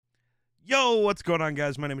Yo, what's going on,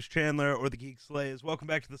 guys? My name is Chandler, or TheGeekSlays. Welcome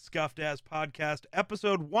back to the Scuffed Ass Podcast,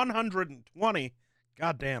 episode 120.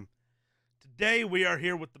 Goddamn. Today we are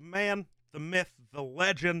here with the man, the myth, the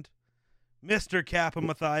legend, Mr.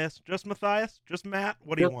 KapaaMatthias. Just Matthias? Just Matt?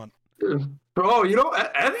 What do you want? Bro,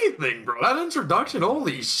 anything, bro. That introduction,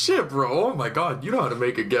 holy shit, bro. Oh my god, you know how to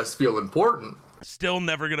make a guest feel important. Still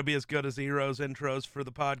never going to be as good as Hero's intros for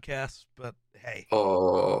the podcast, but hey.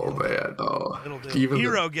 Oh, man. Oh. It'll do. Even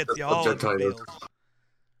Hero gets you all in the feels.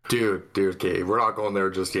 Dude, okay, we're not going there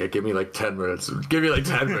just yet. Give me like 10 minutes. Give me like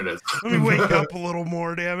 10 minutes. Let me wake up a little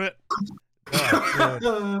more, damn it.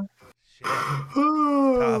 Oh, shit.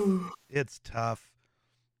 Tough. It's tough.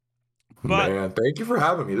 But, man, thank you for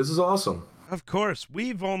having me. This is awesome. Of course.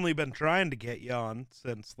 We've only been trying to get you on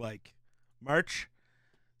since, like, March.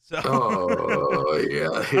 So, oh, yeah.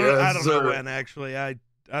 I don't know when, actually.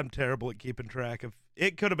 I'm terrible at keeping track of.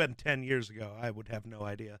 It could have been 10 years ago. I would have no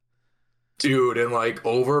idea. Dude, and like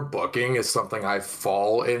overbooking is something I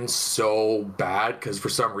fall in so bad because for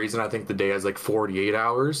some reason I think the day has like 48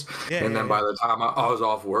 hours. And then by the time I was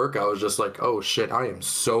off work, I was just like, oh shit, I am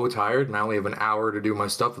so tired and I only have an hour to do my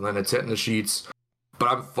stuff and then it's hitting the sheets.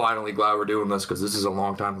 But I'm finally glad we're doing this because this is a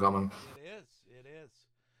long time coming. It is.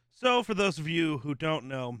 So for those of you who don't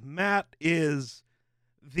know, Matt is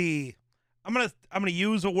the... I'm gonna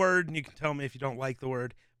use a word and you can tell me if you don't like the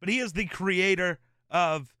word, but he is the creator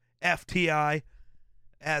of FTI,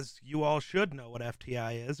 as you all should know what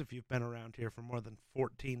FTI is if you've been around here for more than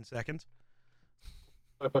 14 seconds.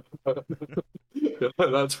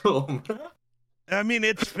 That's wrong. I mean,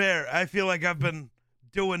 it's fair. I feel like I've been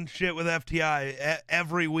doing shit with FTI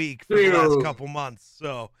every week for the last couple months,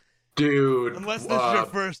 so... Dude. Unless this is your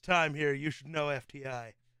first time here, you should know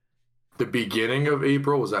FTI. The beginning of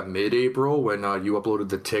April, was that mid-April when you uploaded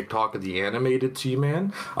the TikTok of the animated to you,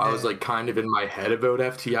 man? I was like kind of in my head about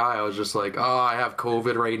FTI. I was just like, oh, I have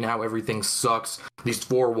COVID right now. Everything sucks. These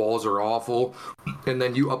four walls are awful. And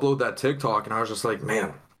then you upload that TikTok and I was just like,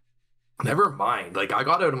 man, never mind. Like I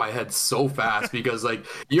got out of my head so fast because like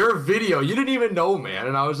your video, you didn't even know, man.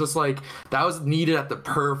 And I was just like, that was needed at the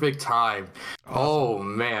perfect time. Awesome. Oh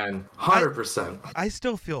man, 100%. I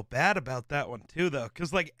still feel bad about that one too, though,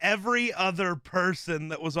 because like every other person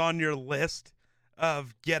that was on your list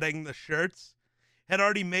of getting the shirts had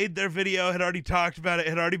already made their video, had already talked about it,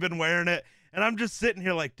 had already been wearing it, and I'm just sitting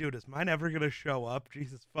here like, dude, is mine ever gonna show up?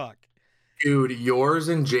 Jesus fuck. Dude, yours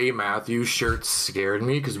and Jay Matthews shirts scared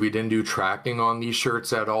me because we didn't do tracking on these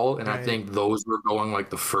shirts at all. And right. I think those were going like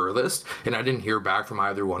the furthest. And I didn't hear back from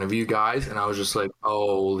either one of you guys. And I was just like,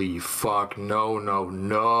 holy fuck,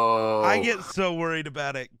 no. I get so worried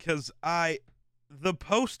about it because the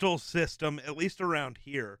postal system, at least around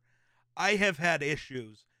here, I have had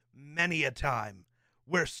issues many a time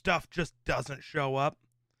where stuff just doesn't show up.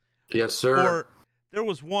 Yes, sir. Or there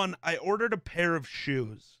was one, I ordered a pair of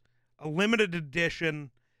shoes. A limited edition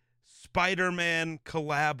Spider-Man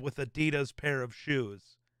collab with Adidas pair of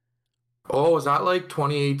shoes. Oh, was that like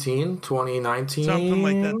 2018, 2019? Something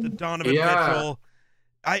like that. The Donovan Mitchell.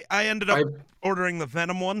 I ended up ordering the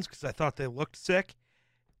Venom ones because I thought they looked sick.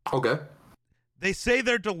 Okay. They say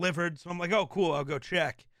they're delivered, so I'm like, oh, cool, I'll go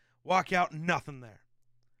check. Walk out, nothing there.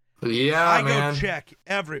 Yeah, man. I go check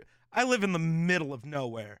I live in the middle of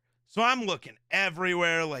nowhere. So I'm looking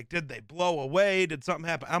everywhere, like, did they blow away? Did something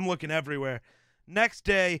happen? I'm looking everywhere. Next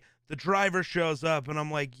day, the driver shows up, and I'm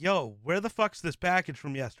like, yo, where the fuck's this package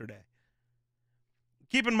from yesterday?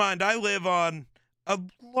 Keep in mind, I live on a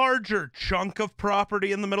larger chunk of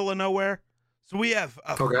property in the middle of nowhere, so we have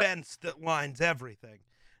a fence that lines everything. And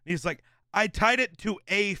he's like, I tied it to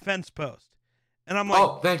a fence post. And I'm like,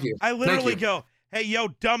 oh, thank you. I literally go, hey, yo,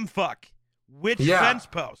 dumb fuck, which fence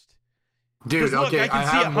post? Dude, look, okay, I can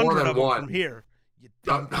see 100 of them from here. You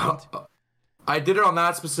dumb cunt. I did it on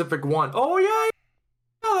that specific one. Oh yeah,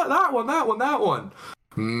 that one.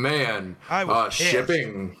 Man, I was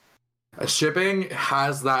shipping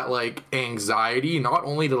has that like anxiety, not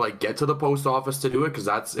only to like get to the post office to do it, because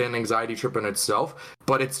that's an anxiety trip in itself,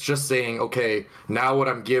 but it's just saying, okay, now what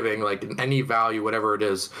I'm giving, like any value, whatever it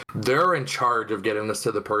is, they're in charge of getting this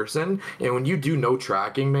to the person. And when you do no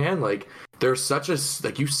tracking, man, like there's such a,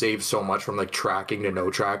 like, you save so much from like tracking to no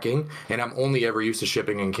tracking, and I'm only ever used to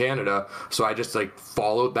shipping in Canada, so I just like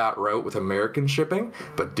followed that route with American shipping.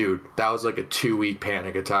 But dude, that was like a 2-week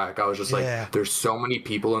panic attack. I was just like, there's so many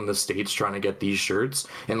people in the States trying to get these shirts,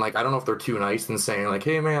 and like I don't know if they're too nice and saying like,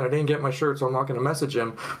 hey man, I didn't get my shirt, so I'm not gonna message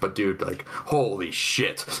him. But dude, like, holy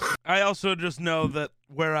shit. I also just know that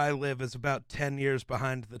where I live is about 10 years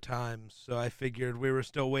behind the times, so I figured we were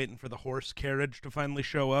still waiting for the horse carriage to finally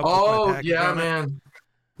show up. Oh, yeah, man.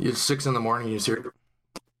 It's 6 a.m. You see it.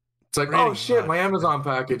 It's like, oh shit, my Amazon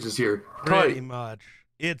package is here. Pretty much.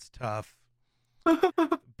 It's tough.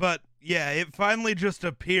 But yeah, it finally just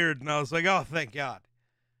appeared, and I was like, oh, thank God.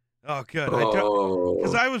 Oh, good.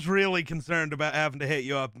 Because I was really concerned about having to hit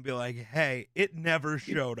you up and be like, hey, it never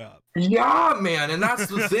showed up. Yeah, man, and that's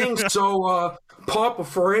the thing. So Papa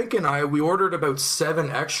Frank and I, we ordered about 7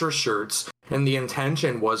 extra shirts, and the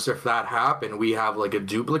intention was if that happened, we have like a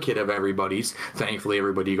duplicate of everybody's. Thankfully,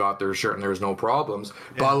 everybody got their shirt and there's no problems.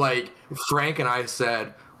 Yeah. But like Frank and I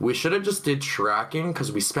said, we should have just did tracking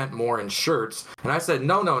because we spent more in shirts. And I said,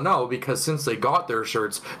 no, because since they got their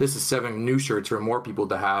shirts, this is 7 new shirts for more people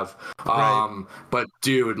to have. Right. But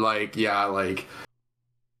dude, like, yeah, like,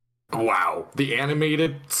 wow, the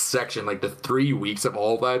animated section, like the 3 weeks of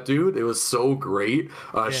all that, dude, it was so great.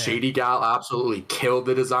 Shady Gal absolutely killed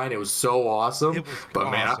the design. It was so awesome. It was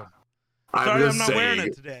awesome. Man, sorry, I'm not wearing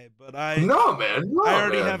it today, but I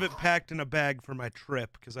already have it packed in a bag for my trip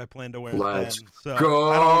because I plan to wear it then. So go.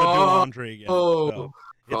 I don't want to do laundry again. So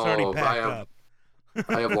it's already packed up.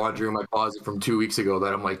 I have laundry in my closet from 2 weeks ago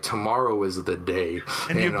that I'm like, tomorrow is the day.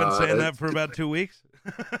 And you've been saying that for about 2 weeks?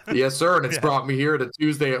 Yes, sir. And it's brought me here to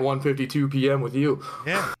Tuesday at 1:52 p.m. with you.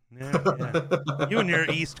 Yeah. You and your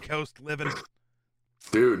East Coast living.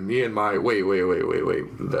 Dude, me and my wait.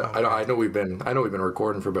 I know we've been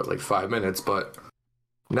recording for about like 5 minutes, but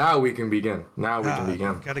now we can begin.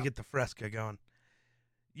 Got to get the fresca going.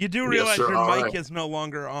 You do realize your mic is no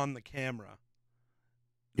longer on the camera.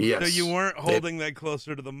 Yes. So you weren't holding that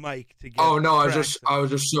closer to the mic to get. Oh no, I was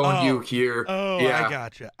just showing you here. Oh, yeah. I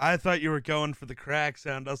gotcha. I thought you were going for the crack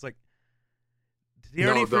sound. I was like, did he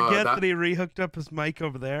already forget that he rehooked up his mic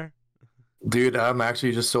over there? Dude, I'm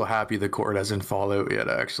actually just so happy the cord hasn't fallen out yet,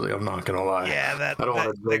 actually. I'm not going to lie. Yeah,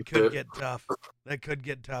 that could get tough. That could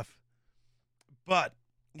get tough. But,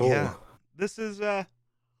 yeah, this is a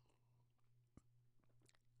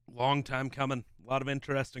long time coming. A lot of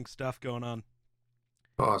interesting stuff going on.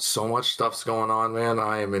 Oh, so much stuff's going on, man.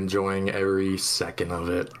 I am enjoying every second of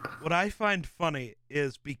it. What I find funny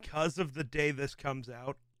is because of the day this comes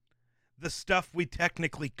out, the stuff we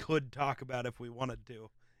technically could talk about if we wanted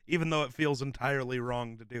to, even though it feels entirely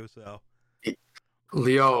wrong to do so.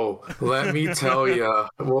 Leo, let me tell you,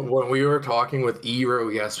 when we were talking with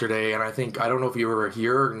Eero yesterday, and I don't know if you were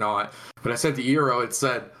here or not, but I said to Eero, it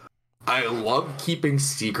said, I love keeping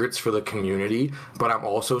secrets for the community, but I'm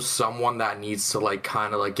also someone that needs to like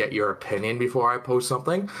kind of like get your opinion before I post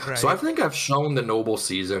something. Right. So I think I've shown the Noble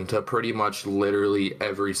season to pretty much literally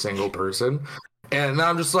every single person. And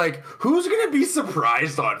I'm just like, who's going to be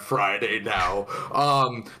surprised on Friday now?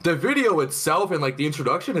 The video itself and like the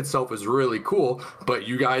introduction itself is really cool, but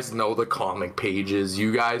you guys know the comic pages,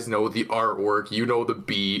 you guys know the artwork, you know the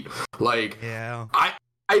beat. Like, yeah.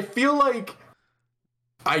 I feel like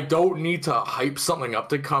I don't need to hype something up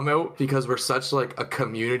to come out because we're such like a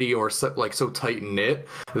community or so tight knit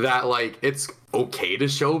that like it's okay to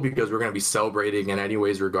show because we're going to be celebrating in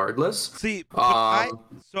anyways regardless. See, I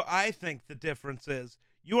think the difference is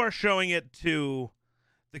you are showing it to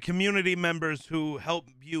the community members who help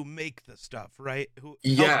you make the stuff, right? Who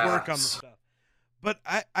help work on the stuff. But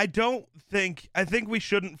I think we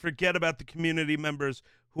shouldn't forget about the community members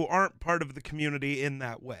who aren't part of the community in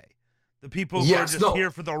that way. The people who are just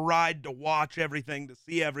here for the ride, to watch everything, to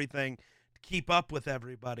see everything, to keep up with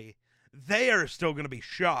everybody, they are still going to be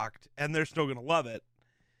shocked, and they're still going to love it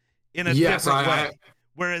in a different way.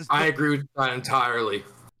 Whereas I agree with that entirely.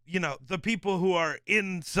 You know, the people who are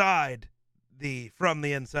inside from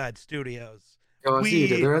the inside studios. Oh, I see you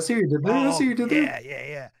did there.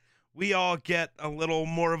 Yeah. We all get a little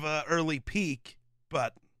more of an early peek,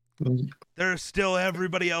 but there's still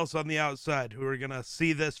everybody else on the outside who are going to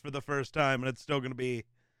see this for the first time, and it's still going to be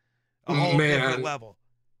a whole different level.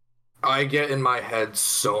 I get in my head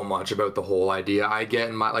so much about the whole idea. I get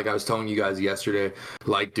in my, like I was telling you guys yesterday,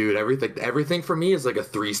 like, dude, everything for me is like a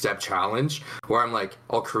 3-step challenge where I'm like,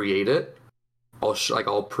 I'll create it, I'll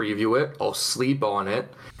preview it, I'll sleep on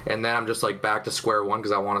it, and then I'm just like back to square one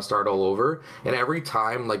because I want to start all over. And every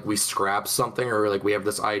time like we scrap something or like we have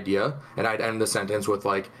this idea, and I'd end the sentence with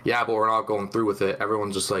like, yeah, but we're not going through with it.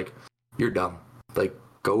 Everyone's just like, you're dumb. Like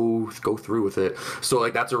go through with it. So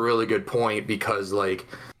like that's a really good point because like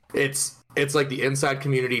it's like the inside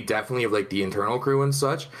community definitely of like the internal crew and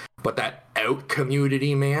such, but that out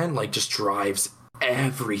community, man, like just drives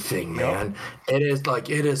everything, man. It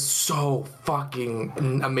is so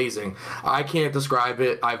fucking amazing. I can't describe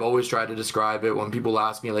it. I've always tried to describe it. When people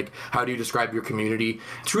ask me like, how do you describe your community,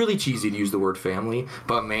 it's really cheesy to use the word family,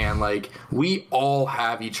 but man, like we all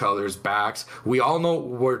have each other's backs. We all know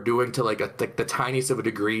what we're doing to like the tiniest of a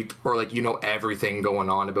degree, or like, you know, everything going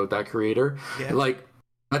on about that creator. Like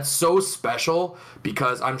That's so special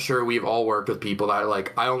because I'm sure we've all worked with people that are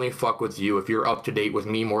like, I only fuck with you if you're up to date with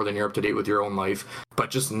me more than you're up to date with your own life. But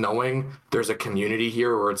just knowing there's a community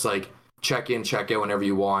here where it's like, check in, check out whenever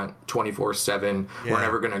you want, 24/7. Yeah. We're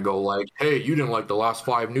never gonna go like, hey, you didn't like the last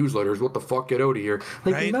 5 newsletters. What the fuck? Get out of here.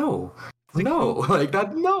 Like, Right? no, Like, no, like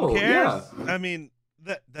that. No, who cares? yeah. I mean,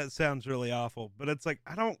 that sounds really awful, but it's like,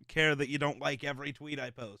 I don't care that you don't like every tweet I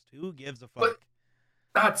post. Who gives a fuck? But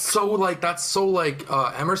that's so like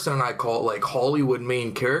Emerson and I call it like Hollywood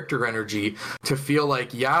main character energy, to feel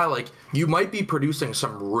like, yeah, like you might be producing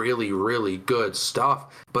some really, really good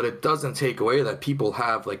stuff, but it doesn't take away that people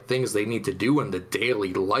have like things they need to do in the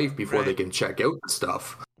daily life before they can check out the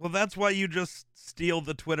stuff. Well, that's why you just steal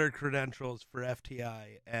the Twitter credentials for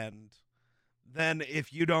FTI, and then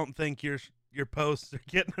if you don't think your posts are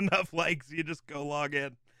getting enough likes, you just go log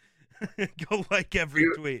in. Go like every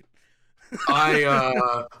tweet.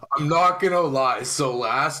 I'm not gonna lie. So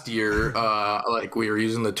last year, like we were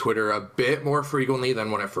using the Twitter a bit more frequently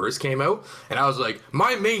than when it first came out, and I was like,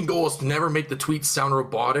 my main goal is to never make the tweets sound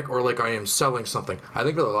robotic or like I am selling something. I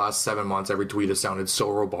think for the last 7 months, every tweet has sounded so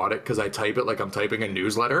robotic because I type it like I'm typing a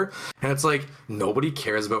newsletter, and it's like nobody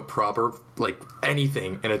cares about proper like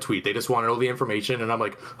anything in a tweet. They just want to know the information, and I'm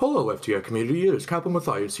like, hello FTI community, it is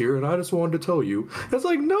KapaaMatthias here, and I just wanted to tell you. It's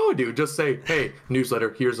like, no, dude, just say, hey,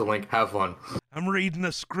 newsletter, here's a link, have fun. I'm reading a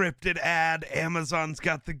scripted ad. Amazon's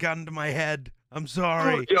got the gun to my head. I'm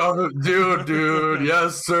sorry. Oh, dude.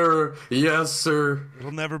 Yes, sir. Yes, sir.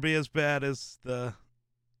 It'll never be as bad as the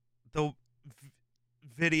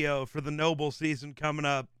video for the Noble season coming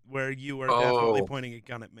up, where you are definitely pointing a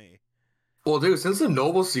gun at me. Well, dude, since the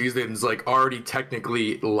Noble season's like already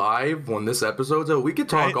technically live when this episode's out, we could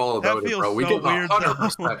talk all about it, bro. We can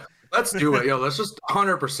 100%. Let's do it, yo. Let's just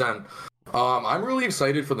 100%. I'm really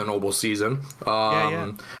excited for the Noble season.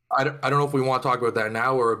 I don't know if we want to talk about that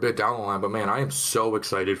now or a bit down the line, but man, I am so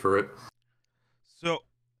excited for it. So,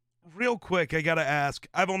 real quick, I gotta ask.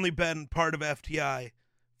 I've only been part of FTI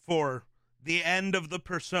for the end of the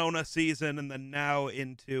Persona season and then now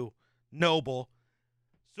into Noble.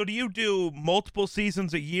 So do you do multiple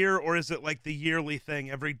seasons a year, or is it like the yearly thing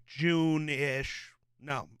every June-ish?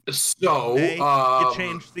 No. So, May, you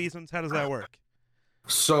change seasons? How does that work?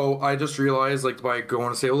 So I just realized, like, by going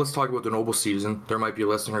to say, oh, let's talk about the Noble season, there might be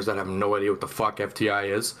listeners that have no idea what the fuck FTI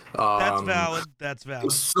is. That's valid. That's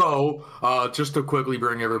valid. So, just to quickly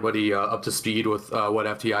bring everybody up to speed with what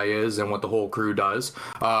FTI is and what the whole crew does,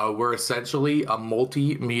 we're essentially a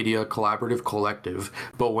multimedia collaborative collective.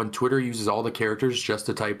 But when Twitter uses all the characters just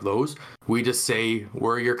to type those, we just say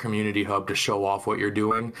we're your community hub to show off what you're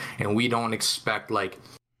doing, and we don't expect like.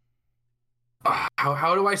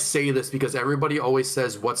 How do I say this? Because everybody always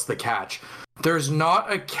says, what's the catch? There's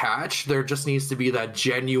not a catch. There just needs to be that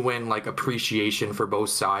genuine, like, appreciation for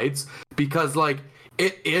both sides. Because, like,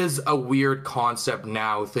 it is a weird concept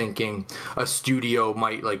now thinking a studio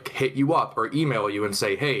might, like, hit you up or email you and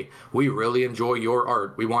say, hey, we really enjoy your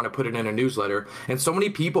art. We want to put it in a newsletter. And so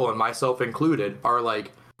many people, and myself included, are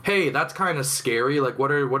like, hey, that's kind of scary. Like, what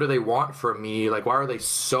do they want from me? Like, why are they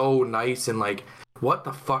so nice? And, like, what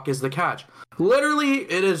the fuck is the catch? Literally,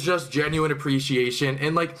 it is just genuine appreciation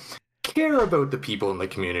and, like, care about the people in the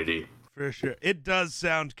community. For sure. It does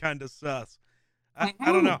sound kind of sus. I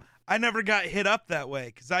don't know. I never got hit up that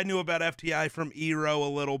way because I knew about FTI from Eero a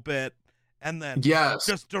little bit and then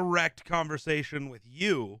just direct conversation with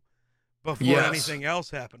you before anything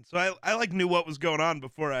else happened. So I like knew what was going on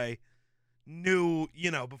before I knew,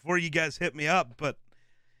 before you guys hit me up. But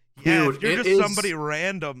yeah, dude, if you're just somebody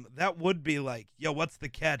random, that would be like, yo, what's the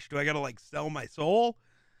catch? Do I gotta like sell my soul?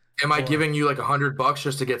 Am I giving you like $100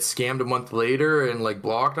 just to get scammed a month later and like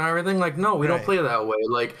blocked and everything? Like, no, we don't play that way.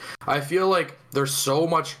 Like, I feel like there's so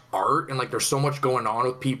much art and like there's so much going on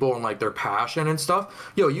with people and like their passion and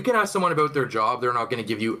stuff. Yo, you can ask someone about their job. They're not going to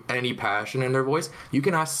give you any passion in their voice. You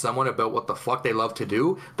can ask someone about what the fuck they love to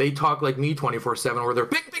do. They talk like me 24/7 where they're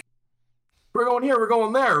big, we're going here, we're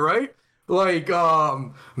going there, right? Like,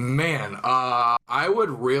 man, I would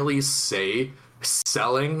really say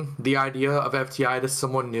selling the idea of FTI to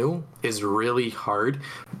someone new is really hard,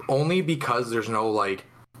 only because there's no, like,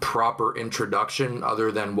 proper introduction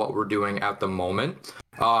other than what we're doing at the moment.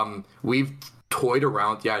 We've toyed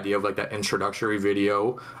around with the idea of, like, that introductory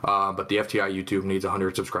video, but the FTI YouTube needs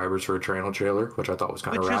 100 subscribers for a channel trailer, which I thought was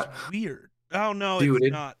kind of rad. Which is weird. Oh, no, dude,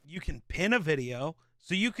 it's not. You can pin a video,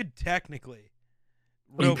 so you could technically...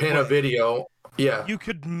 a video, yeah. You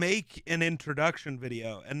could make an introduction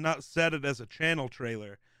video and not set it as a channel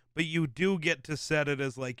trailer, but you do get to set it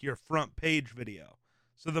as like your front page video.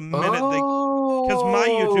 So the minute because my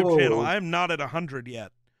YouTube channel, I'm not at 100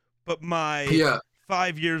 yet, but my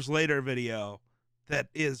 5 years later video that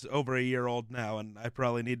is over a year old now, and I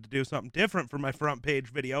probably need to do something different for my front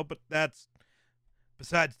page video, but that's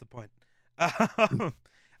besides the point. I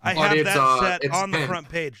But have that set it's on the him. front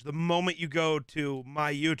page. The moment you go to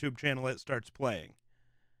my YouTube channel, it starts playing.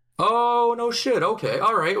 Oh, no shit. Okay.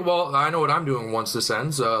 All right. Well, I know what I'm doing once this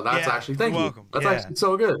ends. That's Yeah, actually, thank you're you. welcome. That's Yeah. actually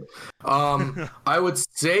so good. I would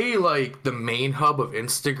say like the main hub of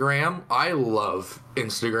Instagram. I love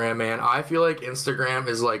Instagram, man. I feel like Instagram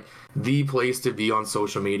is like the place to be on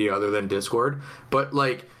social media other than Discord. But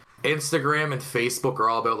like Instagram and Facebook are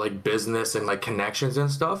all about like business and like connections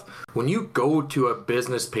and stuff. When you go to a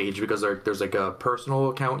business page, because there's like a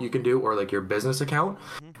personal account you can do or like your business account,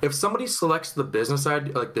 if somebody selects the business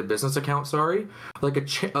side, like the business account, sorry, like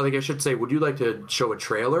like I should say, would you like to show a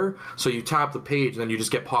trailer? So you tap the page and then you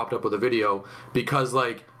just get popped up with a video, because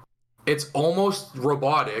like it's almost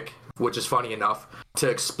robotic, which is funny enough, to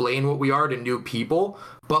explain what we are to new people,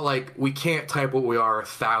 but like we can't type what we are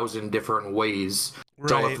 1,000 different ways.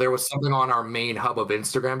 So Right. if there was something on our main hub of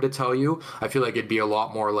Instagram to tell you, I feel like it'd be a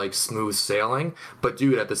lot more like smooth sailing. But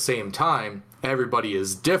dude, at the same time, everybody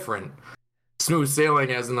is different. Smooth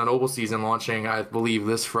sailing as in the Noble season launching, I believe,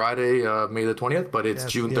 this Friday, May the 20th, but it's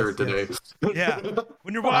June 3rd today. Yeah.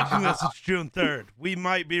 When you're watching this, it's June 3rd. We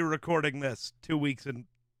might be recording this 2 weeks in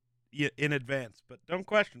advance, but don't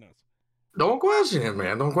question us. Don't question it,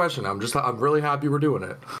 man. Don't question it. I'm really happy we're doing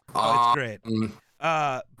it. Oh, it's great.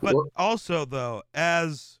 But also, though,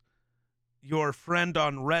 as your friend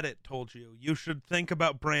on Reddit told you, you should think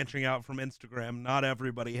about branching out from Instagram. Not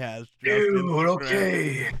everybody has. Dude,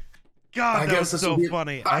 okay. God, that was so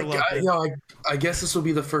funny. I love it. I guess this will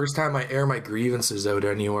be the first time I air my grievances out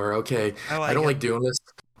anywhere. Okay. I don't like doing this.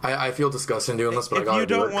 I feel disgusting doing this, but I gotta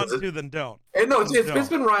do it. If you don't want to, then don't. And no, it's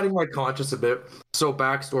been riding my conscience a bit. So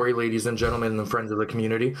backstory, ladies and gentlemen and friends of the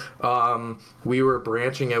community, we were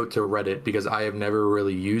branching out to Reddit because I have never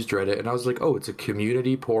really used Reddit, and I was like, oh, it's a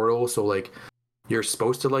community portal, so like you're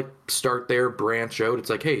supposed to like start there, branch out. It's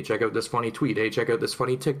like, hey, check out this funny tweet. Hey, check out this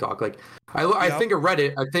funny TikTok. Like, I think of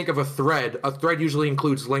Reddit. I think of a thread. A thread usually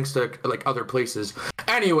includes links to like other places.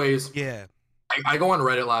 Anyways, yeah, I go on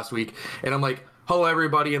Reddit last week, and I'm like, hello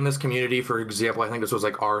everybody in this community. For example, I think this was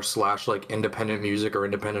like r/ like independent music or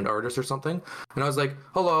independent artist or something, and I was like,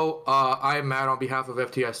 hello, I'm Matt on behalf of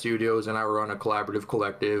FTS Studios, and I run a collaborative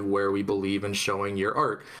collective where we believe in showing your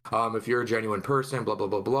art. If you're a genuine person, blah blah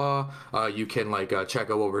blah blah, you can like check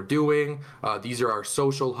out what we're doing. These are our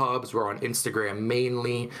social hubs. We're on Instagram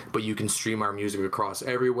mainly, but you can stream our music across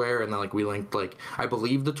everywhere. And then like we linked like, I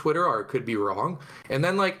believe, the Twitter, or it could be wrong. And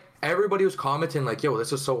then like everybody was commenting like, yo,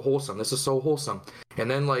 this is so wholesome. This is so wholesome.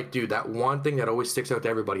 And then like, dude, that one thing that always sticks out to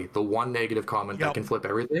everybody, the one negative comment that can flip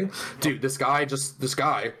everything. Dude, this guy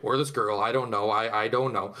or this girl, I don't know. I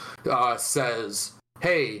don't know. Says,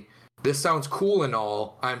 hey, this sounds cool and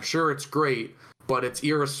all. I'm sure it's great, but it's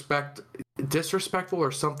disrespectful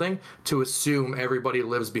or something to assume everybody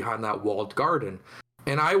lives behind that walled garden.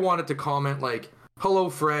 And I wanted to comment like, hello,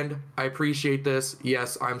 friend. I appreciate this.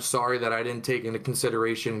 Yes, I'm sorry that I didn't take into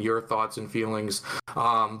consideration your thoughts and feelings.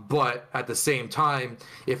 But at the same time,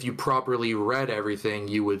 if you properly read everything,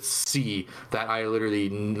 you would see that I literally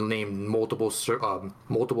named multiple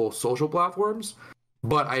social platforms.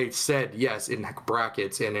 But I said yes in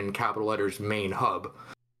brackets and in capital letters main hub.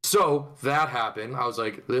 So that happened. I was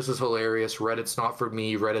like, this is hilarious. Reddit's not for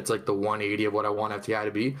me. Reddit's like the 180 of what I want FTI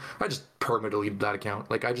to be. I just permanently deleted that account.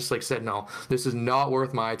 Like I just like said, no, this is not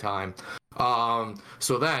worth my time.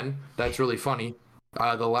 So then that's really funny.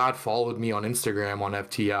 The lad followed me on Instagram on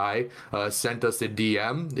FTI, sent us a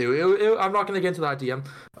DM. I'm not going to get into that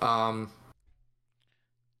DM.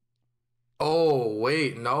 Oh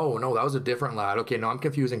wait, no, that was a different lad. Okay, no, I'm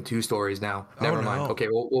confusing two stories now. Never mind. Okay,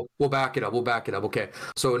 we'll back it up. Okay,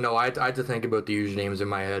 so no, I had to think about the usernames in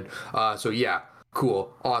my head. So yeah,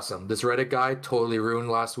 cool, awesome. This Reddit guy totally ruined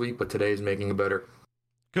last week, but today is making it better.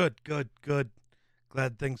 Good.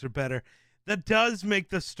 Glad things are better. That does make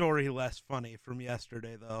the story less funny from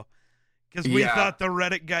yesterday, though, because we thought the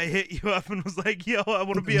Reddit guy hit you up and was like, "Yo, I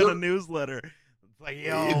want to be on a newsletter." Like,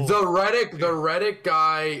 yo. The Reddit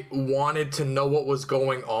guy wanted to know what was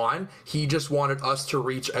going on. He just wanted us to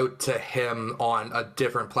reach out to him on a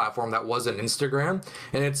different platform that wasn't Instagram.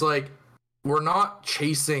 And it's like, we're not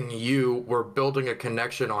chasing you. We're building a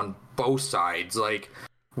connection on both sides. Like,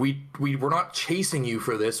 we're not chasing you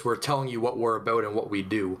for this. We're telling you what we're about and what we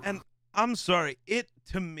do. And I'm sorry, it,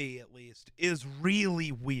 to me at least, is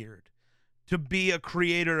really weird to be a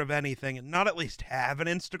creator of anything and not at least have an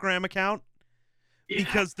Instagram account.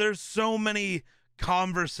 Because there's so many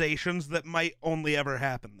conversations that might only ever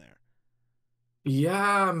happen there.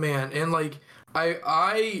 Yeah, man. And like,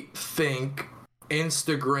 I think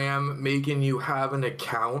Instagram making you have an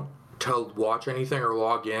account to watch anything or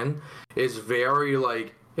log in is very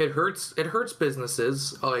like it hurts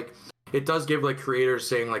businesses. Like it does give like creators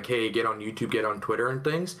saying like, hey, get on YouTube, get on Twitter and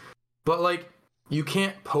things. But like you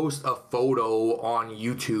can't post a photo on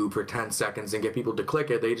YouTube for 10 seconds and get people to click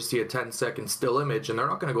it. They just see a 10-second still image and they're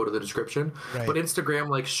not going to go to the description. Right. But Instagram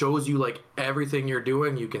like shows you like everything you're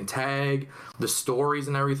doing. You can tag the stories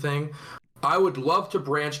and everything. I would love to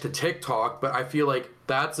branch to TikTok, but I feel like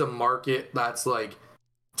that's a market that's like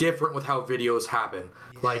different with how videos happen.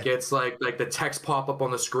 Yeah. Like it's like the text pop up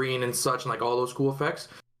on the screen and such and like all those cool effects.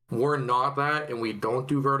 We're not that, and we don't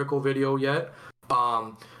do vertical video yet.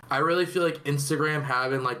 I really feel like Instagram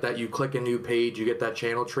having like that, you click a new page, you get that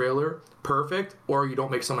channel trailer, perfect, or you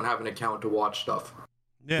don't make someone have an account to watch stuff.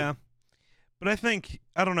 Yeah. But I think,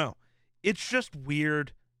 I don't know, it's just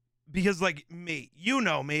weird because like me, you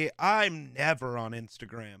know me, I'm never on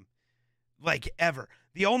Instagram. Like ever.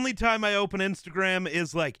 The only time I open Instagram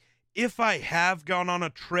is like if I have gone on a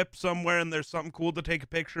trip somewhere and there's something cool to take a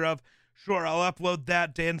picture of, sure, I'll upload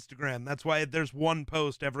that to Instagram. That's why there's one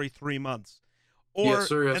post every 3 months. Or, yes,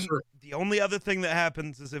 sir, yes, sir. The only other thing that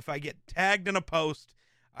happens is if I get tagged in a post,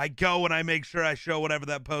 I go and I make sure I show whatever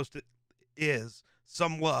that post is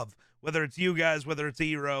some love. Whether it's you guys, whether it's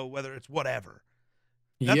Eero, whether it's whatever.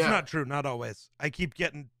 That's not true, not always. I keep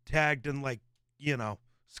getting tagged in like,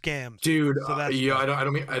 scams. Dude, so that's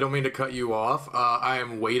I don't mean to cut you off. I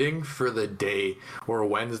am waiting for the day where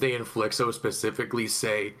Wednesday and Flixo specifically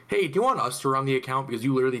say, "Hey, do you want us to run the account because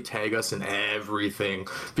you literally tag us in everything?"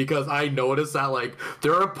 Because I noticed that like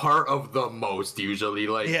they're a part of the most usually.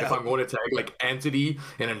 Like if I'm going to tag like Entity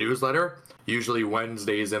in a newsletter, usually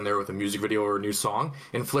Wednesday's in there with a music video or a new song,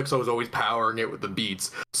 and Flixo is always powering it with the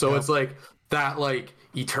beats. So it's like that like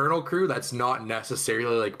Eternal crew that's not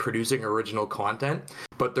necessarily like producing original content,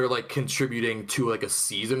 but they're like contributing to like a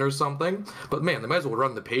season or something. But man, they might as well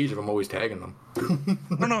run the page if I'm always tagging them.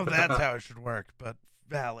 I don't know if that's how it should work, but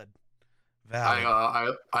valid.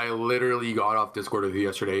 I literally got off Discord with you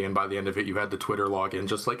yesterday, and by the end of it, you had the Twitter login,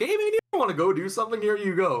 just like, hey man, you want to go do something? Here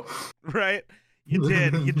you go. Right, you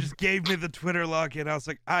did. You just gave me the Twitter login. I was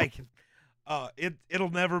like, I can. It'll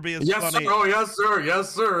never be as funny. Sir. Oh, yes, sir. Yes,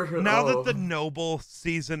 sir. Now that the Noble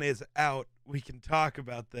season is out, we can talk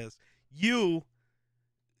about this. You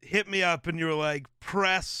hit me up and you were like,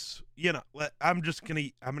 press, I'm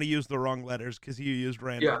gonna use the wrong letters because you used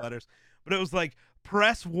random letters, but it was like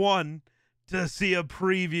press 1 to see a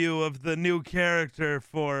preview of the new character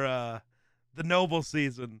for the Noble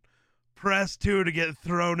season. Press 2 to get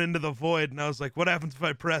thrown into the void, and I was like, what happens if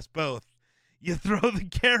I press both? You throw the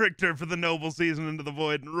character for the Noble season into the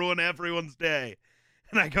void and ruin everyone's day.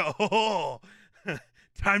 And I go, oh,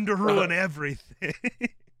 time to ruin everything.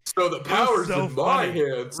 So the power's so in my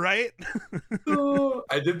hands. Right?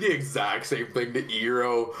 I did the exact same thing to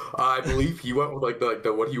Eero. I believe he went with like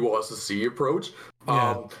the what he wants to see approach.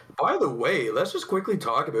 Yeah. By the way, let's just quickly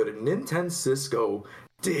talk about it. Nintendo Cisco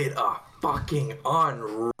did a fucking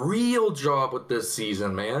unreal job with this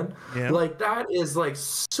season, man. Yeah. Like that is like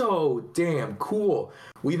so damn cool.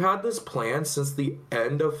 We've had this plan since the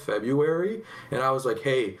end of February, and I was like,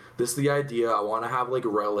 hey, this is the idea. I want to have like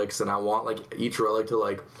relics, and I want like each relic to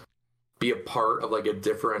like be a part of like a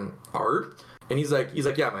different art. And he's like,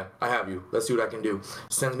 yeah, man, I have you. Let's see what I can do.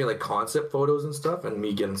 Sends me like concept photos and stuff, and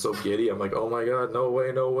me getting so giddy. I'm like, oh my god, no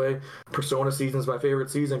way, no way. Persona season's my favorite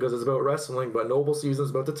season because it's about wrestling, but Noble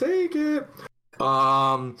season's about to take it.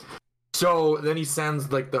 So then he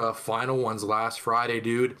sends like the final ones last Friday,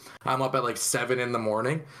 dude. I'm up at like 7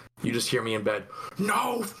 a.m. You just hear me in bed.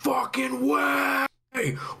 No fucking way.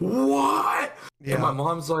 What? Yeah. And my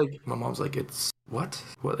mom's like, it's what?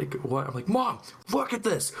 What? Like what? I'm like, Mom, look at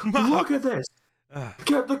this. Look at this.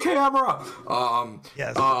 Get the camera.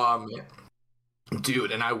 Yes.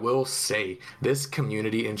 Dude, and I will say this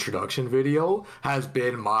community introduction video has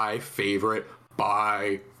been my favorite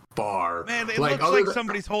by far. Man, it looks like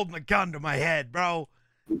somebody's holding a gun to my head, bro.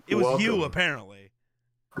 It was you, apparently.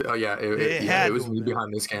 Oh yeah, it was me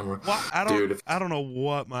behind this camera. Well, I don't know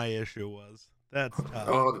what my issue was. That's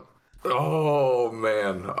tough. Oh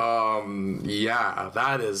man. Yeah,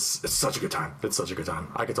 it's such a good time. It's such a good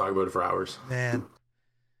time. I could talk about it for hours. Man.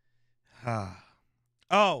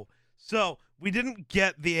 Oh, so we didn't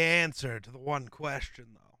get the answer to the one question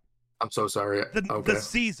though. I'm so sorry. The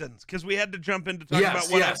seasons, because we had to jump into talking about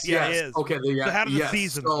what FTI is. Okay, so how do the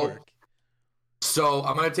seasons work? So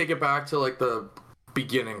I'm gonna take it back to like the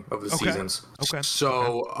beginning of the seasons. Okay.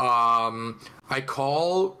 So I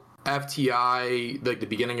call FTI like the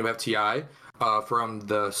beginning of FTI from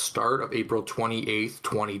the start of April 28th,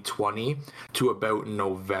 2020 to about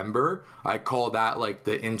November. I call that like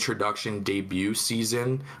the introduction debut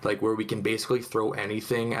season, like where we can basically throw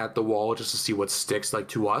anything at the wall just to see what sticks like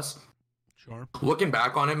to us. Sure. Looking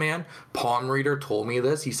back on it, man, Palm Reader told me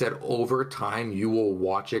this. He said over time you will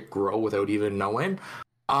watch it grow without even knowing.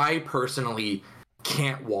 I personally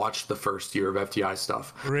can't watch the first year of FTI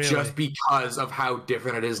stuff just because of how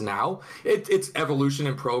different it is now. It's evolution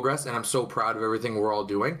and progress, and I'm so proud of everything we're all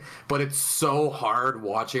doing, but it's so hard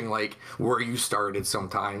watching like where you started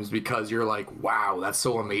sometimes, because you're like, wow, that's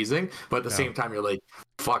so amazing, but at the same time you're like,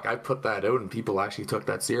 fuck, I put that out and people actually took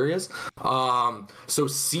that serious. So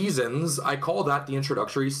seasons, I call that the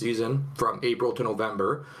introductory season from April to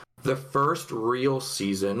November. The first real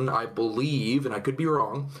season, I believe, and I could be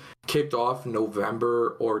wrong, kicked off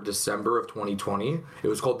November or December of 2020. It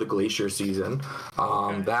was called the Glacier season.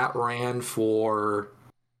 That ran for...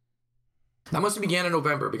 That must have began in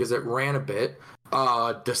November because it ran a bit.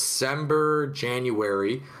 December,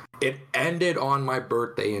 January. It ended on my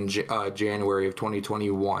birthday in January of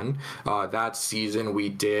 2021. That season, we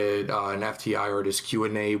did an FTI artist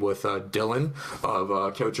Q&A with Dylan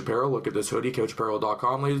of Couch Apparel. Look at this hoodie,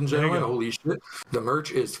 couchapparel.com, ladies and gentlemen. Holy shit. The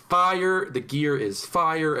merch is fire. The gear is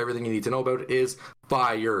fire. Everything you need to know about it is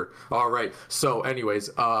fire. All right. So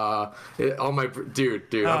anyways, I'm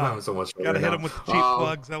having so much fun. Gotta hit him with cheap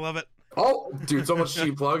plugs. I love it. Oh, dude, so much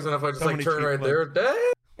cheap plugs. And if I just turn right there,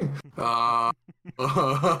 dang. God.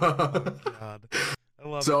 I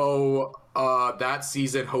love so that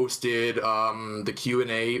season hosted the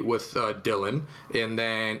Q&A with Dylan, and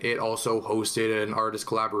then it also hosted an artist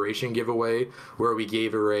collaboration giveaway where we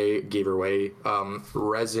gave away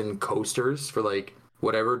resin coasters for like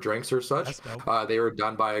whatever drinks or such. They were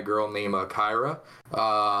done by a girl named Kyra.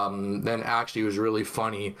 Then actually it was really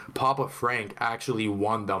funny. Papa Frank actually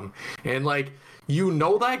won them, and like, you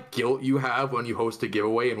know that guilt you have when you host a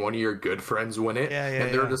giveaway and one of your good friends win it,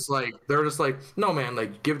 and they're just like, no man,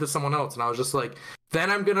 like give it to someone else. And I was just like, then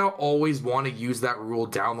I'm gonna always want to use that rule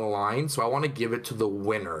down the line, so I want to give it to the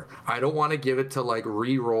winner. I don't want to give it to like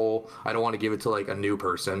re-roll. I don't want to give it to like a new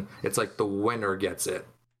person. It's like the winner gets it.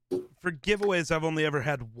 For giveaways, I've only ever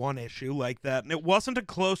had one issue like that, and it wasn't a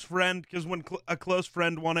close friend, because when a close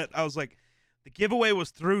friend won it, I was like, the giveaway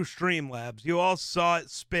was through Streamlabs. You all saw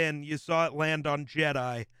it spin. You saw it land on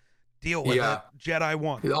Jedi. Deal with it. Jedi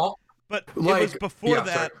won. But it was before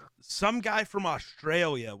that, some guy from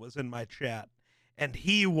Australia was in my chat, and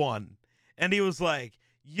he won. And he was like,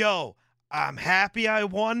 yo, I'm happy I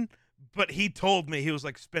won, but he told me, he was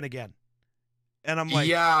like, spin again. And I'm like,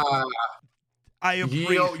 I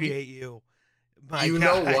appreciate you. You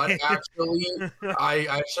know what, actually,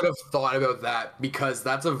 I should have thought about that, because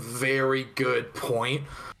that's a very good point.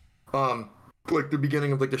 Like the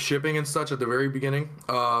beginning of like the shipping and such at the very beginning.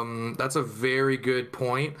 That's a very good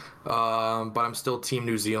point. But I'm still Team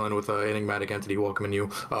New Zealand with Enigmatic Entity welcoming you.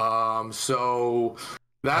 So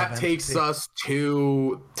that takes us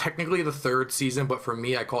to technically the third season, but for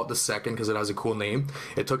me, I call it the second because it has a cool name.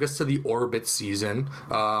 It took us to the Orbit season,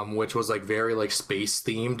 which was like very like space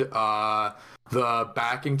themed. The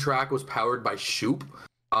backing track was powered by Shoop.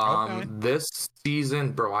 This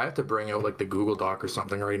season, bro, I have to bring out like the Google Doc or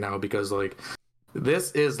something right now, because like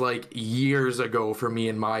this is like years ago for me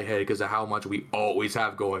in my head because of how much we always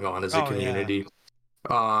have going on as a community.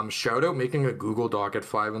 Shout out making a Google Doc at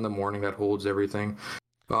 5 a.m. that holds everything.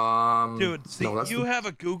 Dude, see, you have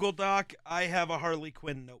a Google Doc, I have a Harley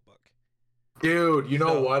Quinn notebook. Dude, you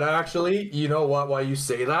know what, actually? You know what, why you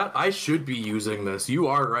say that? I should be using this. You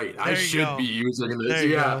are right. I should be using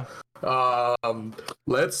this.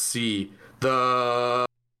 Let's see. The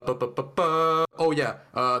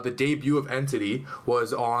debut of Entity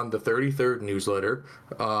was on the 33rd newsletter.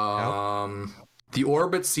 The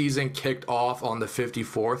Orbit season kicked off on the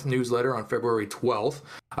 54th newsletter on February 12th.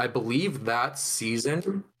 I believe that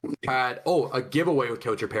season had a giveaway with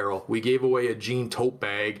Couch Apparel. We gave away a jean tote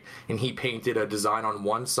bag, and he painted a design on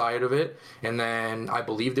one side of it, and then I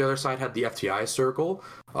believe the other side had the FTI circle.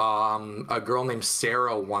 A girl named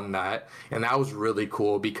Sarah won that, and that was really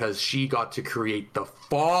cool because she got to create the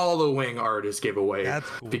following artist giveaway. That's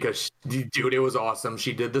cool. Because, dude, it was awesome.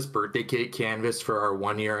 She did this birthday cake canvas for our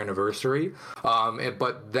 1-year anniversary,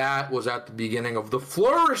 but that was at the beginning of the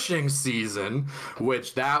Flourishing season,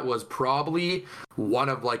 which that was probably one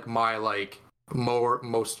of like my like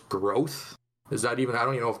most growth. Is that even? I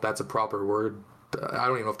don't even know if that's a proper word. I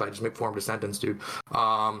don't even know if I just formed a sentence, dude.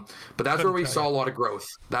 But that's where we saw a lot of growth.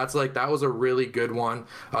 That was a really good one.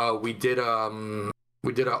 We did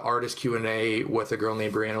we did an artist Q&A with a girl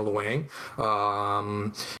named Brianna Luang,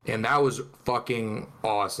 and that was fucking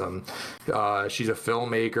awesome. She's a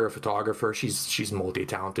filmmaker, a photographer. She's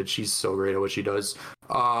multi-talented. She's so great at what she does.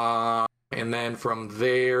 And then from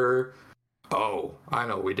there, oh, I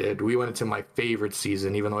know what we did. We went into my favorite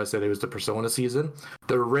season, even though I said it was the Persona season,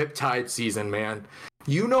 the Riptide season, man.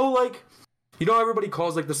 Everybody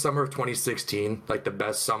calls like the summer of 2016 like the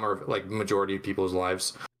best summer of like majority of people's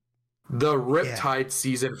lives. The Riptide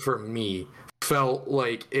season for me felt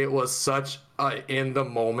like it was such a in the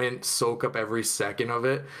moment, soak up every second of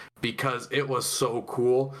it because it was so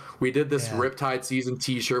cool. We did this Riptide season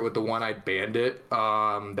t-shirt with the One-Eyed Bandit.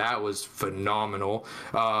 That was phenomenal.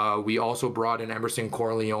 We also brought in Emerson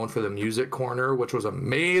Corleone for the music corner, which was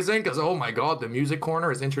amazing because oh my god, the music corner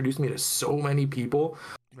has introduced me to so many people.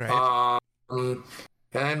 Right.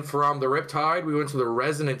 And from the Riptide, we went to the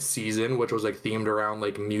Resonance season, which was like themed around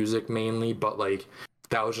like music mainly, but like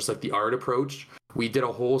that was just like the art approach. We did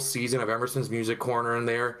a whole season of Emerson's Music Corner in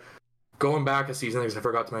there. Going back a season, because I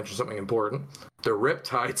forgot to mention something important. The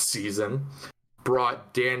Riptide season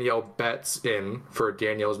brought Danielle Betts in for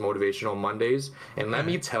Danielle's Motivational Mondays. And let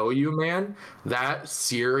me tell you, man, that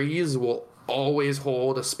series will always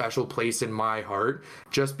hold a special place in my heart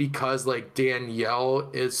just because like Danielle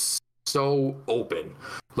is so open.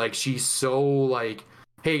 Like she's so like,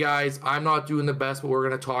 hey guys, I'm not doing the best, but we're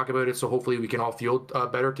going to talk about it so hopefully we can all feel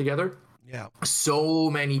better together. Yeah. So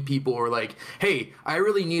many people were like, hey, I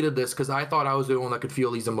really needed this because I thought I was the one that could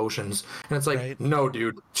feel these emotions. And it's like, no,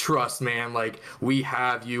 dude, trust, man. Like, we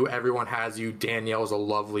have you. Everyone has you. Danielle's a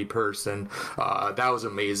lovely person. That was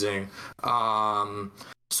amazing.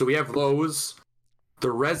 So we have those. The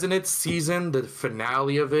Resonance season, the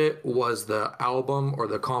finale of it was the album or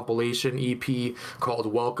the compilation EP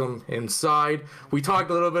called Welcome Inside. We talked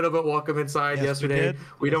a little bit about Welcome Inside yesterday.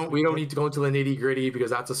 We don't need to go into the nitty gritty because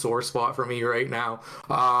that's a sore spot for me right now.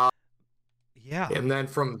 And then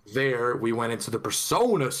from there, we went into the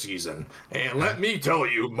Persona season. And let me tell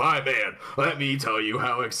you, my man, let me tell you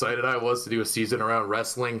how excited I was to do a season around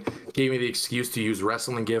wrestling. Gave me the excuse to use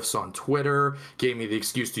wrestling gifs on Twitter. Gave me the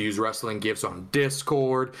excuse to use wrestling gifs on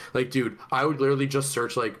Discord. Like, dude, I would literally just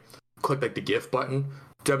search, like, click, like, the GIF button.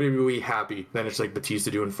 WWE happy. Then it's, like,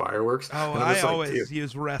 Batista doing fireworks. Oh, I always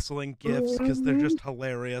use wrestling gifs because they're just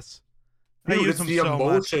hilarious. Dude, I use them so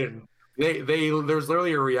emotion. Much. There's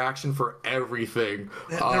literally a reaction for everything.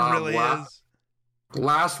 There really is.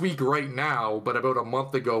 Last week right now, but about a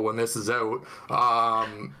month ago when this is out,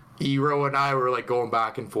 Ero and I were like going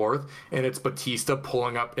back and forth, and it's Batista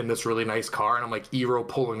pulling up in this really nice car, and I'm like, Ero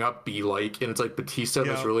pulling up be like, and it's like Batista in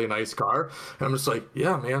this really nice car, and I'm just like,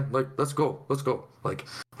 yeah, man, like let's go. Like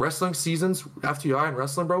wrestling seasons, FTI and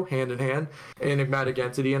wrestling, bro, hand in hand. And Enigmatic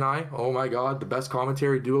Entity and I, oh my god, the best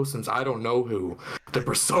commentary duo since I don't know who. The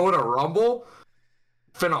Persona Rumble,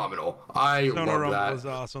 phenomenal. Persona love Rumble that. Was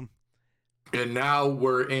awesome. And now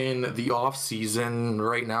we're in the off season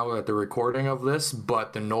right now at the recording of this,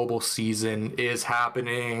 but the Noble season is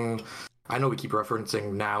happening. I know we keep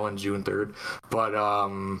referencing now and June 3rd, but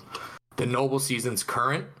the Noble season's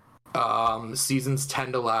current. Seasons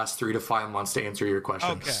tend to last 3 to 5 months to answer your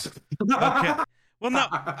questions. Okay. Well, no,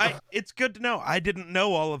 it's good to know. I didn't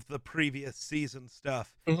know all of the previous season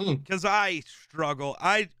stuff because I struggle.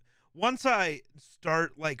 Once I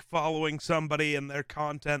start like following somebody and their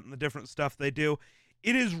content and the different stuff they do,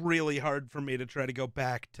 it is really hard for me to try to go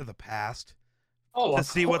back to the past to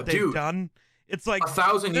see what they've done. It's like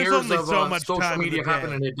 1,000 years only of so much social time media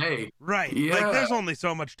happening in a day. Right. Yeah. Like there's only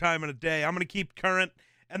so much time in a day. I'm going to keep current.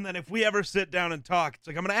 And then if we ever sit down and talk, it's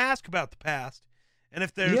like, I'm going to ask about the past. And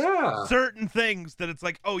if there's certain things that it's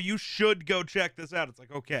like, oh, you should go check this out. It's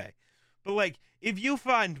like, okay. But like, if you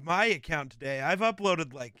find my account today, I've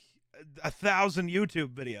uploaded like 1,000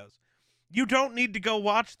 YouTube videos. You don't need to go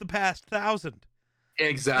watch the past 1,000.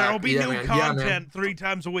 Exactly. There'll be new content 3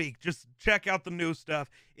 times a week. Just check out the new stuff.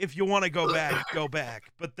 If you want to go back, go back.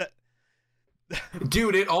 But that...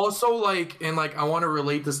 Dude, it also like, and like I want to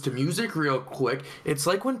relate this to music real quick. It's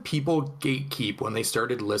like when people gatekeep when they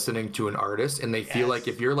started listening to an artist and they feel like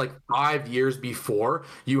if you're like 5 years before,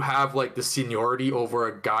 you have like the seniority over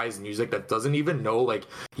a guy's music that doesn't even know like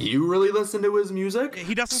you really listen to his music.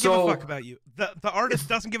 He doesn't give a fuck about you. The artist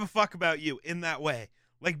doesn't give a fuck about you in that way.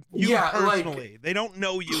 Like you personally. Like, they don't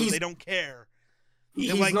know you. They don't care.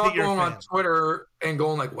 He's like not going on Twitter and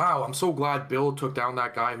going like, wow, I'm so glad Bill took down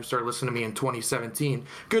that guy who started listening to me in 2017.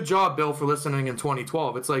 Good job, Bill, for listening in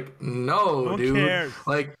 2012. It's like, no, dude. Cares.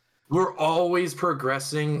 Like, we're always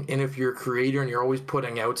progressing, and if you're a creator and you're always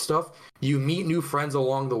putting out stuff, you meet new friends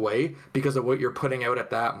along the way because of what you're putting out at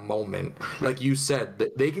that moment. Like you said,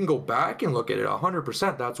 that they can go back and look at it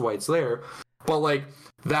 100%. That's why it's there. But like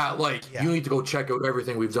that, like you need to go check out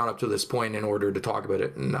everything we've done up to this point in order to talk about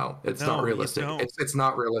it. No, it's not realistic. It's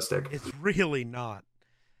not realistic. It's really not.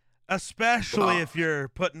 Especially if you're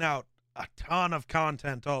putting out a ton of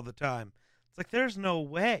content all the time. It's like there's no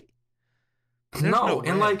way. No,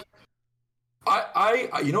 and like I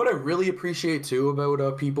you know what I really appreciate too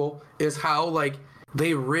about people is how like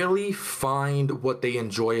they really find what they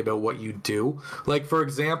enjoy about what you do. Like for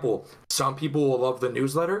example, some people will love the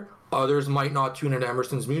newsletter, others might not tune into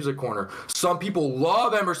Emerson's Music Corner. Some people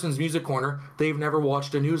love Emerson's Music Corner, they've never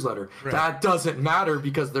watched a newsletter. Right. That doesn't matter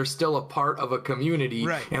because they're still a part of a community,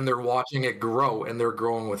 right, and they're watching it grow and they're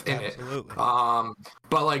growing within Absolutely. it.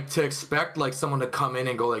 But like to expect like someone to come in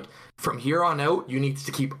and go like, from here on out, you need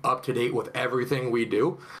to keep up to date with everything we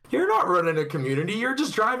do. You're not running a community. You're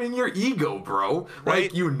just driving your ego, bro. Right?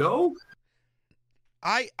 Like, you know?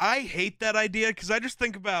 I hate that idea because I just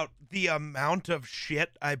think about the amount of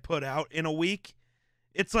shit I put out in a week.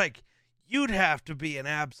 It's like, you'd have to be an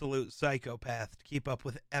absolute psychopath to keep up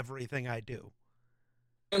with everything I do.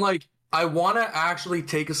 And like, I want to actually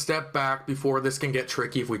take a step back before this can get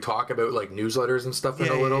tricky if we talk about like newsletters and stuff in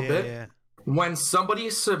a little bit. Yeah. When somebody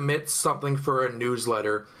submits something for a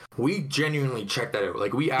newsletter, we genuinely check that out.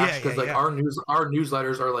 Like we ask because our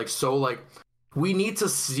newsletters are like so like we need to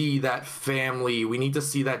see that family, we need to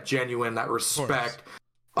see that genuine, that respect.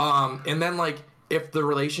 And then like if the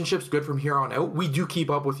relationship's good from here on out, we do keep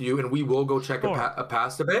up with you and we will go check a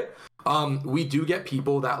past a bit. We do get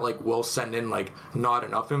people that like will send in like not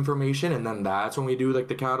enough information, and then that's when we do like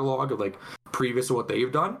the catalog of like previous to what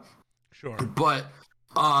they've done. Sure. But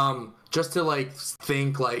just to like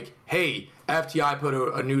think like, hey, FTI put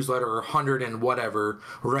a newsletter 100 and whatever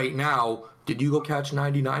right now. Did you go catch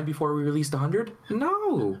 99 before we released 100?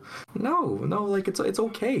 No, like it's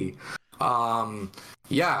okay.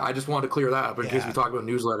 Yeah, I just wanted to clear that up in case we talk about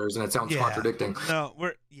newsletters and it sounds contradicting. No,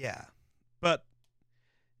 but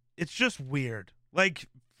it's just weird. Like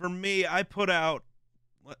for me, I put out,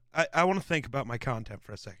 I want to think about my content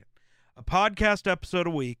for a second. A podcast episode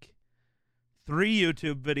a week, 3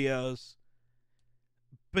 YouTube videos,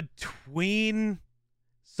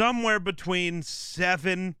 somewhere between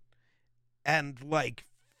 7 and like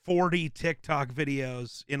 40 TikTok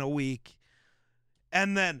videos in a week.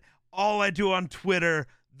 And then all I do on Twitter,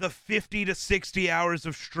 the 50 to 60 hours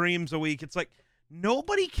of streams a week. It's like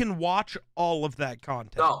nobody can watch all of that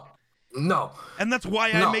content. No. And that's why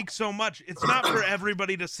I make so much. It's not for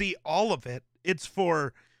everybody to see all of it. It's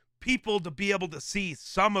for people to be able to see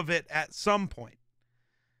some of it at some point.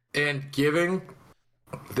 And giving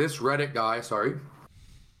this Reddit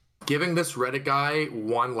guy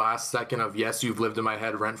one last second of, yes, you've lived in my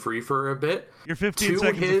head rent-free for a bit. You're 15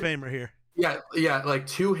 seconds of fame right here. Yeah, like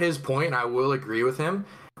to his point, I will agree with him.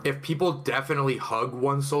 If people definitely hug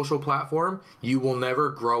one social platform, you will never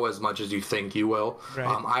grow as much as you think you will. Right.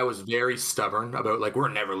 I was very stubborn about like, we're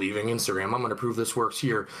never leaving Instagram. I'm going to prove this works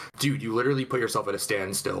here. Dude, you literally put yourself at a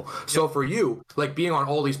standstill. Yep. So for you, like being on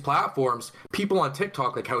all these platforms, people on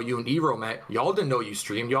TikTok, like how you and Ebro met, y'all didn't know you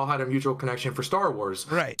streamed. Y'all had a mutual connection for Star Wars.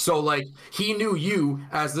 Right. So like he knew you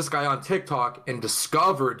as this guy on TikTok and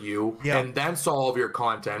discovered you and then saw all of your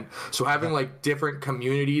content. So having like different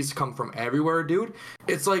communities come from everywhere, dude,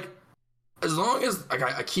 it's like, as long as like,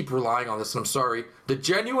 I keep relying on this, and I'm sorry, the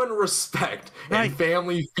genuine respect and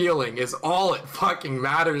family feeling is all it fucking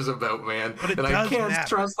matters about, man. And I can't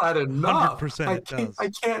stress that enough. 100% I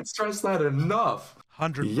can't stress that enough.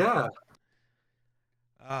 100%. Yeah.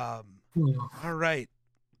 All right.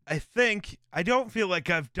 I don't feel like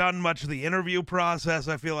I've done much of the interview process.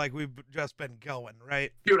 I feel like we've just been going,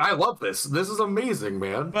 right? Dude, I love this. This is amazing,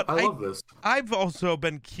 man. But I love this. I've also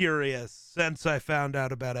been curious since I found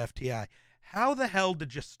out about FTI. How the hell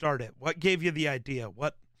did you start it? What gave you the idea?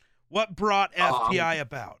 What brought FTI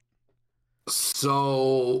about?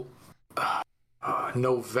 So,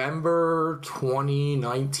 November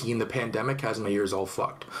 2019, the pandemic has my ears all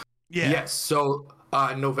fucked. Yeah. Yes. So,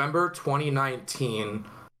 November 2019,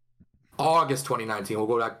 August 2019, we'll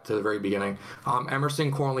go back to the very beginning.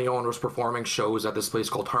 Emerson Corleone was performing shows at this place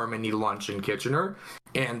called Harmony Lunch in Kitchener.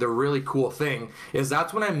 And the really cool thing is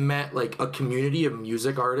that's when I met like a community of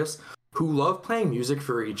music artists who love playing music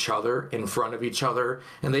for each other in front of each other,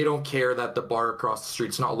 and they don't care that the bar across the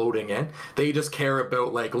street's not loading in. They just care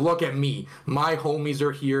about like, look at me, my homies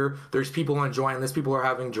are here, there's people enjoying this, people are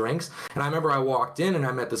having drinks. And I remember I walked in and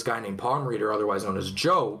I met this guy named Palm Reader, otherwise known as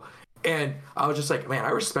Joe, And I was just like, man, I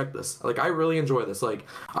respect this. Like, I really enjoy this. Like,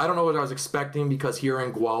 I don't know what I was expecting, because here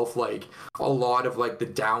in Guelph, like, a lot of like the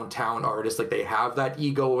downtown artists, like, they have that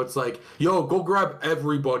ego. It's like, yo, go grab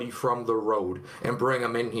everybody from the road and bring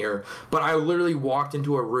them in here. But I literally walked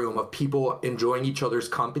into a room of people enjoying each other's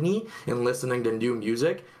company and listening to new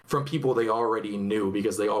music from people they already knew,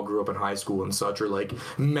 because they all grew up in high school and such, or like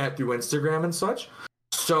met through Instagram and such.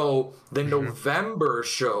 So the November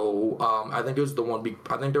show, I think it was the one.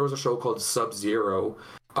 I think there was a show called Sub Zero,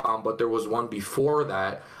 but there was one before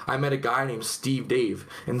that. I met a guy named Steve Dave,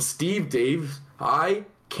 and Steve Dave, I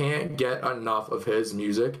can't get enough of his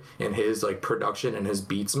music and his like production and his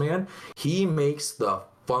beats, man. He makes the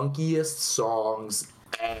funkiest songs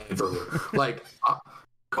ever. Like,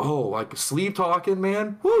 like Sleep Talking,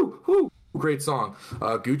 man. Woo, woo. Great song.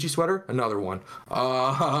 Gucci Sweater, another one.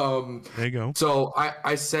 There you go. So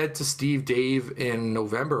I said to Steve Dave in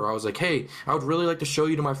November, I was like, hey, I would really like to show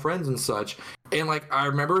you to my friends and such. And like, I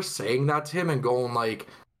remember saying that to him and going like,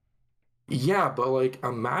 yeah, but like,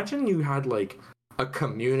 imagine you had like a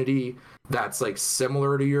community that's like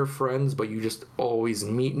similar to your friends, but you just always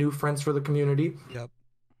meet new friends for the community. Yep.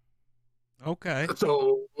 Okay.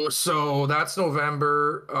 So that's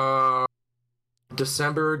November.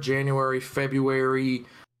 December, January, February,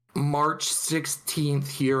 March 16th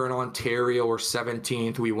here in Ontario, or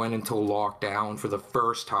 17th, we went into lockdown for the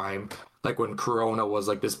first time, like when Corona was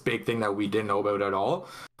like this big thing that we didn't know about at all.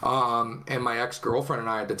 And my ex-girlfriend and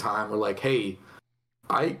I at the time were like, hey,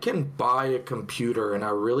 I can buy a computer and I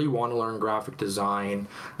really want to learn graphic design.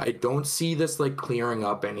 I don't see this like clearing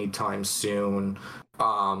up anytime soon.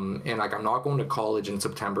 And like, I'm not going to college in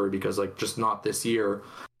September, because like just not this year.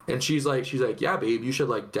 And she's like, yeah, babe, you should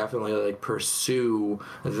like definitely like pursue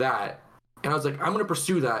that. And I was like, I'm going to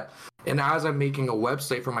pursue that. And as I'm making a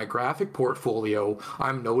website for my graphic portfolio,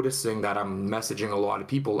 I'm noticing that I'm messaging a lot of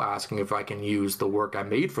people asking if I can use the work I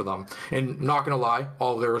made for them. And not going to lie,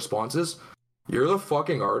 all of their responses, you're the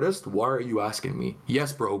fucking artist. Why are you asking me?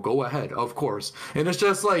 Yes, bro, go ahead. Of course. And it's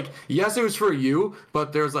just like, yes, it was for you,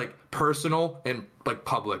 but there's like personal and like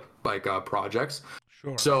public like projects.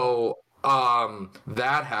 Sure. So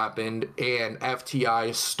that happened, and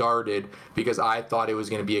FTI started because I thought it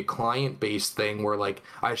was going to be a client-based thing where like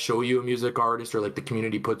I show you a music artist, or like the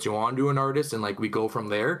community puts you onto an artist, and like we go from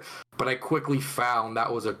there. But I quickly found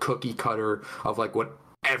that was a cookie cutter of like what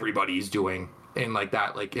everybody's doing in like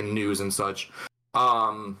that, like in news and such.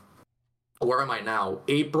 Where am I now?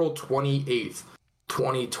 April 28th,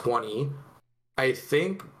 2020. I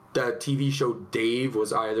think the TV show Dave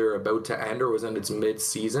was either about to end or was in its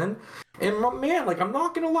mid-season. And man, like, I'm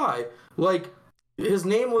not gonna lie, like, his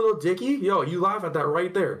name, Little Dicky, yo, you laugh at that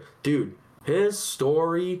right there. Dude, his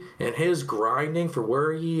story and his grinding for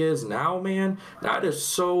where he is now, man, that is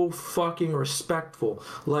so fucking respectful.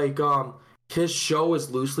 Like, his show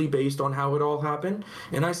is loosely based on how it all happened.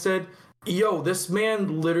 And I said, yo, this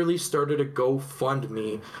man literally started a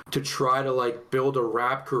GoFundMe to try to like build a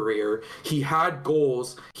rap career. He had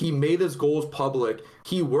goals. He made his goals public.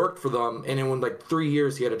 He worked for them. And in like 3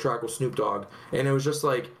 years, he had a track with Snoop Dogg. And it was just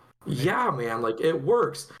like, yeah, man, like it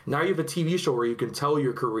works. Now you have a TV show where you can tell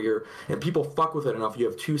your career and people fuck with it enough. You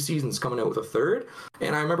have 2 seasons coming out with a third.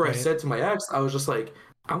 And I remember I said to my ex, I was just like,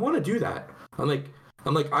 I want to do that. I'm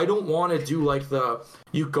like, I don't want to do like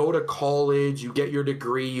you go to college, you get your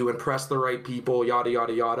degree, you impress the right people, yada,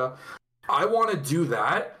 yada, yada. I want to do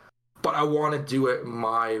that, but I want to do it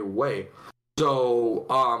my way. So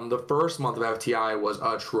the first month of FTI was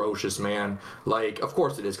atrocious, man. Like, of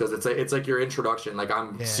course it is, because it's like your introduction. Like,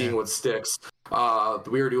 I'm seeing what sticks.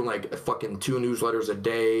 We were doing like fucking 2 newsletters a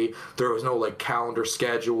day. There was no like calendar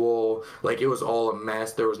schedule. Like, it was all a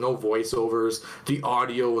mess. There was no voiceovers. The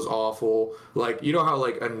audio was awful. Like, you know how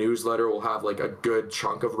like a newsletter will have like a good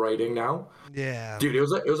chunk of writing now? Yeah. Dude, it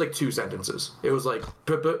was like 2 sentences. It was like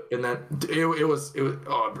and then it was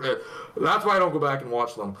that's why I don't go back and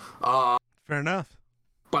watch them. Fair enough.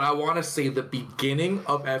 But I want to say the beginning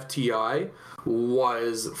of FTI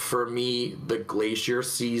was, for me, the Glacier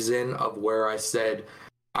season of where I said,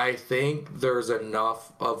 I think there's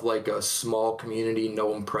enough of like a small community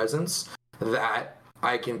known presence that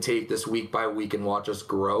I can take this week by week and watch us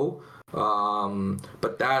grow.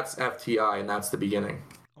 But that's FTI, and that's the beginning.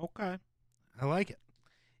 Okay. I like it.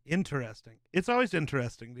 Interesting. It's always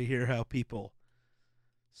interesting to hear how people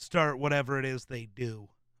start whatever it is they do.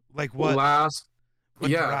 Like what drives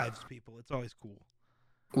people. It's always cool.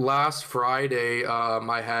 last Friday,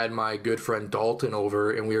 I had my good friend Dalton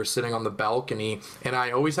over, and we were sitting on the balcony. And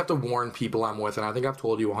I always have to warn people I'm with, and I think I've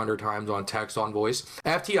told you 100 times on text, on voice.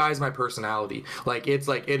 FTI is my personality. Like it's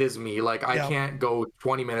like it is me. Like I can't go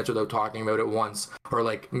 20 minutes without talking about it once or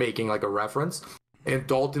like making like a reference. And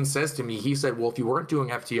Dalton says to me, he said, "Well, if you weren't doing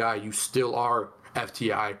FTI, you still are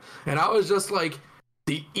FTI." And I was just like,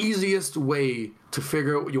 the easiest way to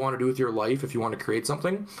figure out what you want to do with your life, if you want to create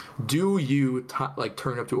something, do you like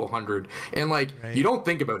turn up to 100? And like you don't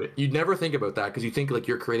think about it, you never think about that, because you think like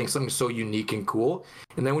you're creating something so unique and cool,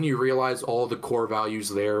 and then when you realize all the core values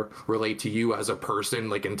there relate to you as a person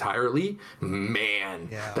like entirely, man,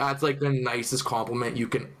 that's like the nicest compliment you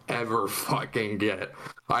can ever fucking get.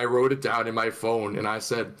 I wrote it down in my phone and I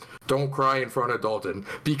said, "Don't cry in front of Dalton,"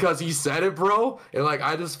 because he said it, bro, and like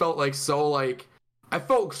I just felt like so like I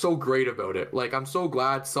felt so great about it. Like, I'm so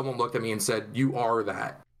glad someone looked at me and said, "You are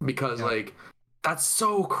that," because like, that's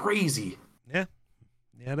so crazy. Yeah,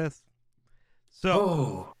 it is.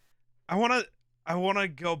 So, I want to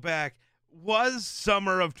go back. Was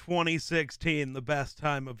summer of 2016 the best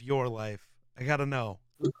time of your life? I gotta know.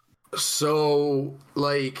 So,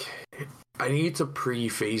 like, I need to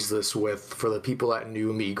preface this with, for the people that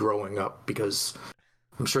knew me growing up, because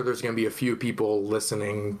I'm sure there's going to be a few people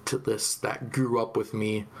listening to this that grew up with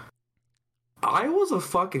me. I was a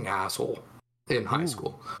fucking asshole in high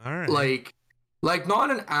school. All right. Like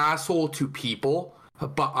not an asshole to people,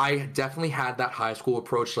 but I definitely had that high school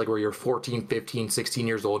approach, like where you're 14, 15, 16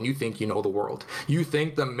 years old and you think you know the world. You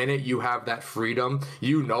think the minute you have that freedom,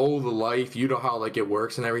 you know the life, you know how like it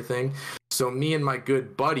works and everything. So me and my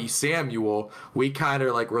good buddy Samuel, we kind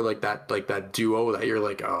of like, we're like that duo that you're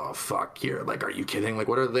like, oh fuck, here, like, are you kidding? Like,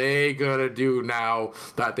 what are they gonna do now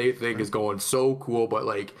that they think is going so cool, but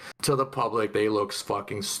like to the public they look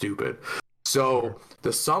fucking stupid. So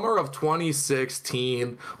the summer of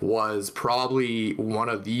 2016 was probably one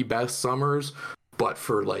of the best summers, but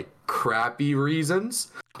for like crappy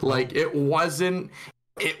reasons. Like it wasn't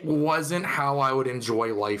how I would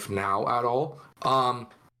enjoy life now at all.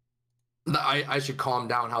 I should calm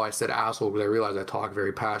down how I said asshole, because I realized I talk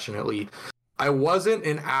very passionately. I wasn't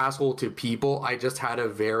an asshole to people. I just had a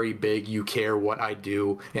very big, you care what I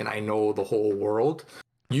do and I know the whole world.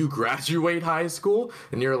 You graduate high school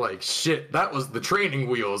and you're like, shit, that was the training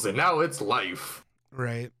wheels and now it's life.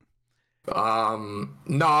 Right.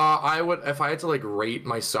 Nah, I would, if I had to like rate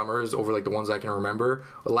my summers over like the ones I can remember,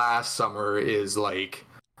 last summer is like,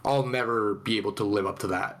 I'll never be able to live up to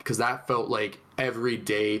that, because that felt like every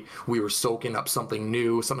day we were soaking up something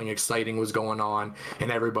new, something exciting was going on, and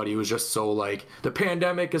everybody was just so like, the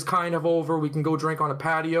pandemic is kind of over, we can go drink on a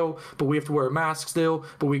patio, but we have to wear a mask still,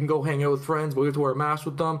 but we can go hang out with friends, but we have to wear a mask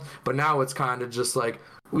with them. But now it's kind of just like,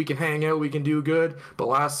 we can hang out, we can do good. But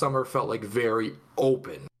last summer felt like very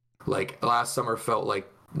open. Like last summer felt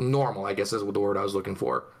like normal, I guess is the word I was looking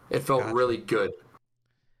for. It felt really good.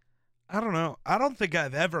 I don't know. I don't think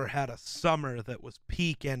I've ever had a summer that was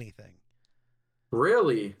peak anything.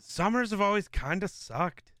 Really? Summers have always kind of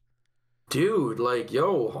sucked. Dude, like,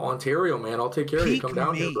 yo, Ontario, man, I'll take care of you. Come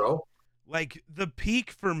down here, bro. Like, the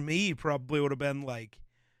peak for me probably would have been like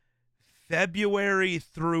February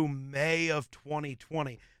through May of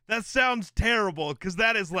 2020. That sounds terrible, because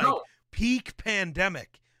that is like peak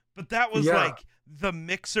pandemic. But that was like the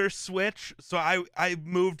Mixer switch. So I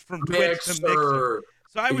moved from Twitch to Mixer.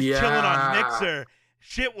 So I was chilling on Mixer.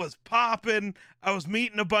 Shit was popping. I was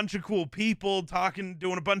meeting a bunch of cool people, talking,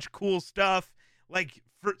 doing a bunch of cool stuff. Like,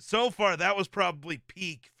 so far, that was probably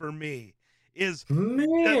peak for me. Is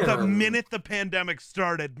the minute the pandemic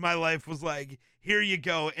started, my life was like, here you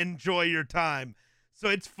go, enjoy your time. So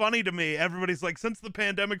it's funny to me. Everybody's like, since the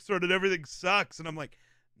pandemic started, everything sucks. And I'm like,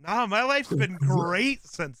 nah, my life's been great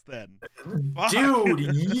since then. Fuck. Dude,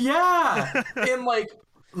 yeah. And like,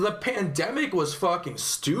 the pandemic was fucking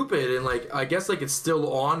stupid, and like I guess like it's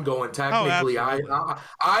still ongoing technically. I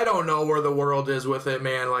don't know where the world is with it,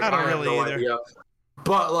 man. Like I have no idea.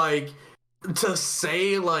 But like, to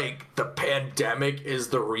say like the pandemic is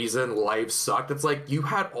the reason life sucked, it's like you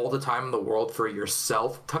had all the time in the world for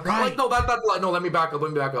yourself. Like no, that's like, no. Let me back up.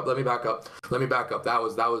 That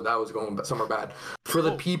was going somewhere bad. For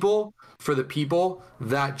the people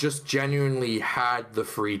that just genuinely had the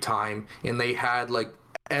free time and they had like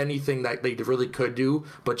anything that they really could do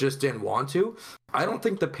but just didn't want to, I don't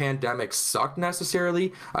think the pandemic sucked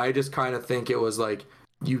necessarily. I just kind of think it was like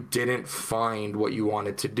you didn't find what you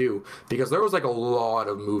wanted to do, because there was like a lot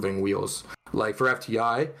of moving wheels. Like for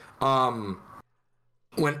FTI,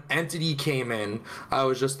 when Entity came in, I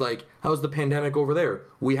was just like, how's the pandemic over there?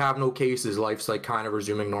 We have no cases. Life's like kind of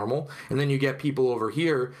resuming normal. And then you get people over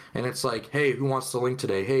here and it's like, hey, who wants to link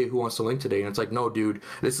today? Hey, who wants to link today? And it's like, no, dude,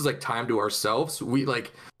 this is like time to ourselves. We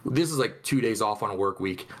like, this is like 2 days off on a work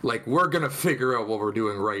week. Like, we're going to figure out what we're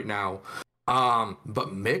doing right now.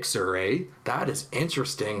 But Mixer, that is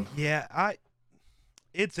interesting. Yeah,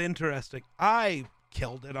 it's interesting. I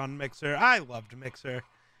killed it on Mixer. I loved Mixer.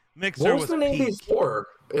 Mixer What was the name peak. before?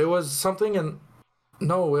 It was something in.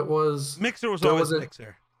 No, it was. Mixer was always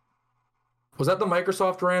Mixer. Was that the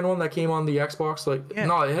Microsoft ran one that came on the Xbox? Like, yeah.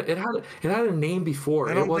 No, it had a name before.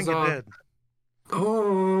 I don't think it did.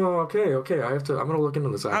 Oh, okay. I'm gonna look into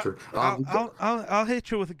this after. I'll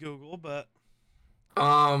hit you with a Google, but.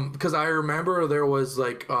 Because I remember there was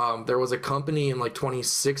a company in like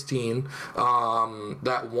 2016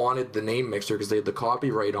 that wanted the name Mixer because they had the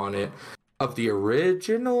copyright on it of the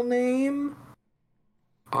original name.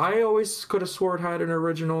 I always could have swore it had an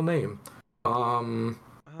original name. As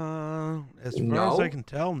far as I can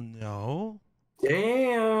tell, no.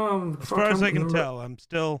 Damn. As far as I can tell, I'm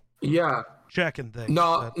still checking things.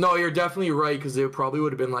 No, you're definitely right because it probably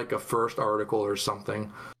would have been like a first article or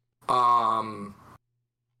something.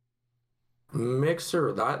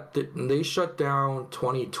 Mixer, they shut down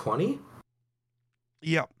 2020?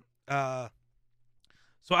 Yep.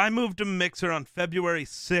 So I moved to Mixer on February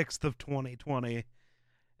 6th of 2020,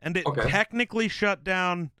 and it technically shut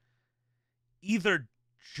down either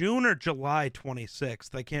June or July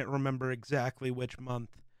 26th. I can't remember exactly which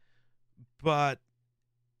month, but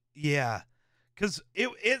yeah, because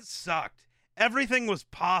it sucked. Everything was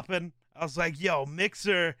popping. I was like, yo,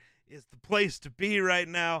 Mixer is the place to be right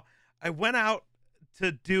now. I went out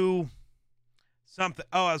to do something.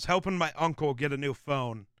 Oh, I was helping my uncle get a new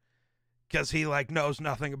phone because he like knows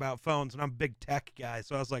nothing about phones, and I'm a big tech guy.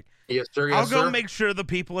 So I was like, yes, sir. I'll go make sure the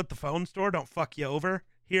people at the phone store don't fuck you over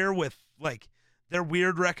here with like their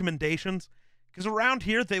weird recommendations. Because around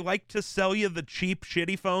here, they like to sell you the cheap,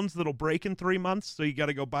 shitty phones that'll break in 3 months, so you got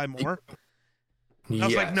to go buy more. I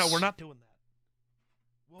was like, no, we're not doing that.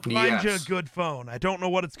 We'll find you a good phone. I don't know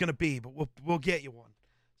what it's going to be, but we'll get you one.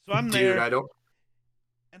 So I'm there. Dude,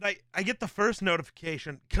 and I get the first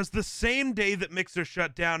notification because the same day that Mixer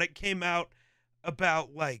shut down, it came out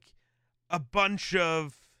about like a bunch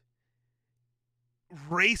of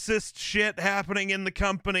racist shit happening in the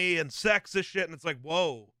company and sexist shit. And it's like,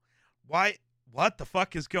 whoa, what the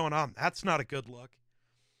fuck is going on? That's not a good look.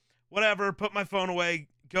 Whatever, put my phone away,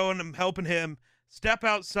 go and I'm helping him, step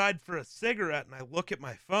outside for a cigarette, and I look at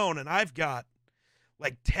my phone and I've got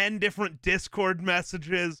like 10 different Discord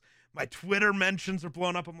messages. My Twitter mentions are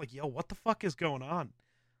blown up. I'm like, yo, what the fuck is going on?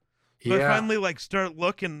 So I finally like start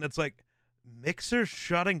looking and it's like, Mixer's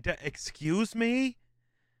shutting down. Excuse me?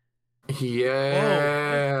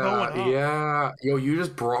 Yeah. Yo, you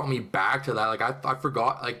just brought me back to that. Like I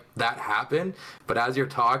forgot like that happened, but as you're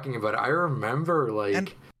talking about it, I remember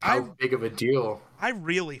like how big of a deal. I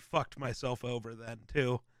really fucked myself over then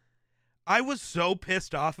too. I was so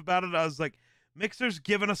pissed off about it. I was like, Mixer's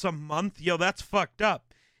giving us a month? Yo, that's fucked up.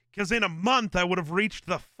 Because in a month, I would have reached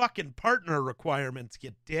the fucking partner requirements,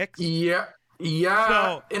 you dicks. Yeah.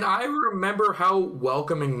 So, and I remember how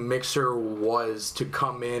welcoming Mixer was to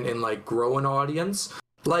come in and, like, grow an audience.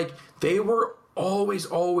 Like, they were always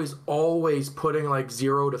putting, like,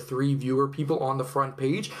 0 to 3 viewer people on the front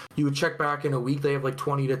page. You would check back in a week, they have, like,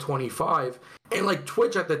 20 to 25. And, like,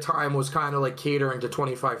 Twitch at the time was kind of, like, catering to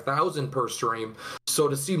 25,000 per stream. So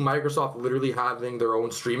to see Microsoft literally having their own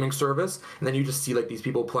streaming service, and then you just see, like, these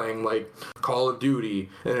people playing, like, Call of Duty,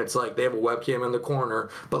 and it's like they have a webcam in the corner,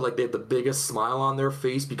 but, like, they have the biggest smile on their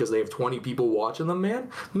face because they have 20 people watching them, man.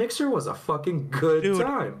 Mixer was a fucking good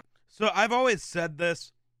time. So I've always said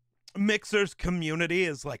this. Mixer's community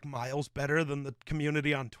is, like, miles better than the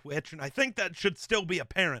community on Twitch, and I think that should still be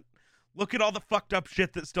apparent. Look at all the fucked up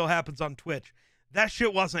shit that still happens on Twitch. That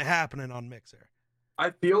shit wasn't happening on Mixer. I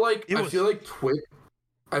feel like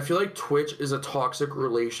Twitch is a toxic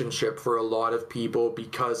relationship for a lot of people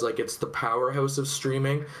because like it's the powerhouse of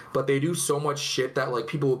streaming, but they do so much shit that like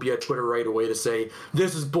people will be at Twitter right away to say,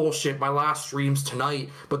 this is bullshit, my last stream's tonight,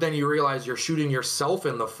 but then you realize you're shooting yourself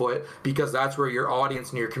in the foot because that's where your audience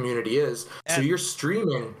and your community is. So you're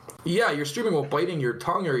streaming while biting your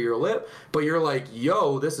tongue or your lip, but you're like,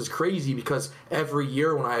 yo, this is crazy because every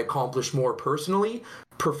year when I accomplish more professionally,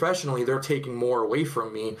 they're taking more away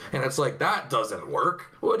from me, and it's like, that doesn't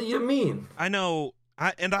work. What do you mean? I know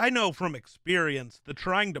from experience, the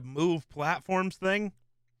trying to move platforms thing,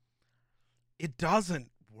 it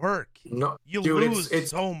doesn't work. No, you lose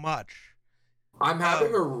it's so much. I'm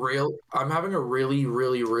having a really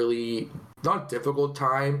not difficult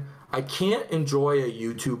time. I can't enjoy a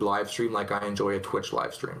YouTube live stream like I enjoy a Twitch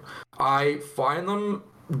live stream. I find them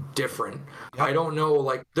different. Yep. I don't know,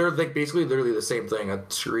 like they're like basically literally the same thing, a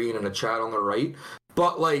screen and a chat on the right.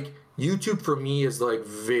 But like YouTube for me is like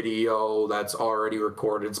video that's already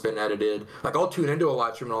recorded, it's been edited. Like I'll tune into a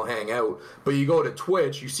live stream and I'll hang out. But you go to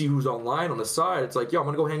Twitch, you see who's online on the side. It's like, yo, I'm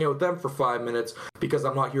gonna go hang out with them for 5 minutes because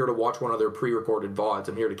I'm not here to watch one of their pre-recorded VODs.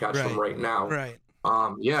 I'm here to catch them right now. Right.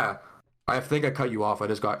 Yeah. I think I cut you off.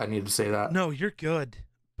 I needed to say that. No, you're good.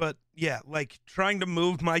 But yeah, like trying to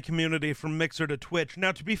move my community from Mixer to Twitch.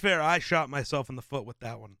 Now, to be fair, I shot myself in the foot with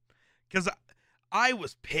that one because I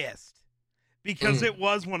was pissed because it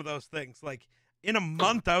was one of those things. Like in a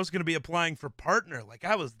month, I was going to be applying for partner. Like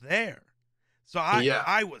I was there. So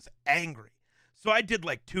I was angry. So I did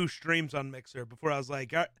like 2 streams on Mixer before I was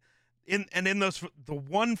like, in those, the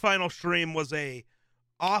one final stream was a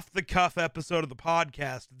off the cuff episode of the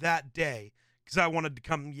podcast that day because I wanted to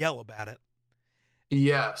come yell about it.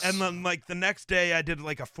 Yes. And then like the next day I did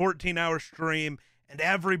like a 14-hour stream, and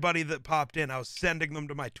everybody that popped in, I was sending them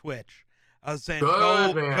to my Twitch. I was saying,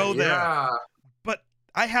 go there. Yeah. But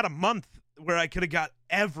I had a month where I could have got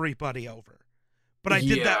everybody over. But I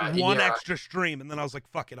did that one extra stream, and then I was like,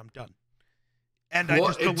 fuck it, I'm done. And I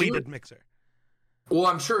just deleted Mixer. Well,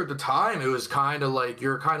 I'm sure at the time it was kind of like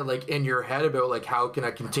you're kind of like in your head about like how can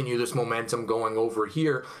I continue this momentum going over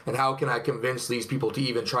here, and how can I convince these people to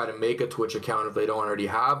even try to make a Twitch account if they don't already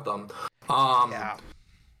have them.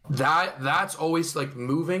 That's always like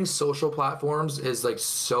moving social platforms is like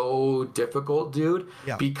so difficult, dude.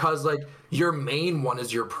 Yeah. Because like your main one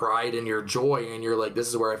is your pride and your joy, and you're like, this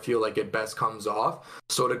is where I feel like it best comes off.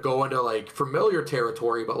 So to go into like familiar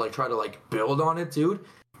territory, but like try to like build on it, dude.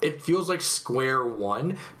 It feels like square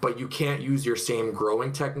one, but you can't use your same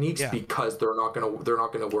growing techniques because they're not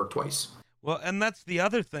gonna work twice. Well, and that's the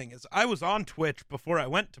other thing is I was on Twitch before I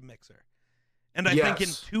went to Mixer, and I think in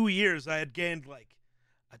 2 years I had gained like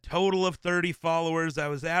a total of 30 followers. I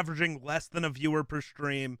was averaging less than a viewer per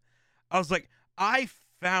stream. I was like, I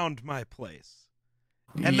found my place,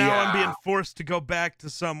 and now I'm being forced to go back to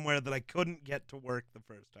somewhere that I couldn't get to work the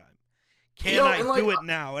first time. Can I do it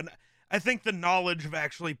now? And I think the knowledge of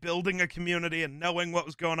actually building a community and knowing what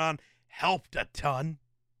was going on helped a ton.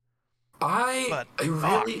 I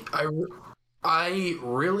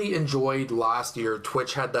really enjoyed last year.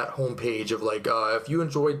 Twitch had that homepage of like, if you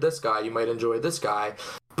enjoyed this guy, you might enjoy this guy.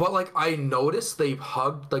 But like, I noticed they've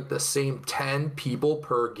hugged like the same 10 people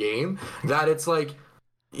per game. That it's like,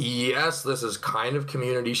 yes, this is kind of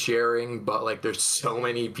community sharing, but like there's so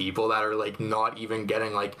many people that are like not even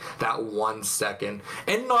getting like that 1 second.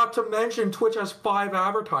 And not to mention Twitch has 5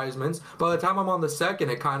 advertisements. By the time I'm on the second,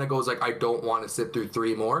 it kind of goes like, I don't want to sit through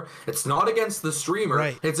 3 more. It's not against the streamer.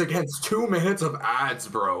 Right. It's against 2 minutes of ads,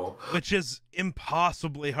 bro. Which is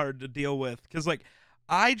impossibly hard to deal with. Because like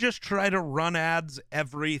I just try to run ads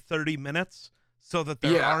every 30 minutes so that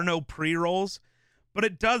there are no pre-rolls. But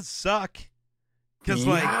it does suck. Because,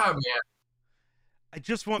 like, man. I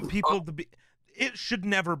just want people to be... It should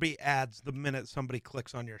never be ads the minute somebody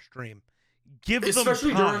clicks on your stream. Give them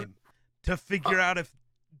time to figure out if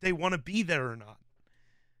they want to be there or not.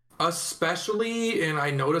 Especially, and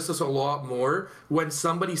I notice this a lot more, when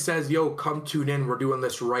somebody says, yo, come tune in, we're doing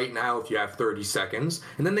this right now if you have 30 seconds.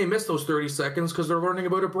 And then they miss those 30 seconds because they're learning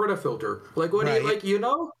about a Brita filter. Like, what do you, like, you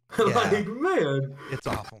know? Yeah. Like, man. It's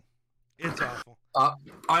awful. It's awful.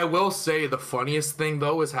 I will say the funniest thing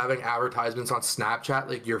though is having advertisements on Snapchat.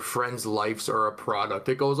 Like your friends' lives are a product.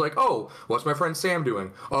 It goes like, oh, what's my friend Sam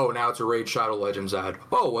doing? Oh, now it's a Raid Shadow Legends ad.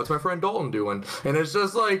 Oh, what's my friend Dalton doing? And it's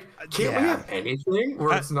just like, can't we have anything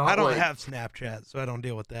where it's not? I don't have Snapchat, so I don't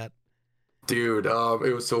deal with that. Dude,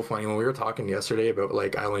 it was so funny when we were talking yesterday about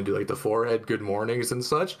like I only do like the forehead good mornings and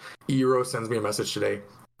such. Eero sends me a message today.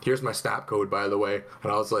 Here's my Snap code, by the way.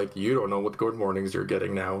 And I was like, you don't know what good mornings you're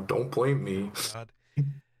getting now. Don't blame me. God.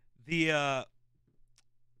 The,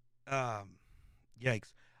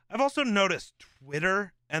 yikes. I've also noticed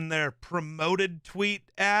Twitter and their promoted tweet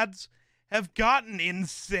ads have gotten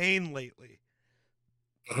insane lately.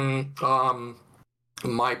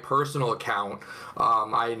 My personal account,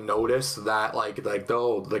 I noticed that like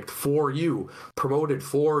for you promoted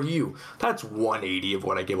for you, that's 180 of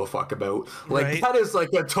what I give a fuck about. Like that is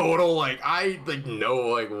like a total like I like know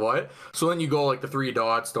like what. So then you go like the 3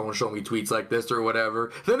 dots, don't show me tweets like this or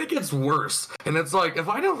whatever. Then it gets worse, and it's like if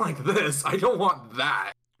I don't like this, I don't want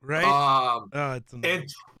that. Right. It's annoying.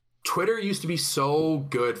 Twitter used to be so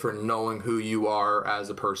good for knowing who you are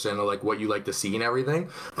as a person, or like what you like to see and everything.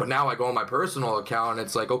 But now I go on my personal account and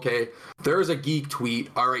it's like, okay, there's a geek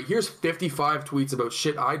tweet. All right, here's 55 tweets about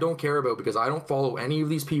shit I don't care about because I don't follow any of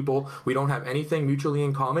these people. We don't have anything mutually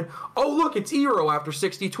in common. Oh, look, it's Eero after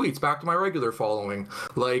 60 tweets. Back to my regular following.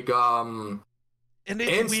 Like, And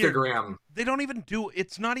it's Instagram. Weird. They don't even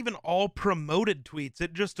it's not even all promoted tweets.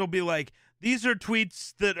 It just will be like, these are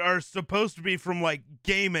tweets that are supposed to be from like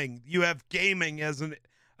gaming. You have gaming as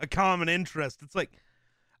a common interest. It's like,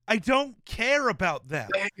 I don't care about them.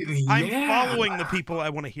 Yeah. I'm following the people I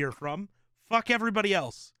want to hear from. Fuck everybody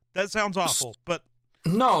else. That sounds awful, but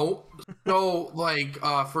no. So, like,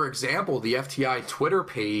 for example, the FTI Twitter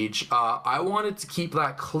page, I wanted to keep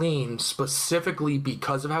that clean specifically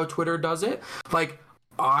because of how Twitter does it. Like,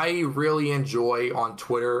 I really enjoy on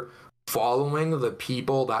Twitter following the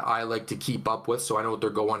people that I like to keep up with, so I know what they're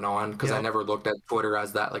going on, because I never looked at Twitter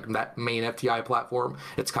as that, like, that main FTI platform.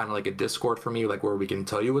 It's kind of like a Discord for me, like, where we can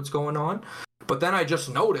tell you what's going on. But then I just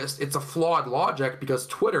noticed it's a flawed logic, because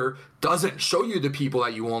Twitter doesn't show you the people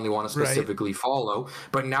that you only want to specifically follow.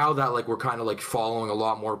 But now that, like, we're kind of like following a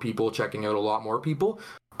lot more people, checking out a lot more people,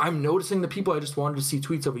 I'm noticing the people I just wanted to see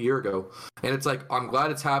tweets of a year ago. And it's like, I'm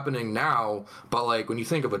glad it's happening now, but like when you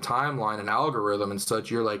think of a timeline and algorithm and such,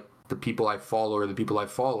 you're like, the people I follow are the people I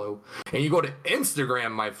follow. And you go to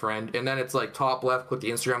Instagram, my friend, and then it's like top left, click the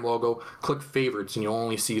Instagram logo, click favorites, and you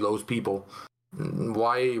only see those people.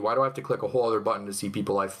 Why do I have to click a whole other button to see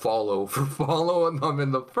people I follow for following them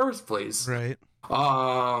in the first place? Right.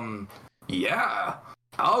 Yeah.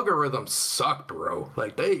 Algorithms suck, bro.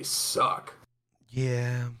 Like, they suck.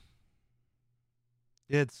 Yeah.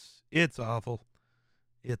 It's awful.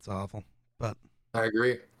 It's awful. But I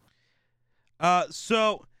agree.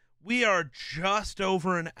 So we are just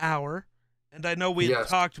over an hour, and I know we had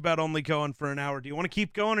talked about only going for an hour. Do you want to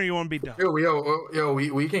keep going, or you want to be done?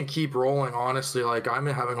 We can keep rolling, honestly. Like, I'm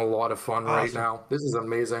having a lot of fun right now. This is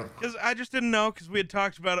amazing. Because I just didn't know, because we had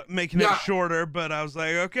talked about making it shorter, but I was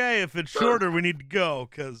like, okay, if it's shorter, we need to go,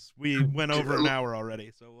 because we went over an hour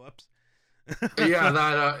already, so whoops. Yeah,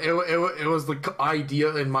 that it was the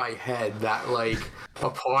idea in my head that like a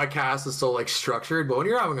podcast is so like structured, but when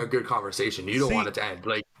you're having a good conversation, you don't want it to end.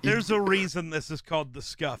 Like, there's a reason this is called the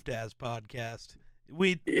Scuffed As Podcast.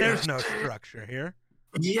 There's no structure here.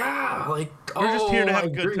 Yeah, like we're just here to have a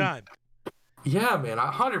good time. Yeah, man,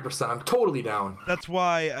 100%. I'm totally down. That's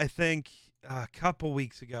why I think a couple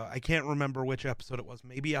weeks ago, I can't remember which episode it was,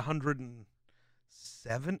 maybe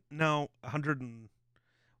 107? No,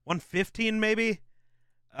 115 maybe,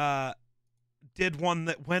 did one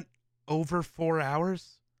that went over 4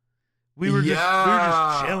 hours. We were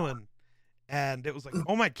just chilling, and it was like,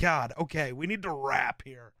 oh my god, okay, we need to wrap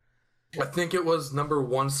here. I think it was number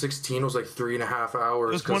 116 was like 3.5 hours.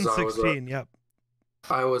 It was 116, yep.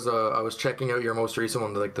 I was checking out your most recent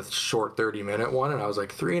one, like the short 30-minute one, and I was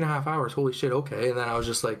like, 3.5 hours, holy shit, okay. And then I was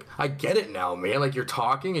just like, I get it now, man. Like, you're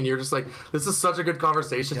talking and you're just like, this is such a good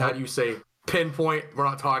conversation. How do you say pinpoint, we're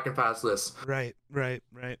not talking past this? Right.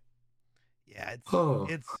 Yeah,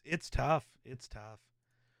 it's tough. It's tough.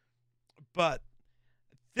 But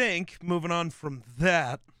I think moving on from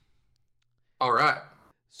that. All right.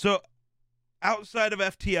 So outside of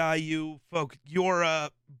FTI, you're a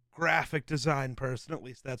graphic design person, at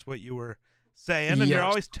least that's what you were saying, and you're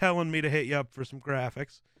always telling me to hit you up for some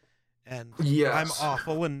graphics. And I'm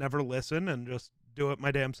awful and never listen and just do it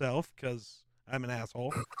my damn self because I'm an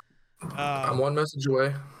asshole. I'm one message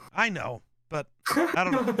away. I know, but I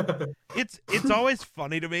don't know. It's always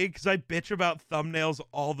funny to me because I bitch about thumbnails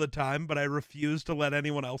all the time, but I refuse to let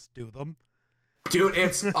anyone else do them. Dude,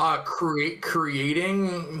 it's creating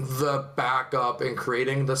the backup and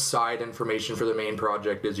creating the side information for the main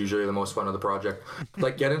project is usually the most fun of the project.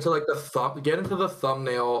 Like, get into like the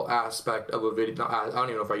thumbnail aspect of a video. I don't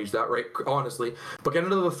even know if I use that right, honestly, but get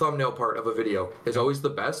into the thumbnail part of a video is always the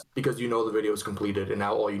best because you know the video is completed and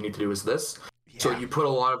now all you need to do is this. Yeah. So you put a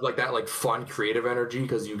lot of like that like fun creative energy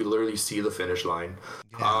because you can literally see the finish line.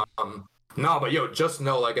 Yeah. No, but just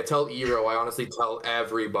know, like I tell Eero, I honestly tell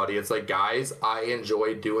everybody, it's like, guys, I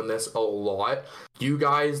enjoy doing this a lot. You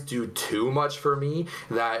guys do too much for me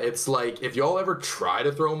that it's like, if y'all ever try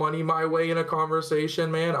to throw money my way in a conversation,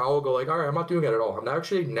 man, I'll go like, all right, I'm not doing it at all. I'm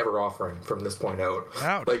actually never offering from this point out.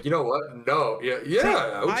 Ouch. Like, you know what? No. Yeah.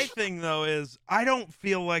 See, my thing, though, is I don't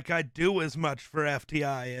feel like I do as much for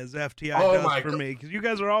FTI as FTI does for me. Because you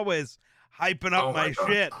guys are always hyping up my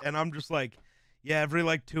shit. And I'm just like, yeah, every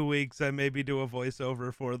like 2 weeks, I maybe do a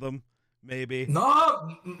voiceover for them. Maybe. No,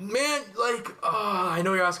 man, like, I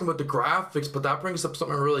know you're asking about the graphics, but that brings up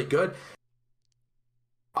something really good.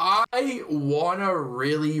 I I wanna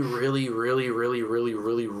really, really, really, really, really,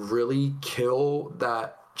 really, really kill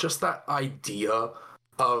that idea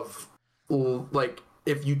of like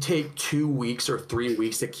if you take 2 weeks or 3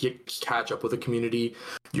 weeks to catch up with a community,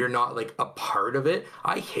 you're not like a part of it.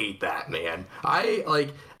 I hate that, man. I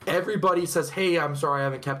like everybody says, "Hey, I'm sorry I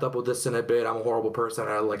haven't kept up with this in a bit. I'm a horrible person.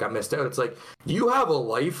 I missed out." It's like you have a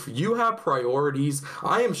life, you have priorities.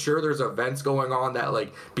 I am sure there's events going on that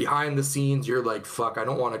like behind the scenes you're like, "Fuck, I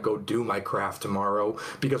don't want to go do my craft tomorrow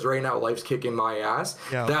because right now life's kicking my ass."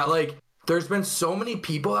 Yeah. That like there's been so many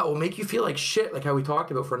people that will make you feel like shit, like how we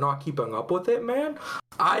talked about for not keeping up with it, man.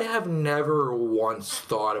 I have never once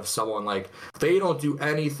thought of someone like they don't do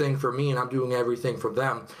anything for me and I'm doing everything for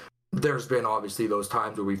them. There's been obviously those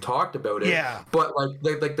times where we've talked about it, Yeah. but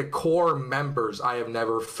like the core members, I have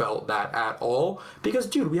never felt that at all because,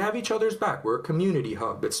 dude, we have each other's back. We're a community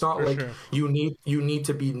hub. It's not For like sure. you need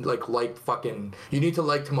to be like fucking you need to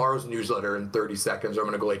like tomorrow's newsletter in 30 seconds. Or I'm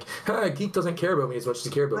gonna go like, Geek doesn't care about me as much as he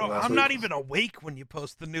cared about Bro, me last I'm week. not even awake when you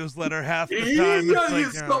post the newsletter half the time. Yeah,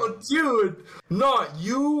 It's like, dude, not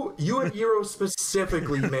you and Eero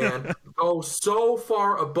specifically, man, go so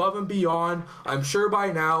far above and beyond. I'm sure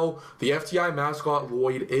by now the FTI mascot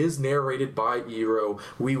Lloyd is narrated by Eero.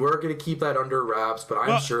 We were gonna keep that under wraps, but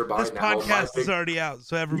I'm sure by this now podcast is already out,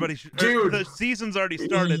 so everybody should. Dude. The season's already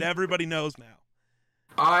started. Everybody knows now.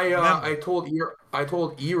 I told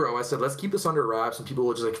Eero, I said, let's keep this under wraps and people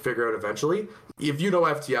will just like figure out eventually. If you know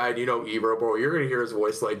FTI and you know Eero, bro, you're gonna hear his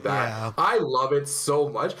voice like that. Yeah. I love it so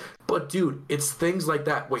much. But dude, it's things like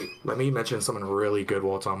that. Wait, let me mention something really good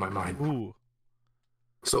while it's on my mind. Ooh.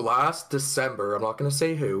 So last December, I'm not going to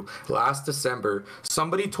say who, last December,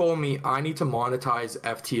 somebody told me I need to monetize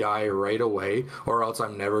FTI right away or else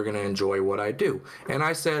I'm never going to enjoy what I do. And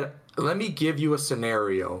I said, let me give you a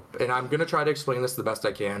scenario, and I'm going to try to explain this the best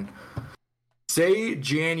I can. Say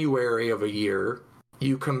January of a year,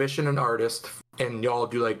 you commission an artist and y'all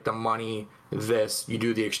do like the money, you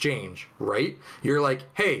do the exchange, right? You're like,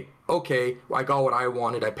 hey, okay, I got what I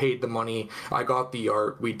wanted. I paid the money. I got the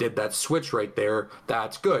art. We did that switch right there.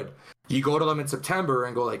 That's good. You go to them in September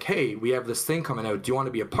and go like, hey, we have this thing coming out. Do you want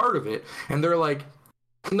to be a part of it? And they're like,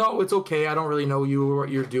 no, it's okay. I don't really know you or what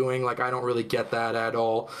you're doing. Like, I don't really get that at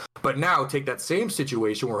all. But now take that same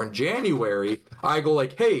situation where in January, I go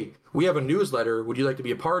like, hey, we have a newsletter. Would you like to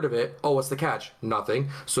be a part of it? Oh, what's the catch? Nothing.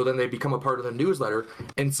 So then they become a part of the newsletter.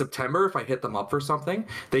 In September, if I hit them up for something,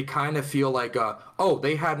 they kind of feel like, oh,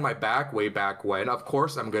 they had my back way back when. Of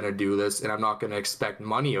course I'm going to do this, and I'm not going to expect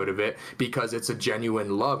money out of it because it's a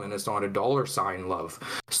genuine love and it's not a dollar sign love.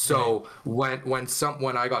 So when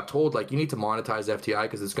I got told, like, you need to monetize FTI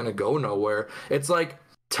because it's going to go nowhere, it's like,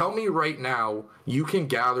 tell me right now you can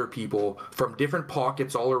gather people from different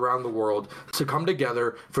pockets all around the world to come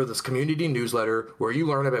together for this community newsletter where you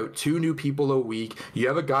learn about 2 new people a week. You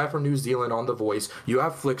have a guy from New Zealand on The Voice. You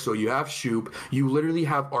have Flixo. You have Shoop. You literally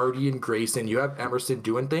have Artie and Grayson. You have Emerson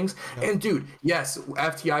doing things. Yep. And dude, yes,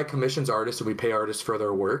 FTI commissions artists and we pay artists for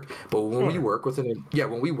their work. But when we work with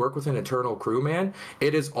an internal crew, man,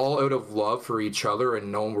 it is all out of love for each other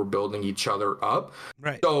and knowing we're building each other up.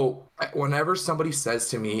 Right. So whenever somebody says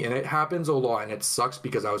to me, and it happens a lot, and it sucks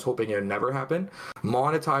because I was hoping it would never happen,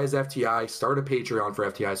 monetize FTI, start a Patreon for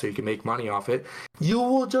FTI so you can make money off it, you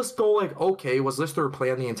will just go like, okay, was this their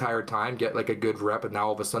plan the entire time? Get like a good rep, and now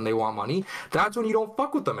all of a sudden they want money? That's when you don't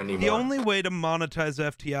fuck with them anymore. The only way to monetize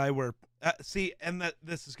FTI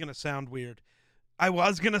this is going to sound weird. I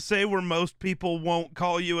was going to say where most people won't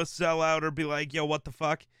call you a sellout or be like, yo, what the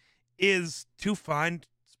fuck, is to find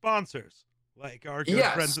sponsors. Like our good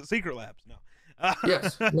friends at Secret Labs. No.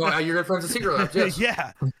 Yes. No, you're good friends at Secret Labs. Yes.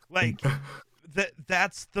 Yeah. Like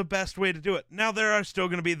that's the best way to do it. Now there are still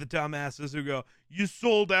going to be the dumbasses who go, "You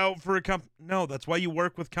sold out for a company." No, that's why you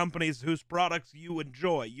work with companies whose products you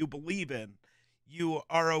enjoy, you believe in, you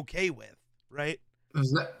are okay with, right?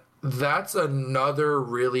 That's another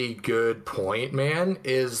really good point, man.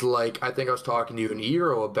 Is like, I think I was talking to you and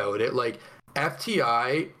Eero about it. Like,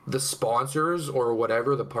 FTI, the sponsors or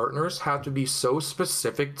whatever, the partners have to be so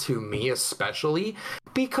specific to me, especially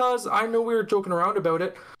because I know we were joking around about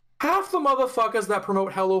it. Half the motherfuckers that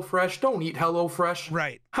promote HelloFresh don't eat HelloFresh.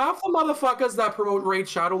 Right. Half the motherfuckers that promote Raid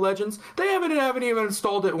Shadow Legends, they haven't even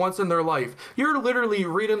installed it once in their life. You're literally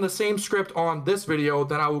reading the same script on this video,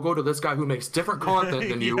 then I will go to this guy who makes different content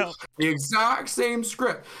than you. Yeah. The exact same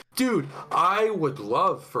script. Dude, I would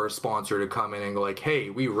love for a sponsor to come in and go like, hey,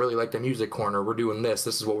 we really like the music corner. We're doing this.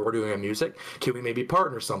 This is what we're doing in music. Can we maybe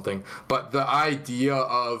partner something? But the idea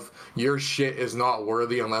of your shit is not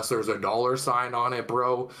worthy unless there's a dollar sign on it,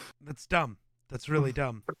 bro. That's dumb. That's really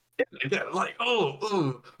dumb. Yeah, like,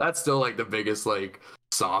 oh, that's still like the biggest, like,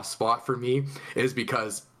 soft spot for me is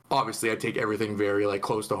because obviously I take everything very like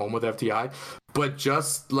close to home with FTI, but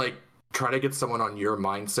just like try to get someone on your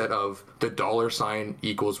mindset of the dollar sign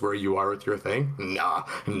equals where you are with your thing. No.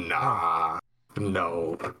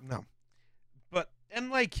 No. But,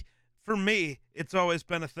 and like, for me, it's always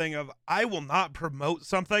been a thing of I will not promote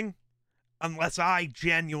something unless I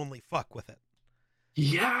genuinely fuck with it.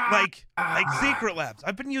 Yeah. Like Secret Labs.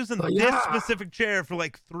 I've been using this specific chair for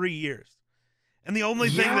like 3 years. And the only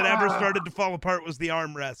thing that ever started to fall apart was the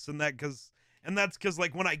armrests, and that's because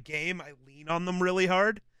like when I game, I lean on them really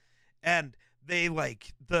hard, and they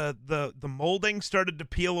like the molding started to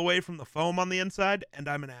peel away from the foam on the inside, and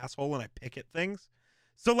I'm an asshole and I pick at things.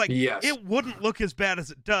 So like it wouldn't look as bad as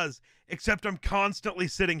it does, except I'm constantly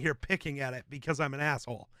sitting here picking at it because I'm an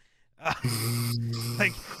asshole.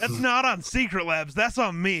 Like that's not on Secret Labs, that's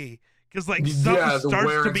on me, because like something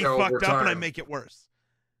starts to be fucked up and I make it worse.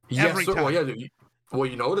 Yes, well,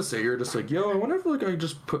 you notice it. You're just like, yo, I wonder if like I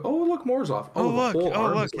just put. Oh, look, more's off. Oh, look,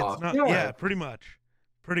 it's off. Not. Yeah, pretty much.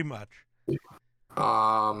 What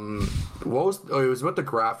was? Oh, it was with the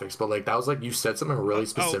graphics, but like that was like you said something really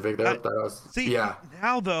specific there.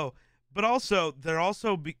 Now though, but also there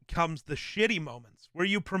also becomes the shitty moments where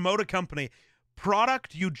you promote a company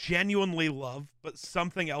product you genuinely love, but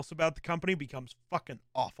something else about the company becomes fucking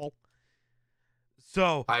awful.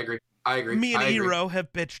 So I agree. Me and Hero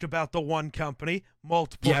have bitched about the one company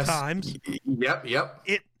multiple times. Yep.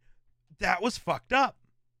 That was fucked up.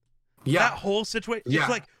 Yeah. That whole situation. It's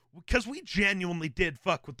like, because we genuinely did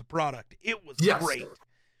fuck with the product. It was great.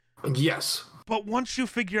 Yes. But once you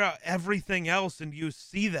figure out everything else and you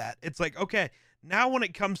see that, it's like, okay, now when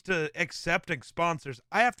it comes to accepting sponsors,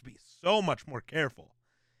 I have to be so much more careful.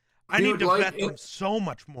 I need to vet them so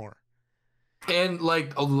much more. And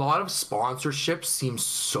like a lot of sponsorships seem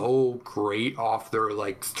so great off their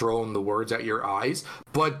like throwing the words at your eyes,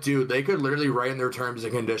 but dude, they could literally write in their terms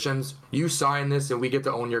and conditions, you sign this and we get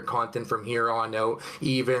to own your content from here on out,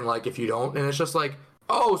 even like if you don't. And it's just like,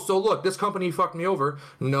 oh, so look, this company fucked me over.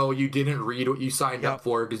 No, you didn't read what you signed up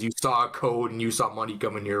for because you saw a code and you saw money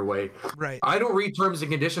coming your way. Right. I don't read terms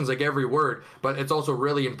and conditions like every word, but it's also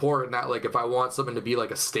really important that like if I want something to be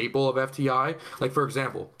like a staple of FTI, like for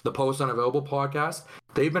example, the Post Unavailable podcast,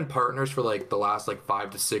 they've been partners for like the last like 5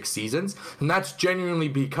 to 6 seasons, and that's genuinely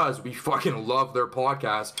because we fucking love their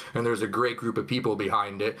podcast and there's a great group of people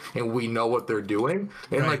behind it and we know what they're doing.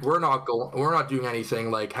 And like we're not doing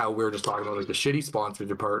anything like how we're just talking about like the shitty sponsors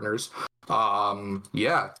or partners.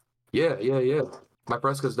 Yeah. My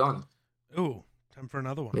Presca's done. Ooh, time for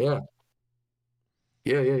another one. Yeah.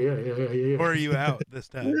 Or are you out this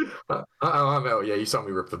time? I'm out. Yeah, you saw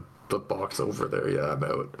me rip the box over there. Yeah, I'm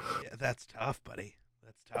out. Yeah, that's tough, buddy.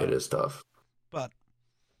 That's tough. It is tough. But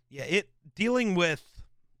yeah, dealing with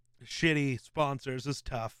shitty sponsors is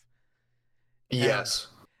tough. Yes.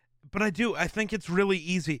 But I think it's really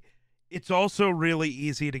easy. It's also really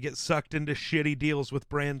easy to get sucked into shitty deals with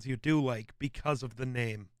brands you do like because of the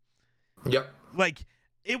name. Yep. Like,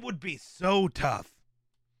 it would be so tough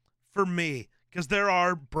for me because there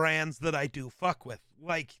are brands that I do fuck with,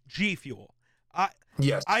 like G Fuel.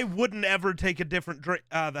 I wouldn't ever take a different drink.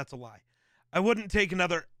 That's a lie. I wouldn't take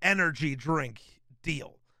another energy drink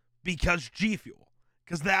deal because G Fuel,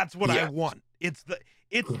 because that's what I want. It's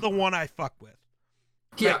the one I fuck with.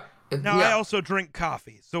 Yeah. Right? Now, I also drink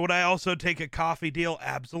coffee, so would I also take a coffee deal?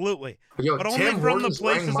 Absolutely. But only from the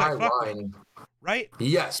places I fuck with. Right?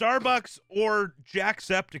 Yes. Starbucks or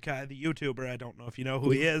Jacksepticeye, the YouTuber, I don't know if you know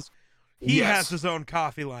who he is. He has his own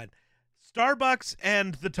coffee line. Starbucks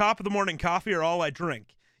and the Top of the Morning Coffee are all I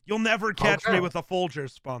drink. You'll never catch me with a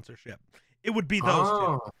Folgers sponsorship. It would be those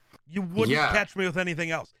two. You wouldn't catch me with anything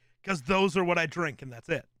else because those are what I drink, and that's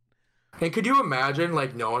it. And could you imagine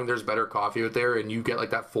like knowing there's better coffee out there and you get like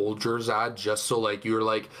that Folgers ad just so like you're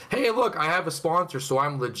like, hey, look, I have a sponsor, so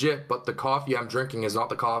I'm legit, but the coffee I'm drinking is not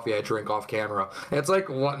the coffee I drink off camera. It's like,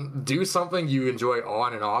 what? Do something you enjoy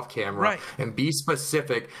on and off camera and be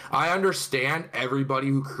specific. I understand everybody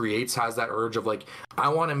who creates has that urge of like, I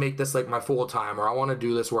want to make this like my full time, or I want to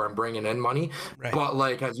do this where I'm bringing in money. Right. But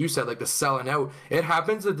like, as you said, like the selling out, it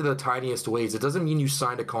happens in the tiniest ways. It doesn't mean you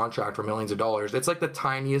signed a contract for millions of dollars. It's like the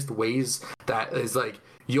tiniest ways that is like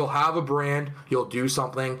you'll have a brand, you'll do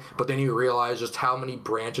something, but then you realize just how many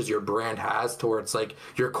branches your brand has to where it's like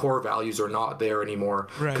your core values are not there anymore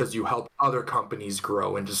because you helped other companies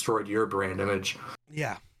grow and destroyed your brand image.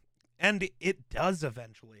 Yeah. And it does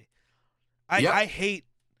eventually.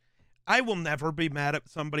 I will never be mad at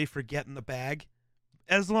somebody for getting the bag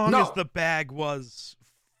as long as the bag was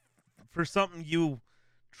for something you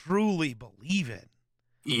truly believe in.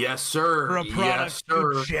 Yes, sir. For a product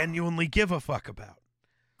you genuinely give a fuck about.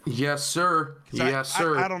 Yes, sir. 'Cause Yes, I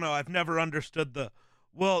sir. don't know. I've never understood the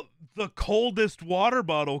coldest water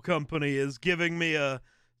bottle company is giving me a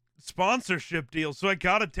sponsorship deal, so I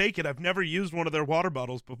gotta take it. I've never used one of their water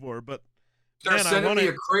bottles before, but They're man, I sending want me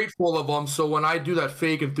to. a crate full of them, so when I do that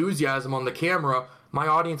fake enthusiasm on the camera, my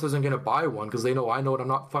audience isn't gonna buy one because they know I know what I'm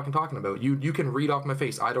not fucking talking about. You can read off my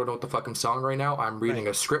face. I don't know what the fuck I'm selling right now. I'm reading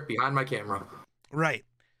Right. a script behind my camera. Right.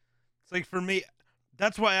 It's like for me,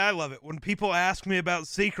 that's why I love it. When people ask me about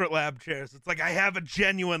Secret Lab chairs, it's like I have a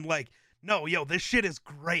genuine like, no, yo, this shit is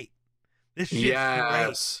great. This shit's great.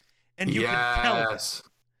 Yes. And you can tell that. Yes.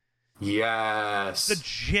 Yes. The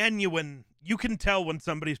genuine, you can tell when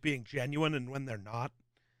somebody's being genuine and when they're not.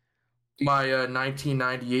 My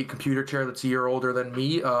 1998 computer chair that's a year older than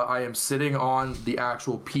me, I am sitting on the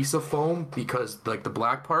actual piece of foam because like the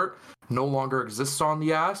black part no longer exists on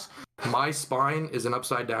the ass. My spine is an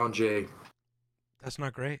upside down J. That's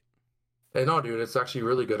not great. Hey, no, dude, it's actually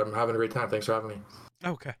really good. I'm having a great time. Thanks for having me.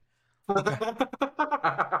 Okay.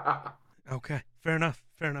 Okay. Fair enough.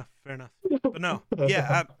 But no,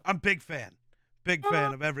 yeah, I'm big fan. Big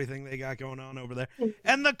fan of everything they got going on over there.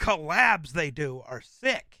 And the collabs they do are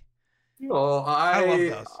sick. Oh, I love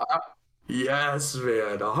those. Yes,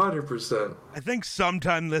 man, 100%. I think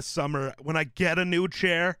sometime this summer, when I get a new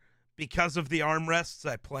chair, because of the armrests,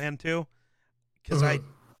 I plan to, because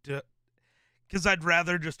I'd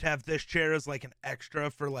rather just have this chair as like an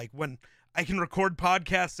extra for like when I can record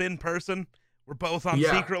podcasts in person. We're both on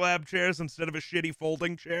Secret Lab chairs instead of a shitty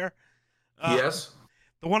folding chair. Yes.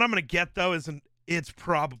 The one I'm gonna get though it's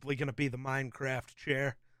probably gonna be the Minecraft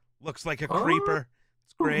chair. Looks like a creeper.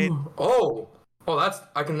 It's great. Oh, that's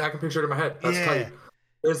I can picture it in my head. That's tight.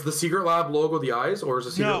 Is the Secret Lab logo the eyes, or is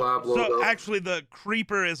the Secret Lab logo? So actually, the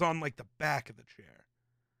creeper is on like the back of the chair.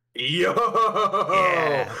 Yo,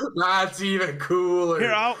 that's even cooler.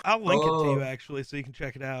 Here, I'll link it to you actually, so you can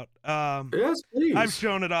check it out. Yes, please. I've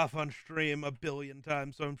shown it off on stream a billion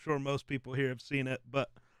times, so I'm sure most people here have seen it. But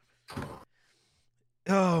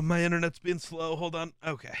oh, my internet's being slow. Hold on.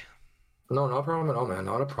 Okay. No problem at all, man.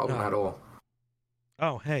 Not a problem at all.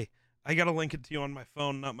 Oh, hey, I gotta link it to you on my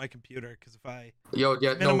phone, not my computer, because if I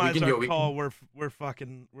minimize our call, we're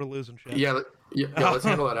losing shit. Yeah, let's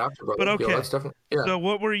handle that after, brother. But okay, that's definitely, So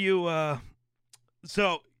what were you?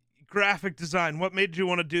 So graphic design. What made you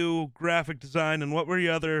want to do graphic design, and what were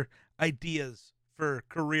your other ideas for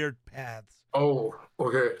career paths? Oh,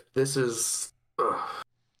 okay. This is.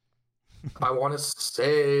 I want to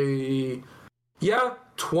say,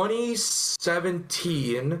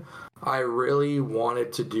 2017. I really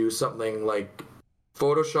wanted to do something like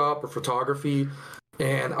Photoshop or photography,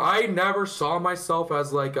 and I never saw myself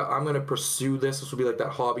as like I'm gonna pursue this. This will be like that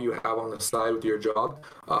hobby you have on the side with your job.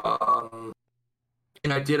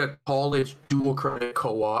 And I did a college dual credit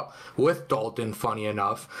co-op with Dalton, funny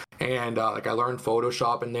enough, and like I learned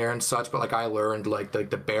Photoshop in there and such, but like I learned like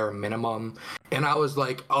the bare minimum, and I was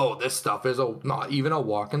like, oh, this stuff is not even a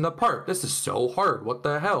walk in the park. This is so hard. What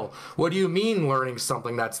the hell? What do you mean learning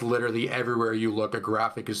something that's literally everywhere you look? A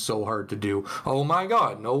graphic is so hard to do. Oh my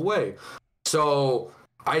god, no way. So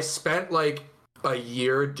I spent like a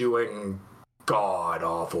year doing god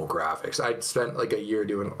awful graphics. I'd spent like a year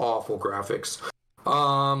doing awful graphics.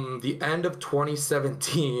 The end of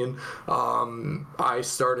 2017, I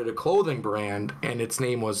started a clothing brand, and its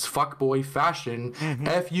name was Fuckboy Fashion,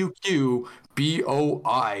 FUQBOI.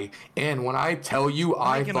 And when I tell you,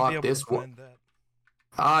 I thought this was,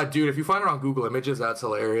 dude, if you find it on Google Images, that's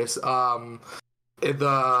hilarious. One second,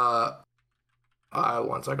 I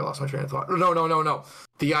lost my train of thought. No.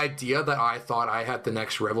 The idea that I thought I had the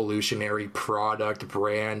next revolutionary product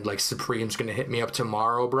brand, like Supreme's gonna hit me up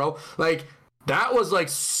tomorrow, bro. Like, that was like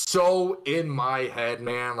so in my head,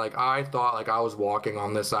 man. Like I thought like I was walking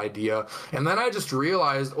on this idea. And then I just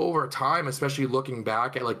realized over time, especially looking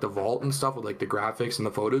back at like the vault and stuff with like the graphics and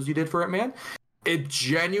the photos you did for it, man, it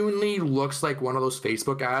genuinely looks like one of those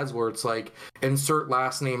Facebook ads where it's like insert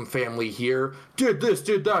last name family here, did this,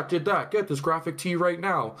 did that, get this graphic tee right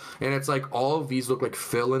now. And it's like all of these look like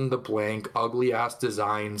fill in the blank, ugly ass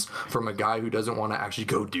designs from a guy who doesn't want to actually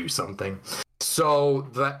go do something. So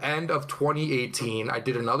the end of 2018, I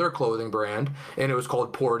did another clothing brand, and it was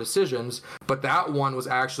called Poor Decisions, but that one was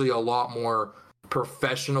actually a lot more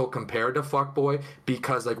professional compared to Fuckboy,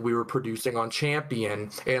 because like we were producing on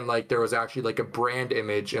Champion, and like there was actually like a brand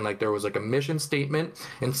image, and like there was like a mission statement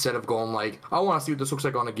instead of going like, I want to see what this looks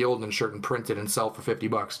like on a Gildan shirt and print it and sell for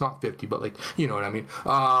 $50. Not 50, but like, you know what I mean?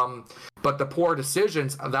 But the Poor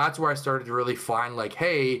Decisions, that's where I started to really find like,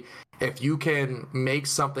 hey, if you can make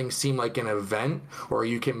something seem like an event, or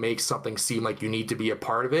you can make something seem like you need to be a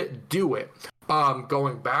part of it, do it.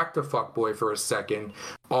 Going back to Fuckboy for a second,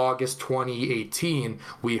 August 2018,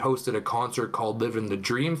 we hosted a concert called Living the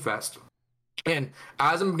Dream Fest. And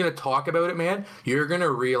as I'm going to talk about it, man, you're going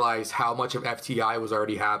to realize how much of FTI was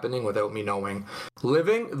already happening without me knowing.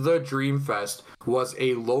 Living the Dream Fest was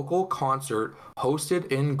a local concert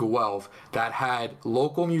hosted in Guelph that had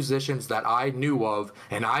local musicians that I knew of,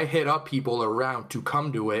 and I hit up people around to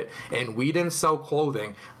come to it, and we didn't sell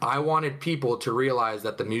clothing. I wanted people to realize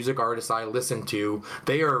that the music artists I listen to,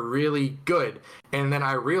 they are really good. And then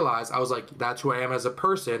I realized, I was like, that's who I am as a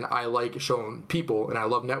person. I like showing people, and I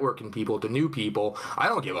love networking people to new people. I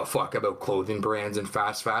don't give a fuck about clothing brands and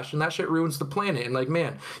fast fashion. That shit ruins the planet. And like,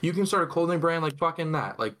 man, you can start a clothing brand like fucking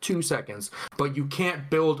that, like 2 seconds, but you can't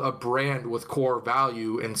build a brand with core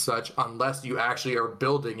value and such unless you actually are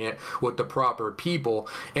building it with the proper people.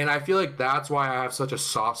 And I feel like that's why I have such a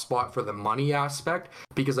soft spot for the money aspect,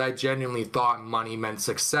 because I genuinely thought money meant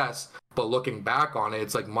success. But looking back on it,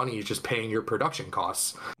 it's like money is just paying your production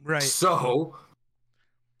costs. Right. So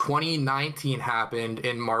 2019 happened.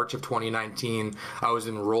 In March of 2019, I was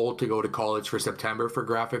enrolled to go to college for September for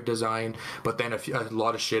graphic design, but then a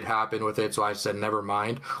lot of shit happened with it, so I said never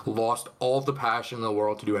mind. Lost all the passion in the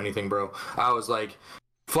world to do anything, bro. I was like,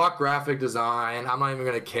 fuck graphic design, I'm not even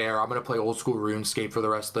gonna care. I'm gonna play old school RuneScape for the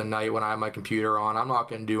rest of the night when I have my computer on. I'm not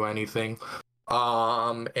gonna do anything.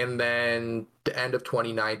 And then the end of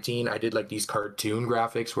 2019, I did like these cartoon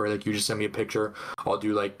graphics where like you just send me a picture, I'll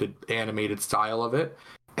do like the animated style of it.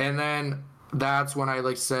 And then that's when I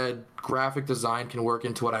like said graphic design can work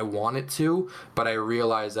into what I want it to, but I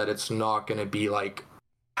realized that it's not going to be like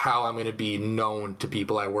how I'm going to be known to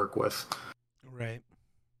people I work with. Right.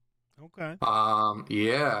 Okay.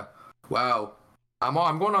 Yeah. Wow.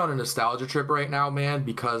 I'm going on a nostalgia trip right now, man,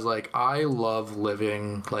 because like I love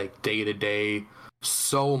living like day to day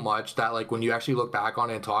so much that like when you actually look back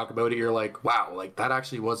on it and talk about it, you're like, wow, like that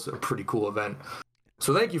actually was a pretty cool event.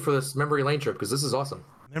 So thank you for this memory lane trip, because this is awesome.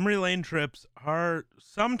 Memory lane trips are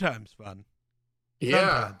sometimes fun.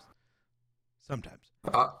 Yeah. Sometimes.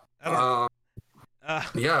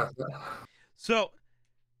 Yeah. So,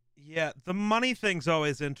 yeah, the money thing's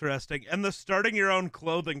always interesting, and the starting your own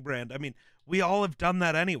clothing brand. I mean, we all have done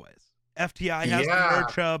that anyways. FTI has the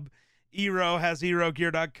merch hub. Eero has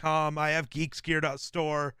EeroGear.com. I have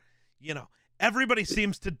GeeksGear.store. You know, everybody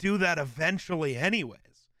seems to do that eventually anyways.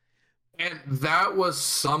 And that was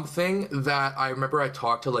something that I remember I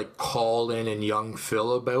talked to like Colin and Young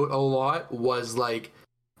Phil about a lot, was like,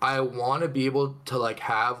 I want to be able to like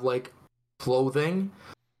have like clothing,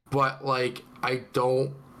 but like I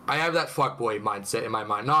have that fuckboy mindset in my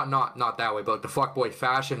mind. Not that way, but like the fuckboy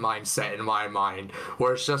fashion mindset in my mind,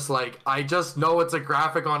 where it's just like, I just know it's a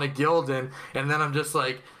graphic on a Gildan, and then I'm just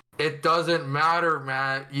like, it doesn't matter,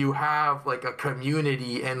 man. You have like a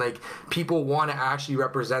community, and like people want to actually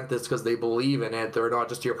represent this because they believe in it. They're not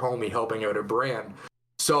just your homie helping out a brand.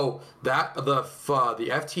 So that the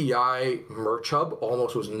FTI merch hub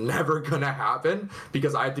almost was never gonna happen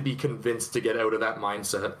because I had to be convinced to get out of that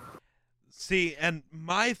mindset. See, and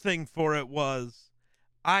my thing for it was,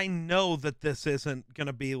 I know that this isn't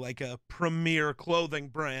gonna be like a premier clothing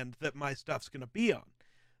brand that my stuff's gonna be on.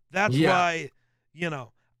 That's why, you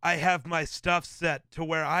know, I have my stuff set to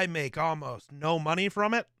where I make almost no money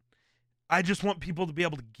from it. I just want people to be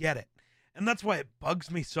able to get it. And that's why it bugs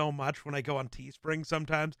me so much when I go on Teespring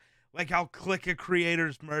sometimes. Like, I'll click a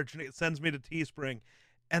creator's merch and it sends me to Teespring,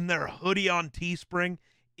 and their hoodie on Teespring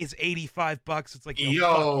is $85. It's like,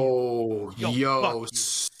 yo,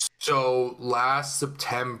 So last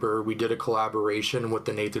September, we did a collaboration with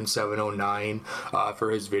the Nathan 709 for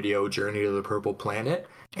his video Journey to the Purple Planet.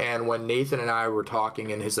 And when Nathan and I were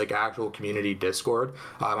talking in his like actual community Discord,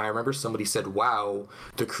 I remember somebody said, wow,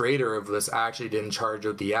 the creator of this actually didn't charge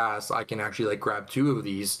out the ass. I can actually like grab 2 of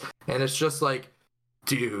these. And it's just like,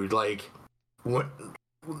 dude, like what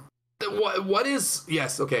is,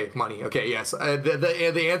 yes, okay, money, okay, yes,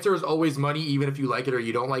 the answer is always money. Even if you like it or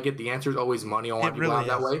you don't like it, the answer is always money. I want people out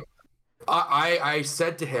that way. I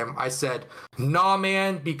said to him, I said, nah,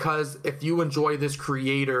 man, because if you enjoy this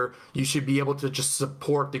creator, you should be able to just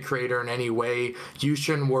support the creator in any way. You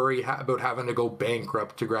shouldn't worry about having to go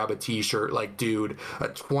bankrupt to grab a t-shirt. Like, dude, a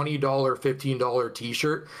 $20, $15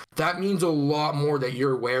 t-shirt, that means a lot more that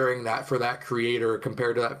you're wearing that for that creator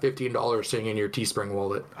compared to that $15 sitting in your Teespring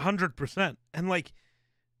wallet. 100%. And like,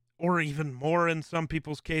 or even more in some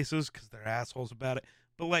people's cases, because they're assholes about it.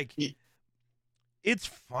 But like, it's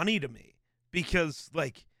funny to me because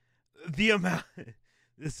like the amount,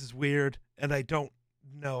 this is weird and I don't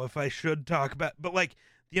know if I should talk about, but like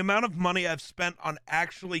the amount of money I've spent on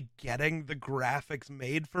actually getting the graphics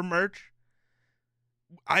made for merch,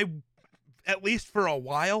 I at least for a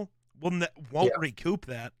while, won't recoup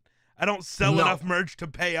that. I don't sell No. enough merch to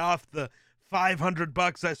pay off the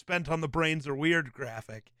 $500 I spent on the Brains Are Weird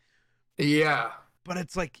graphic. Yeah. But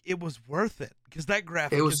it's like, it was worth it because that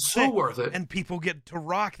graphic It was is so sick, worth it. and people get to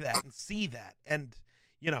rock that and see that. And,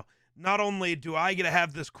 you know, not only do I get to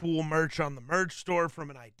have this cool merch on the merch store from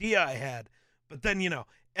an idea I had, but then, you know,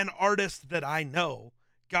 an artist that I know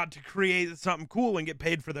got to create something cool and get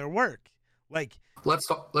paid for their work. Like, let's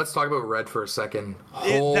talk about Red for a second.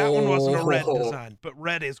 that one wasn't a Red design, but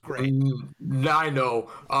Red is great. I know.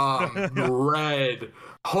 Red.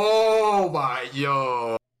 Oh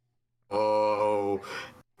my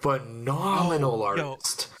phenomenal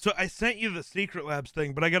artist. So I sent you the Secret Labs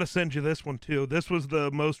thing, but I got to send you this one too. This was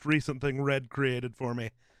the most recent thing Red created for me.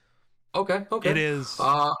 Okay. It is.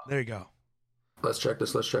 There you go. Let's check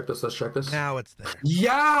this. Now it's there.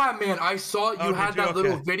 Yeah, man. I saw you had that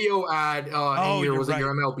little video ad in your, was it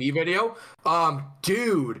your MLB video?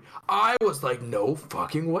 Dude, I was like, no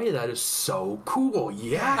fucking way. That is so cool.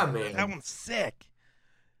 Yeah, man. That one's sick.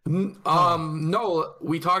 No,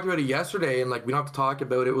 we talked about it yesterday, and like we don't have to talk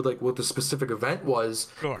about it with like what the specific event was.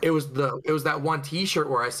 Sure. It was that one T-shirt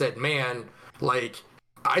where I said, man, like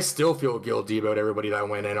I still feel guilty about everybody that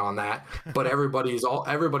went in on that, but everybody's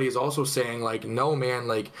also saying like, no, man,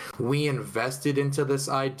 like we invested into this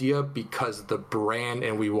idea because of the brand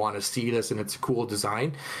and we want to see this and it's a cool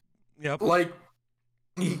design. Yep. Like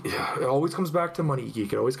it always comes back to money,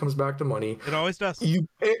 Geek. It always comes back to money. It always does.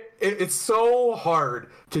 It's so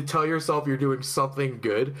hard to tell yourself you're doing something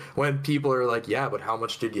good when people are like, yeah, but how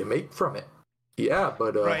much did you make from it? Yeah,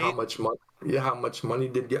 but right. How much money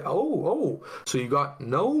did you? Oh, so you got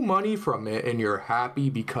no money from it, and you're happy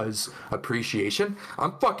because appreciation?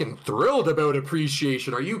 I'm fucking thrilled about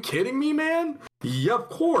appreciation. Are you kidding me, man? Yeah, of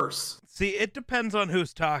course. See, it depends on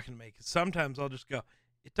who's talking to me. Because sometimes I'll just go,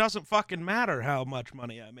 it doesn't fucking matter how much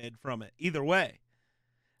money I made from it. Either way,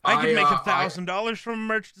 I can make $1,000 from a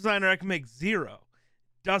merch designer. I can make $0.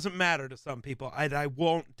 Doesn't matter to some people. I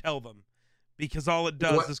won't tell them because all it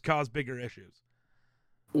does is cause bigger issues.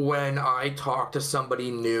 When I talk to somebody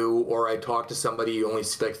new or I talk to somebody you only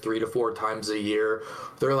see like 3 to 4 times a year,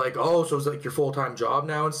 they're like, oh, so it's like your full-time job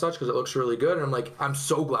now and such because it looks really good. And I'm like, I'm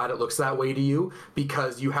so glad it looks that way to you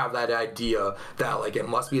because you have that idea that like it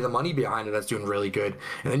must be the money behind it that's doing really good.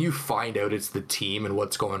 And then you find out it's the team and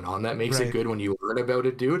what's going on that makes it good when you learn about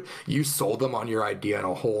it, dude. You sold them on your idea in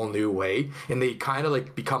a whole new way and they kind of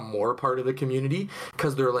like become more part of the community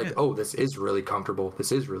because they're like, oh, this is really comfortable.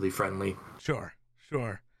 This is really friendly. Sure.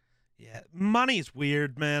 Yeah, money's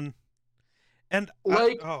weird, man. And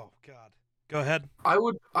like, oh god, go ahead. I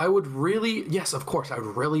would really, yes, of course, I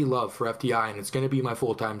would really love for FTI, and it's gonna be my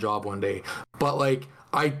full-time job one day. But like,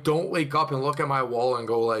 I don't wake up and look at my wall and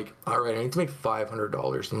go like, all right, I need to make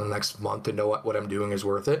 $500 in the next month to know what I'm doing is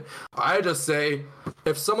worth it. I just say,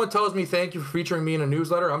 if someone tells me thank you for featuring me in a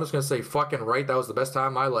newsletter, I'm just gonna say fucking right. That was the best time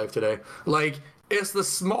of my life today. Like. It's the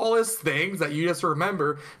smallest things that you just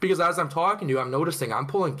remember because as I'm talking to you, I'm noticing I'm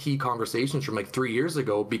pulling key conversations from like 3 years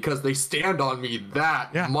ago because they stand on me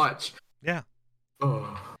that much. Yeah.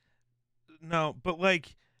 No, but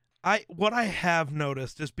like what I have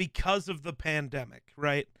noticed is because of the pandemic,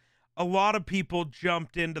 right? A lot of people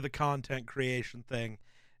jumped into the content creation thing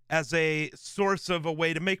as a source of a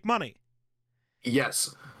way to make money.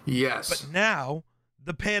 Yes. But now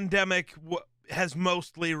the pandemic has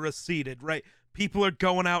mostly receded, right? People are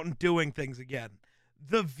going out and doing things again.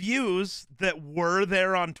 The views that were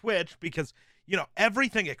there on Twitch, because, you know,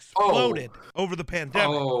 everything exploded over the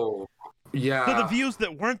pandemic. Oh, yeah. So the views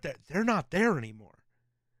that weren't there, they're not there anymore.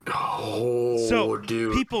 Oh, so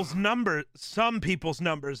dude. Some people's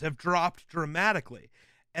numbers have dropped dramatically,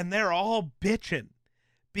 and they're all bitching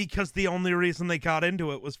because the only reason they got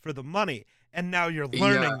into it was for the money. And now you're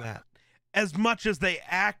learning that. As much as they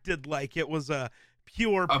acted like it was a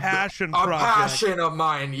pure passion project. A passion of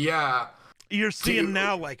mine, yeah. You're seeing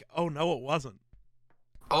now like, oh no, it wasn't.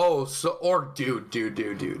 Oh, so dude.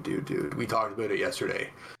 We talked about it yesterday.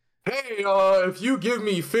 Hey, if you give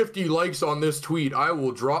me 50 likes on this tweet, I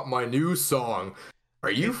will drop my new song.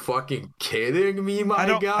 Are you fucking kidding me,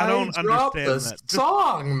 my guy? I don't drop understand the that.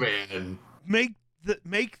 song, man. Make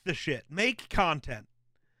the shit. Make content.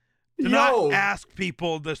 Do not ask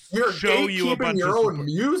people to show you a bunch your of own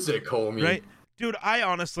music, homie. Right? Dude, I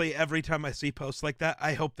honestly, every time I see posts like that,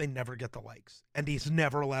 I hope they never get the likes. And he's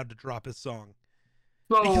never allowed to drop his song.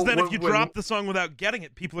 Because then if you drop the song without getting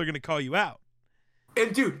it, people are going to call you out.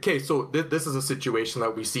 And dude, okay, so this is a situation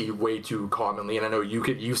that we see way too commonly, and I know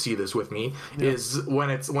you see this with me, is when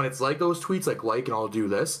it's like those tweets like and I'll do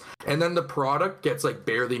this, and then the product gets like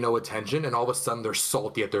barely no attention, and all of a sudden they're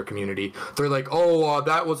salty at their community. They're like, oh,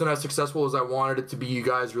 that wasn't as successful as I wanted it to be. You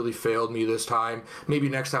guys really failed me this time. Maybe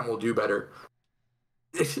next time we'll do better.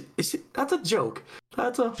 That's a joke.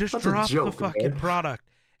 That's a drop joke, the fucking man. product.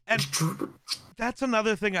 And that's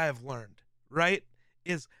another thing I have learned, right?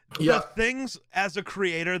 Is the things as a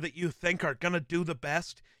creator that you think are gonna do the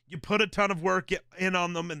best, you put a ton of work in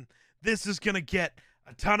on them, and this is gonna get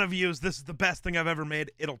a ton of views. This is the best thing I've ever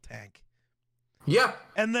made. It'll tank. Yeah.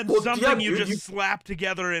 And then you just slap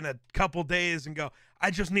together in a couple days and go, I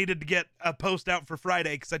just needed to get a post out for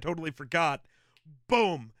Friday because I totally forgot.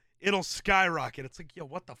 Boom. It'll skyrocket. It's like, yo,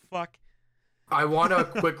 what the fuck? I want to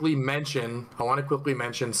quickly mention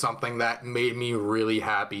something that made me really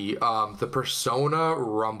happy. The Persona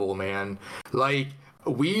Rumble, man. Like,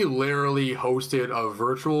 we literally hosted a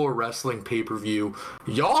virtual wrestling pay-per-view.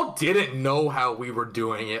 Y'all didn't know how we were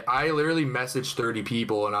doing it. I literally messaged 30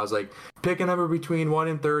 people and I was like, pick a number between 1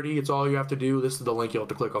 and 30. It's all you have to do. This is the link you'll have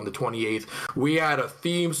to click on the 28th. We had a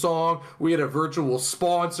theme song. We had a virtual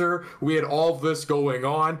sponsor. We had all this going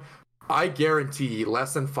on. I guarantee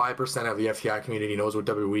less than 5% of the FTI community knows what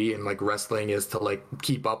WWE and like wrestling is to like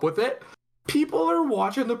keep up with it. People are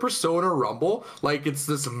watching the Persona Rumble like it's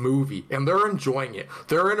this movie, and they're enjoying it.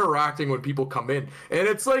 They're interacting when people come in, and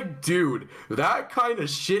it's like, dude, that kind of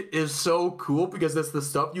shit is so cool because it's the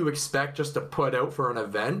stuff you expect just to put out for an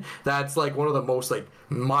event. That's like one of the most like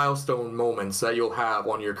milestone moments that you'll have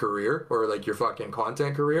on your career or like your fucking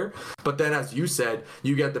content career. But then, as you said,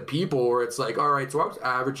 you get the people where it's like, all right, so I was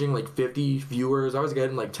averaging like 50 viewers. I was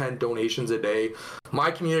getting like 10 donations a day. My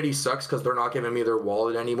community sucks because they're not giving me their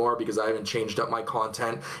wallet anymore because I haven't changed up my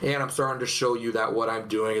content, and I'm starting to show you that what I'm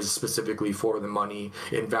doing is specifically for the money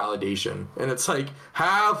and validation. And it's like,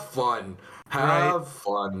 have fun. Have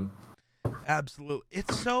fun. Absolutely.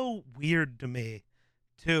 It's so weird to me,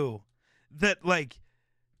 too, that, like,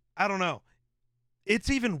 I don't know. It's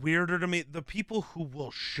even weirder to me, the people who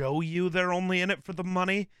will show you they're only in it for the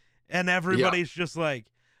money, and everybody's just like,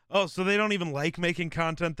 oh, so they don't even like making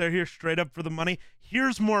content. They're here straight up for the money.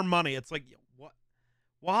 Here's more money. It's like, what?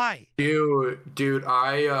 Why? Dude,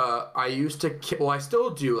 I used to, well, I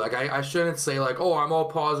still do. Like, I shouldn't say like, oh, I'm all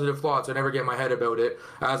positive thoughts. I never get in my head about it.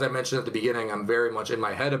 As I mentioned at the beginning, I'm very much in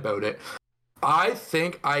my head about it. I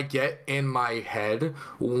think I get in my head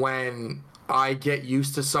when I get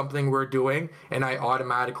used to something we're doing, and I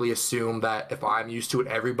automatically assume that if I'm used to it,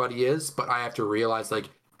 everybody is. But I have to realize, like,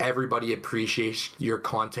 everybody appreciates your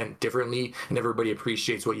content differently, and everybody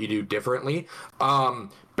appreciates what you do differently.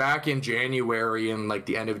 Back in January, and like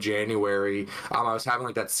the end of January, I was having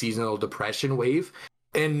like that seasonal depression wave.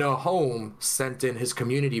 And Nahome sent in his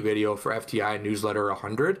community video for FTI Newsletter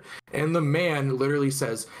 100, and the man literally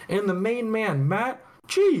says, and the main man, Matt,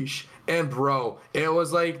 sheesh. And bro, it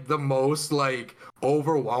was like the most like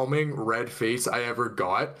overwhelming red face I ever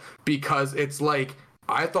got, because it's like,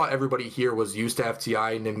 I thought everybody here was used to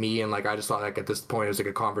FTI and to me, and like I just thought like at this point it was like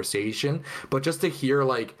a conversation. But just to hear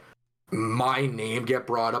like my name get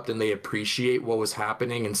brought up and they appreciate what was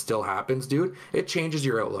happening and still happens, dude, it changes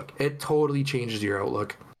your outlook. It totally changes your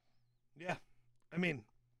outlook. Yeah. I mean,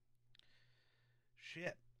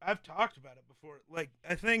 shit. I've talked about it before. Like,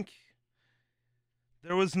 I think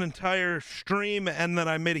there was an entire stream and then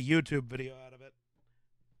I made a YouTube video out of it.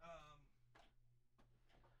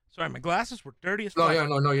 Sorry, my glasses were dirty as fuck.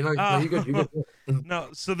 No, you're not. You're good. No,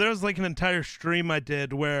 so there's like an entire stream I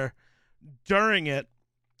did where during it,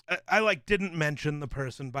 I like didn't mention the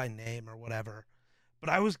person by name or whatever, but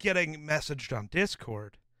I was getting messaged on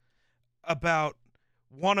Discord about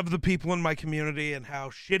one of the people in my community and how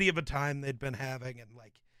shitty of a time they'd been having, and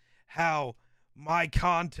like how my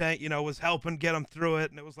content, you know, was helping get them through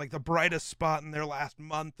it, and it was like the brightest spot in their last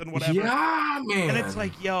month and whatever. Yeah, man. And it's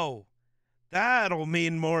like, yo, that'll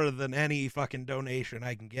mean more than any fucking donation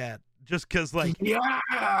I can get. Just because, like,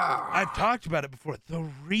 I've talked about it before. The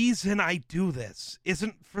reason I do this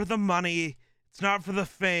isn't for the money. It's not for the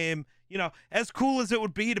fame. You know, as cool as it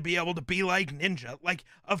would be to be able to be like Ninja, like,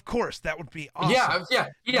 of course, that would be awesome.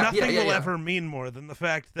 Nothing will ever mean more than the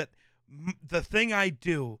fact that the thing I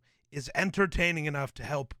do is entertaining enough to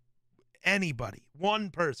help anybody, one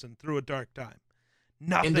person, through a dark time.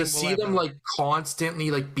 Nothing and to see them like constantly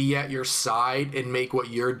like be at your side and make what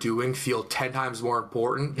you're doing feel 10 times more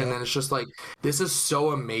important. And then it's just like, this is so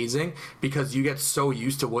amazing because you get so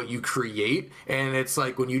used to what you create, and it's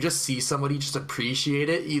like when you just see somebody just appreciate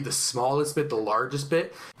it, the smallest bit, the largest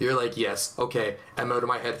bit, you're like, yes, okay, I'm out of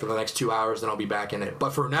my head for the next 2 hours and I'll be back in it,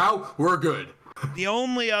 but for now we're good. The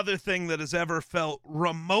only other thing that has ever felt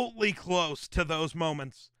remotely close to those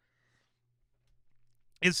moments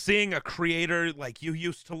is seeing a creator like you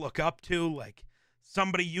used to look up to, like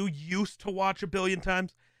somebody you used to watch a billion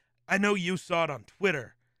times. I know you saw it on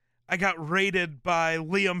Twitter. I got rated by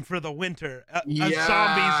Liam for the Winter, a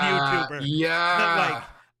zombies YouTuber that like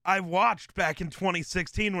I watched back in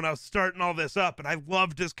 2016 when I was starting all this up, and I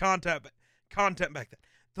loved his content back then.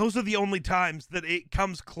 Those are the only times that it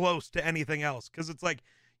comes close to anything else, because it's like,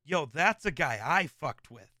 yo, that's a guy I fucked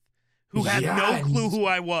with who had no clue who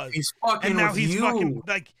I was, he's fucking and now with he's you. fucking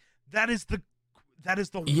like that is the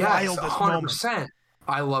Yes, wildest 100%. moment.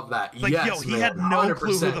 I love that. Like, yes, yo, he man, had no 100%.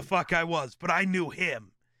 clue who the fuck I was, but I knew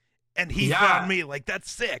him, and he found me. Like, that's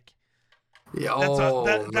sick. Yeah,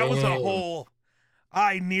 That was a whole.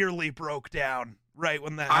 I nearly broke down right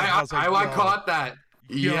when that happened. I caught that.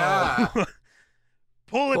 Yo. Yeah.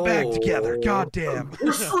 Pull it back together. God damn.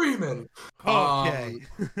 We're streaming. Okay.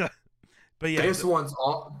 But yeah, this one's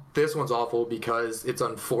awful because it's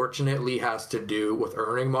unfortunately has to do with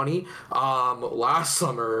earning money.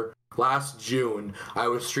 Last June, I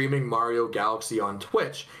was streaming Mario Galaxy on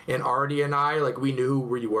Twitch, and Artie and I, like, we knew who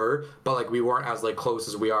we were, but like we weren't as like close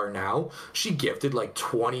as we are now. She gifted like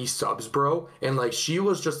 20 subs, bro, and like she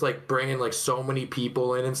was just like bringing like so many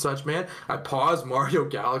people in and such, man. I paused Mario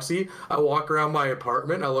Galaxy, I walk around my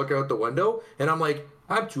apartment, I look out the window, and I'm like,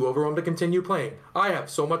 I'm too overwhelmed to continue playing. I have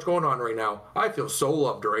so much going on right now. I feel so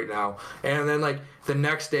loved right now. And then like the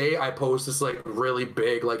next day I post this like really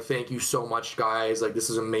big, like, thank you so much, guys. Like, this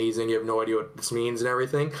is amazing. You have no idea what this means and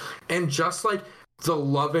everything. And just like the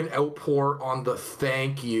love and outpour on the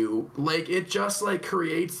thank you, like it just like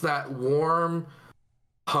creates that warm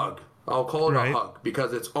hug. I'll call it a hug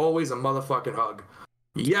because it's always a motherfucking hug.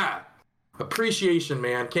 Yeah. Appreciation,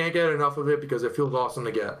 man. Can't get enough of it because it feels awesome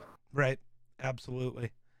to get. Right.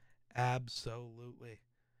 Absolutely. Huh.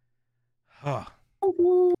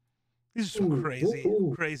 These are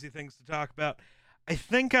some crazy things to talk about. I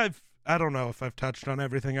think I don't know if I've touched on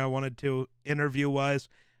everything I wanted to interview-wise.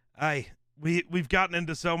 We've gotten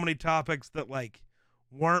into so many topics that like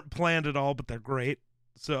weren't planned at all, but they're great.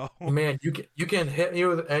 So man, you can hit me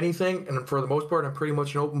with anything, and for the most part, I'm pretty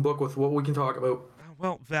much an open book with what we can talk about.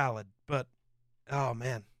 Well, valid, but oh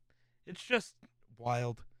man, it's just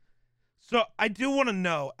wild. So I do want to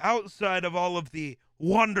know, outside of all of the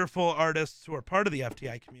wonderful artists who are part of the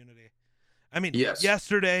FTI community, I mean,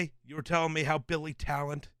 yesterday you were telling me how Billy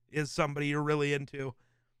Talent is somebody you're really into.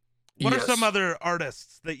 What are some other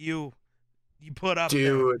artists that you put up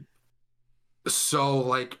there? So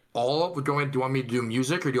like do you want me to do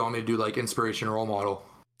music or do you want me to do like inspiration role model?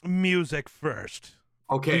 Music first.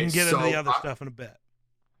 Okay, we can get into the other stuff in a bit.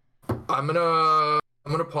 I'm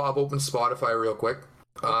gonna pop open Spotify real quick.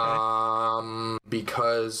 Okay.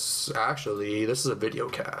 Because actually this is a video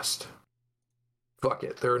cast. Fuck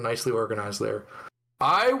it, they're nicely organized there.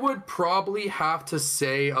 I would probably have to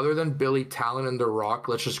say, other than Billy Talent and The Rock,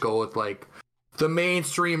 let's just go with like the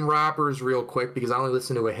mainstream rappers real quick because I only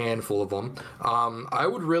listen to a handful of them. I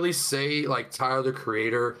would really say like Tyler the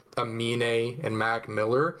Creator, Amine, and Mac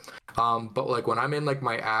Miller. But like when I'm in like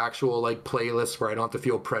my actual like playlist where I don't have to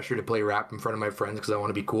feel pressure to play rap in front of my friends because I want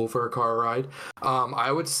to be cool for a car ride,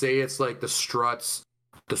 I would say it's like the Struts,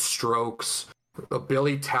 the Strokes,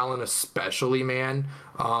 Billy Talent especially, man.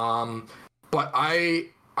 But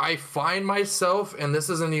I find myself, and this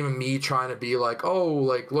isn't even me trying to be like, oh,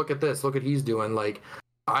 like, look at this, look what he's doing. Like,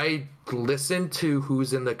 I listen to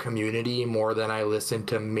who's in the community more than I listen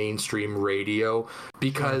to mainstream radio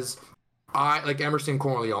because I, like Emerson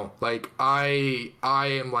Corleone, like, I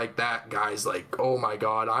am like that guy's like, oh my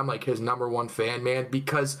God, I'm like his #1 fan, man,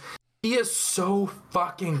 because he is so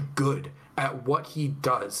fucking good at what he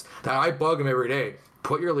does that I bug him every day.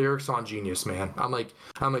 Put your lyrics on Genius, man. I'm like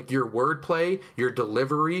your wordplay, your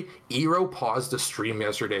delivery. Eero paused the stream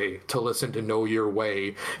yesterday to listen to Know Your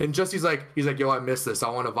Way, and just he's like, yo, I missed this. I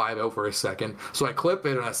want to vibe out for a second. So I clip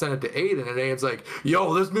it and I send it to Aiden, and Aiden's like,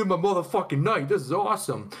 yo, this made my motherfucking night. This is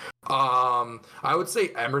awesome. I would say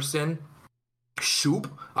Emerson. Shoop,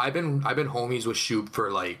 I've been homies with Shoop for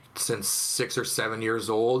like since 6 or 7 years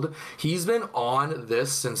old. He's been on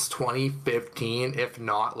this since 2015, if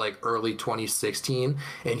not like early 2016,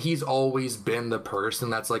 and he's always been the person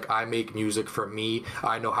that's like, I make music for me,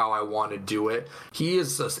 I know how I want to do it. He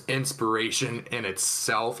is just inspiration in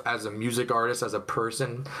itself as a music artist, as a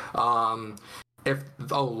person. if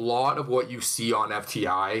a lot of what you see on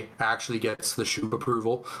FTI actually gets the Shoop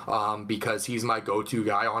approval, because he's my go-to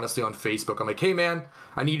guy, honestly, on Facebook. I'm like, hey man,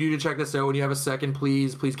 I need you to check this out when you have a second,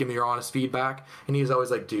 please give me your honest feedback. And he's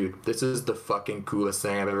always like, dude, this is the fucking coolest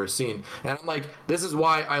thing I've ever seen. And I'm like, this is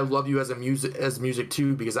why I love you as music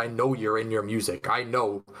too, because I know you're in your music. I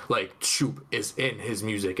know like Shoop is in his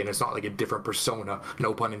music, and it's not like a different persona,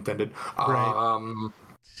 no pun intended. Right.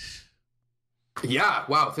 Yeah,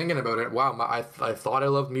 wow, thinking about it, wow, I thought I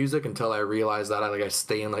loved music until I realized that I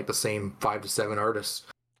stay in like the same 5 to 7 artists.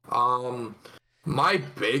 My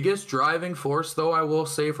biggest driving force, though, I will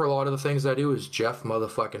say, for a lot of the things I do is Jeff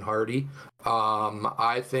motherfucking Hardy.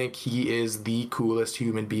 I think he is the coolest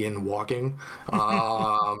human being walking.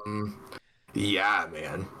 Yeah,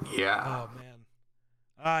 man. Yeah. Oh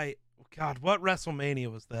man. God, what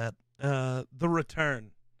WrestleMania was that? The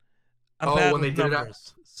Return. I'm bad When they with did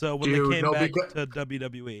numbers. So when dude, they came no, back because to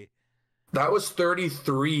WWE. that was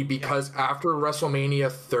 33, because after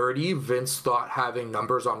WrestleMania 30, Vince thought having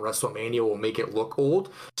numbers on WrestleMania will make it look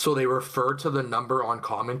old. So they referred to the number on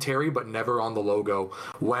commentary, but never on the logo.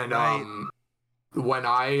 Right. When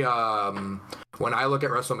I look at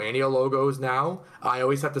WrestleMania logos now, I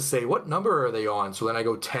always have to say, what number are they on? So then I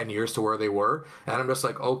go 10 years to where they were, and I'm just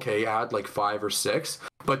like, okay, add like 5 or 6.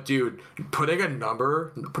 But dude, not putting a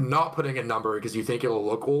number because you think it'll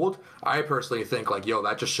look old, I personally think like, yo,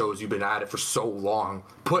 that just shows you've been at it for so long.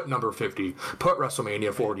 Put number 50, put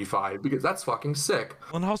WrestleMania 45, because that's fucking sick.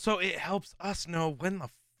 Well, and also it helps us know when the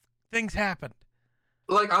things happened.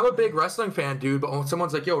 Like, I'm a big wrestling fan, dude, but when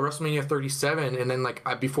someone's like, yo, WrestleMania 37, and then like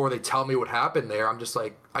before they tell me what happened there, I'm just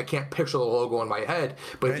like, I can't picture the logo in my head.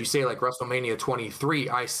 But Right. if you say like WrestleMania 23,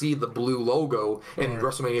 I see the blue logo, and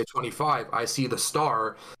WrestleMania 25, I see the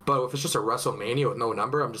star. But if it's just a WrestleMania with no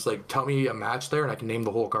number, I'm just like, tell me a match there and I can name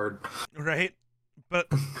the whole card. Right.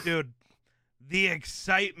 But dude, the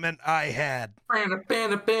excitement I had.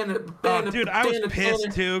 Dude, I was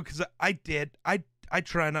pissed too, because I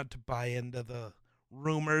try not to buy into the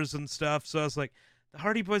rumors and stuff. So I was like, the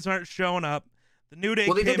Hardy Boys aren't showing up. The New Day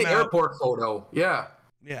Well, they came did the out. airport photo. Yeah.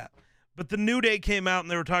 Yeah. But the New Day came out and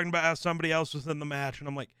they were talking about how somebody else was in the match. And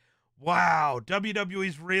I'm like, wow,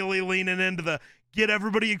 WWE's really leaning into the get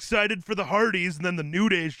everybody excited for the Hardys, and then the New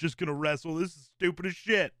Day's just going to wrestle. This is stupid as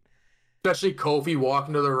shit. Especially Kofi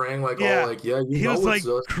walking to the ring like, Yeah. oh, like, yeah, He was like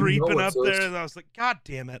creeping up us. there, and I was like, God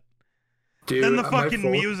damn it. Dude, Then the my fucking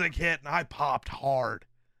phone- music hit, and I popped hard.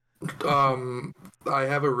 I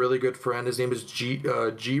have a really good friend. His name is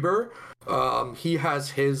Jeeber. He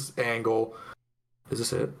has his angle. Is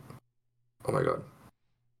this it? Oh my god.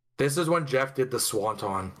 This is when Jeff did the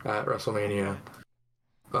Swanton at WrestleMania.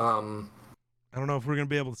 I don't know if we're gonna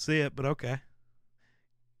be able to see it, but okay.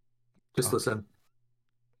 Just listen.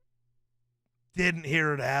 Didn't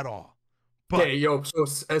hear it at all. But Okay, yo, so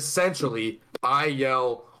essentially, I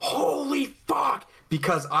yell, holy fuck!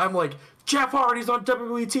 Because I'm like, Jeff Hardy's on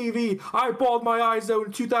WWE TV. I bawled my eyes out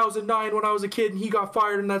in 2009 when I was a kid and he got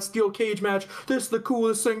fired in that steel cage match. This is the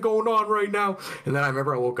coolest thing going on right now. And then I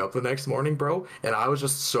remember I woke up the next morning, bro, and I was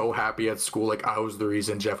just so happy at school. Like, I was the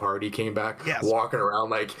reason Jeff Hardy came back. Yes. Walking around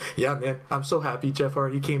like, yeah, man, I'm so happy Jeff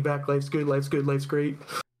Hardy came back. Life's good, life's good, life's great.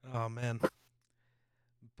 oh man.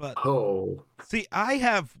 But Oh. see, I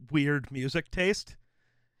have weird music taste.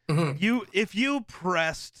 Mhm. If you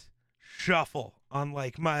pressed shuffle on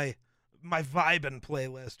like my vibin'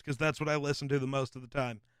 playlist, because that's what I listen to the most of the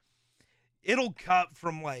time, it'll cut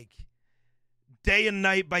from like Day and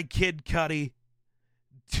Night by Kid Cudi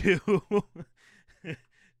to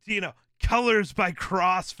to, Colors by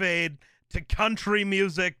Crossfade, to country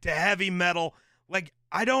music, to heavy metal. Like,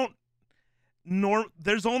 I don't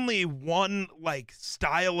there's only one like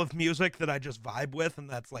style of music that I just vibe with, and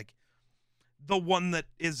that's like the one that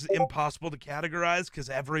is impossible to categorize because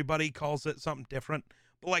everybody calls it something different.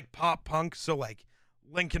 But like pop punk, so like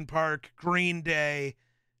Linkin Park, Green Day,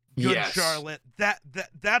 Good Yes. Charlotte,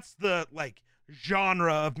 that's the like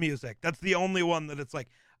genre of music. That's the only one that it's like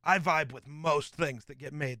I vibe with most things that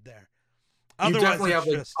get made there. You Otherwise, definitely it's have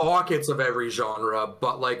like just pockets of every genre,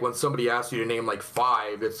 but like when somebody asks you to name like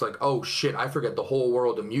 5, it's like, oh shit, I forget the whole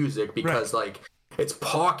world of music because like it's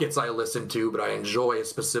pockets I listen to, but I enjoy a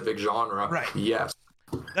specific genre. Right. Yes.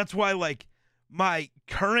 that's why like my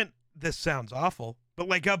current, this sounds awful, but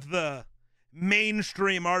like of the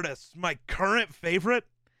mainstream artists, my current favorite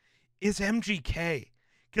is MGK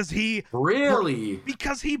because Really?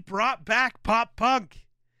 he brought back pop punk.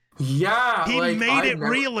 Yeah. He like, made it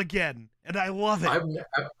real again. and I love it.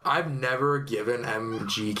 I've never given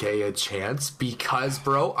MGK a chance because,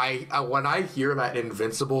 bro, I when I hear that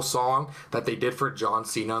Invincible song that they did for John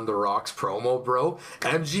Cena on The Rock's promo, bro,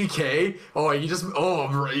 MGK,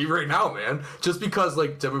 right now, man, just because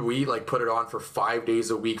like WWE like put it on for 5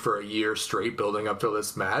 days a week for a year straight, building up to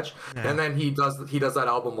this match, and then he does that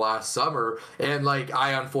album last summer, and like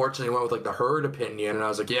I unfortunately went with like the herd opinion, and I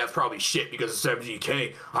was like, yeah, it's probably shit because it's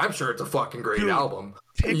MGK. I'm sure it's a fucking great album.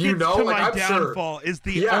 Tickets to My Downfall is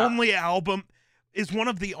the only album, is one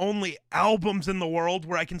of the only albums in the world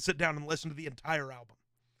where I can sit down and listen to the entire album.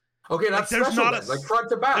 Okay, that's like, special then, like front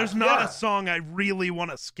to back. There's not a song I really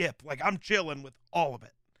want to skip. Like, I'm chilling with all of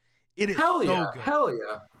it. It is so good. Hell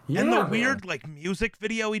yeah. And the weird, like, music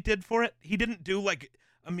video he did for it, he didn't do, like,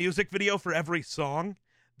 a music video for every song.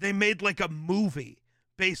 They made, like, a movie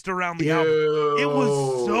based around the album. It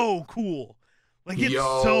was so cool. Like, it's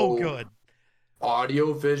so good.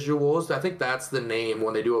 Audio visuals, I think that's the name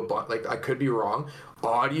when they do like I could be wrong.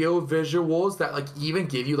 Audio visuals that like even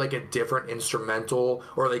give you like a different instrumental,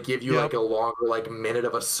 or they give you like a longer like minute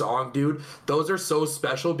of a song, dude. Those are so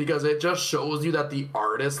special because it just shows you that the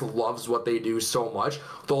artist loves what they do so much.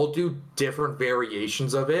 They'll do different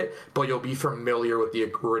variations of it, but you'll be familiar with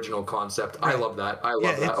the original concept. Right. I love that. I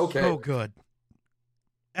love that. Okay. So good.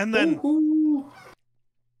 And then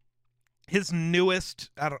his newest,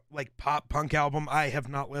 like pop punk album, I have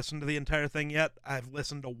not listened to the entire thing yet. I've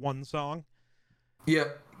listened to one song. Yeah.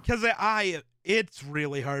 Because it's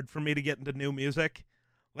really hard for me to get into new music.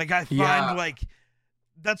 Like I find like,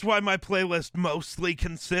 that's why my playlist mostly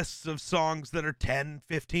consists of songs that are 10,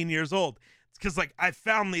 15 years old. It's because like I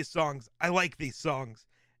found these songs. I like these songs.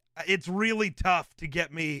 It's really tough to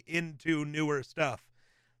get me into newer stuff.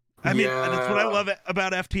 I mean, and that's what I love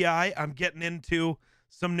about FTI. I'm getting into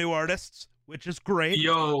some new artists, which is great.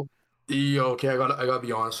 Yo, okay, I gotta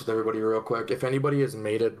be honest with everybody real quick. If anybody has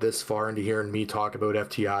made it this far into hearing me talk about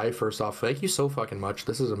FTI, first off, thank you so fucking much.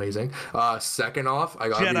 This is amazing. Second off, I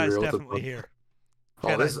gotta Jedi's be real. Definitely here.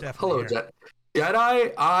 Hello,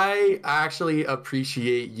 Jedi. I actually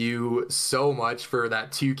appreciate you so much for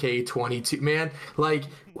that 2K22, man. Like,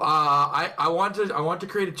 I want to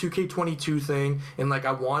create a 2K22 thing, and like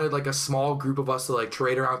I wanted like a small group of us to like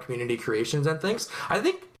trade around community creations and things. I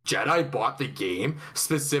think Jedi bought the game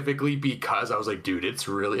specifically because I was like, dude, it's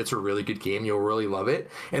a really good game. You'll really love it.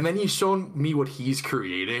 And then he's shown me what he's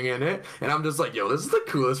creating in it, and I'm just like, yo, this is the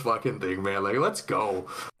coolest fucking thing, man. Like, let's go.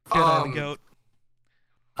 Jedi the goat.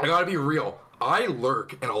 I gotta be real. I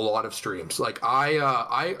lurk in a lot of streams. Like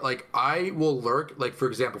I will lurk. Like for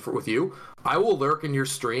example, with you, I will lurk in your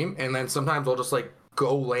stream, and then sometimes I'll just like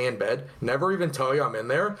go lay in bed, never even tell you I'm in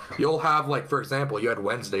there. You'll have like, for example, you had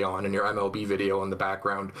Wednesday on in your MLB video in the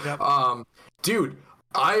background. Yep. Dude,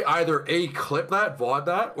 I either A, clip that, VOD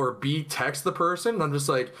that, or B, text the person, and I'm just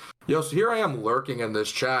like, yo, so here I am lurking in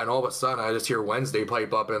this chat, and all of a sudden I just hear Wednesday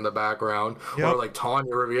pipe up in the background, or like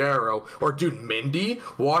Tanya Riviero, or dude, Mindy,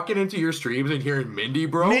 walking into your streams and hearing Mindy,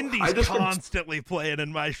 bro. Mindy's constantly playing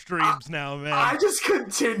in my streams now, man. I just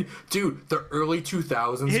continue. Dude, the early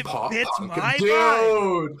 2000s pop fits punk. My dude,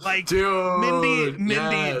 vibe. Like, dude,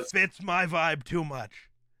 Mindy fits my vibe too much.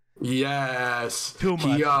 Yes. Too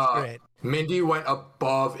much. It's great. Mindy went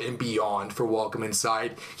above and beyond for Welcome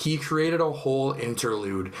Inside. He created a whole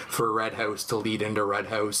interlude for Red House to lead into Red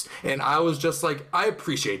House. And I was just like, I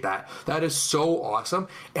appreciate that. That is so awesome.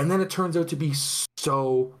 And then it turns out to be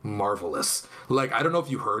so marvelous. Like, I don't know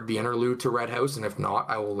if you heard the interlude to Red House, and if not,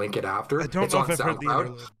 I will link it after. I don't know if I've heard the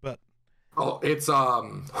interlude, but... Oh, it's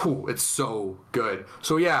so good.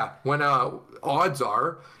 So yeah, when odds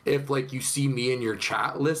are, if like you see me in your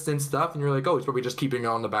chat list and stuff, and you're like, oh, he's probably just keeping it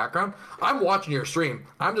on the background, I'm watching your stream.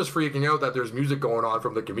 I'm just freaking out that there's music going on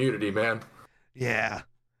from the community, man. Yeah.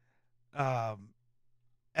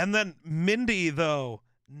 And then Mindy, though,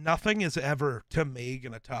 nothing is ever to me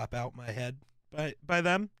gonna top out my head by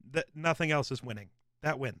them. That nothing else is winning.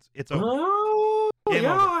 That wins. It's over. Oh, Game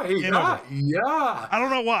over. Game over. Yeah. I don't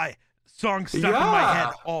know why. Song stuck in my head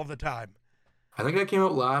all the time. I think that came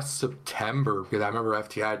out last September because I remember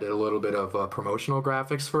FTI did a little bit of promotional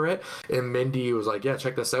graphics for it, and Mindy was like, yeah,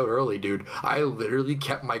 check this out early, dude. I literally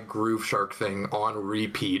kept my Groove Shark thing on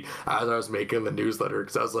repeat as I was making the newsletter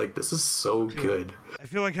because I was like, this is so good. I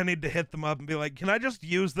feel like I need to hit them up and be like, can I just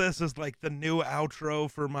use this as like the new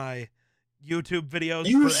outro for my YouTube videos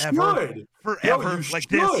forever? Like,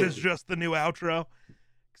 this is just the new outro.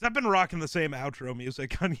 I've been rocking the same outro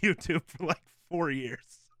music on YouTube for like 4 years.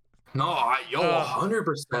 No,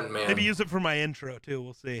 100%, man. Maybe use it for my intro too.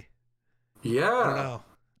 We'll see. Yeah. I don't know.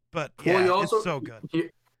 But yeah, it's so good.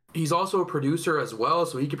 he's also a producer as well,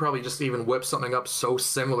 so he could probably just even whip something up so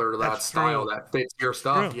similar to that That's style true. that fits your That's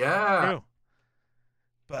stuff. true. That's Yeah. true.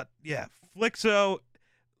 But yeah, Flixo,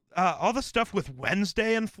 all the stuff with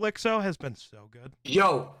Wednesday and Flixo has been so good.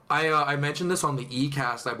 Yo, I mentioned this on the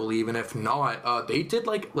eCast, I believe, and if not, they did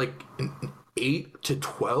like 8 to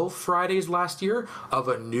 12 Fridays last year of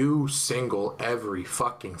a new single every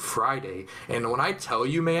fucking Friday. And when I tell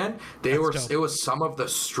you, man, it was some of the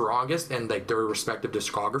strongest in like their respective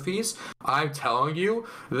discographies. I'm telling you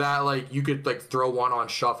that like you could like throw one on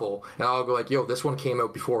shuffle and I'll go like, yo, this one came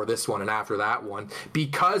out before this one and after that one,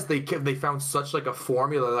 because they found such like a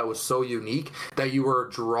formula that was so unique that you were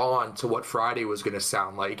drawn to what Friday was going to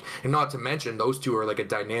sound like. And not to mention those two are like a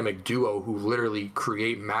dynamic duo who literally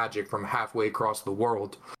create magic from halfway across the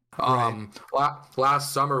world. Right.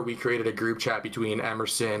 Last summer we created a group chat between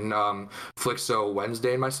Emerson, Flixo,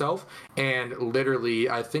 Wednesday, and myself, and literally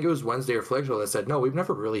I think it was Wednesday or Flixo that said, no, we've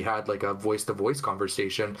never really had like a voice to voice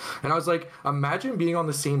conversation. And I was like, imagine being on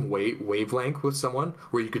the same wavelength with someone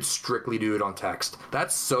where you could strictly do it on text.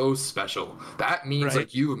 That's so special. That means Right.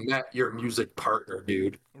 like you've met your music partner,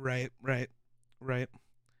 dude. Right.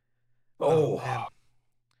 Oh Oh, man.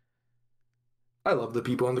 I love the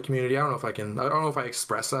people in the community. I don't know if I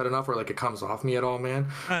express that enough or like it comes off me at all, man.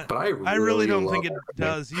 But I I really really don't love think it everything.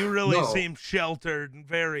 does. You really No, seem sheltered and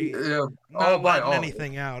very yeah, all not by letting all,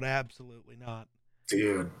 anything out. Absolutely not.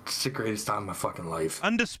 dude. It's the greatest time of my fucking life.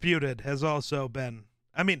 Undisputed has also been.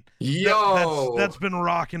 I mean, that's Yo, been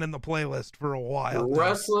rocking in the playlist for a while now.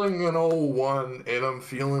 wrestling in '01, and I'm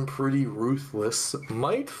feeling pretty ruthless.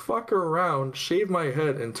 Might fuck around, shave my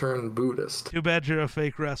head, and turn Buddhist. Too bad you're a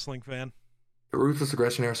fake wrestling fan. The Ruthless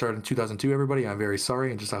Aggression era started in 2002, everybody. I'm very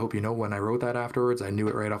sorry, and just I hope you know when I wrote that afterwards, I knew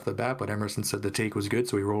it right off the bat, but Emerson said the take was good,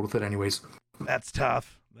 so we rolled with it anyways. That's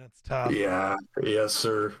tough. That's tough. Yeah, yes,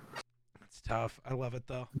 sir. That's tough. I love it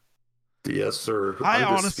though. Yes, sir. I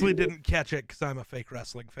honestly Undisputed. didn't catch it because I'm a fake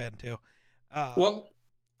wrestling fan too. Well,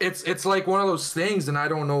 it's like one of those things, and I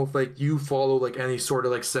don't know if like you follow like any sort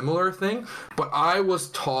of like similar thing, but I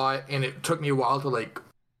was taught, and it took me a while to like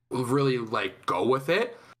really like go with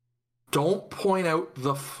it. Don't point out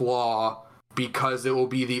the flaw because it will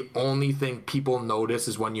be the only thing people notice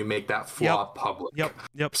is when you make that flaw public.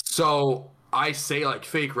 Yep. So I say like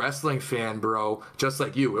fake wrestling fan, bro, just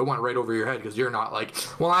like you. It went right over your head because you're not like,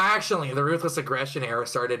 well, actually, the Ruthless Aggression era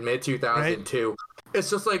started mid 2002. Right? It's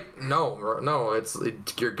just like no,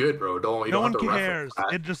 you're good, bro. You no don't one have to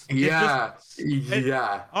cares.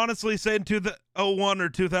 Yeah. Honestly, saying to the 01 or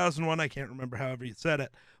 2001, I can't remember however you said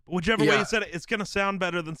it. But whichever way you said it, it's gonna sound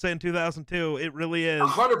better than saying 2002. It really is.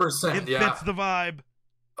 100%. It fits the vibe.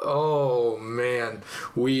 Oh man,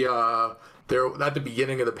 we there at the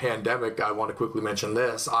beginning of the pandemic, I want to quickly mention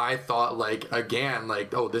this. I thought like again,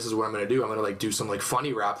 like, oh, this is what I'm gonna do. I'm gonna like do some like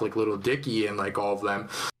funny rap like Little Dicky and like all of them.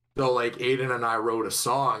 So like Aiden and I wrote a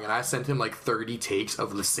song and I sent him like 30 takes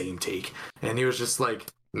of the same take. And he was just like,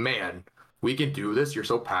 man, we can do this. You're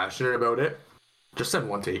so passionate about it. Just send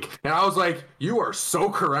one take. And I was like, you are so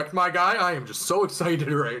correct, my guy. I am just so excited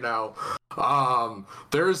right now.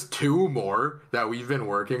 There's 2 more that we've been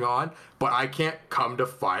working on, but I can't come to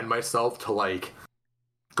find myself to like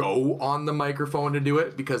go on the microphone to do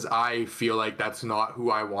it because I feel like that's not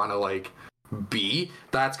who I want to like be.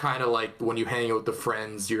 That's kind of like when you hang out with the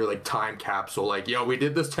friends, you're like time capsule, like, yo, we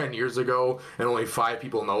did this 10 years ago and only 5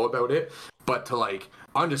 people know about it. But to like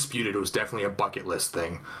Undisputed, it was definitely a bucket list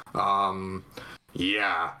thing.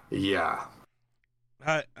 Yeah.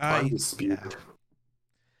 Undisputed. Yeah.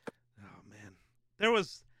 Oh man,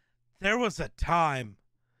 there was a time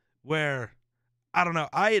where I don't know.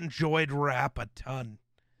 I enjoyed rap a ton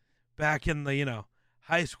back in the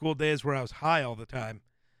high school days where I was high all the time.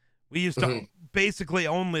 We used to basically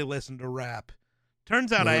only listen to rap.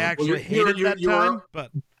 Turns out I actually hated that time,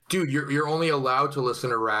 but dude, you're only allowed to listen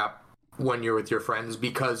to rap when you're with your friends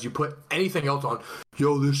because you put anything else on.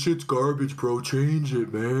 Yo, this shit's garbage, bro. Change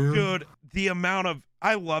it, man. Dude, the amount of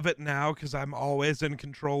I love it now because I'm always in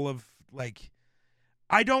control of like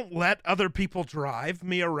I don't let other people drive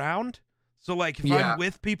me around. So like if I'm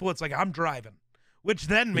with people, it's like I'm driving, which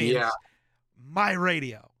then means my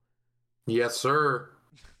radio. Yes, sir.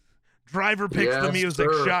 Driver picks the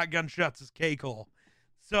music. Sir. Shotgun shuts his K-Cole.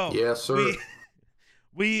 So yes, sir.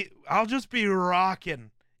 I'll just be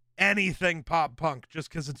rocking anything pop punk just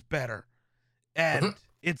because it's better, and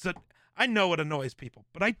I know it annoys people,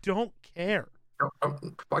 but I don't care.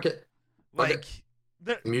 Fuck it. Like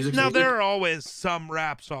music. Now there are always some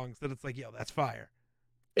rap songs that it's like, yo, that's fire.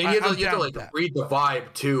 And you have to like read the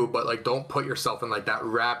vibe too, but like don't put yourself in like that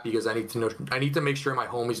rap because I need to make sure my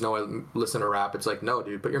homies know I listen to rap. It's like, no,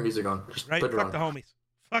 dude, put your music on. Just right? put it Fuck on. the homies.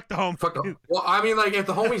 Fuck the home. Fuck the, well, I mean, like, if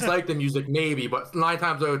the homies like the music, maybe, but 9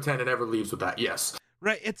 times out of 10, it never leaves with that. Yes.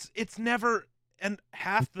 Right. It's never, and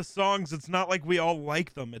half the songs, it's not like we all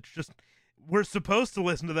like them. It's just we're supposed to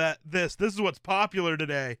listen to that. This is what's popular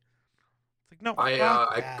today. It's like no.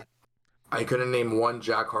 Fuck that. I couldn't name one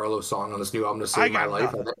Jack Harlow song on this new album to save my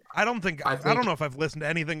life. I don't know if I've listened to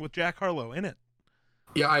anything with Jack Harlow in it.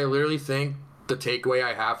 Yeah, I literally think the takeaway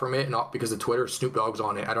I have from it, not because of Twitter, Snoop Dogg's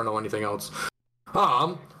on it. I don't know anything else.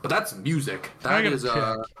 But that's music. That is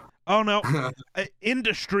Oh no,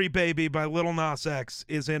 Industry Baby by Lil Nas X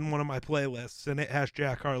is in one of my playlists, and it has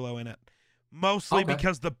Jack Harlow in it. Mostly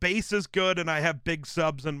because the bass is good, and I have big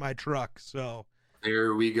subs in my truck, so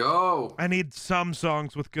there we go. I need some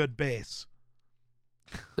songs with good bass.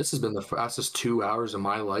 This has been the fastest 2 hours of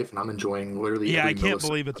my life, and I'm enjoying literally. Yeah, I can't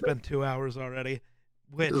believe it's been 2 hours already,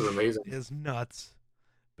 which this is amazing. Is nuts.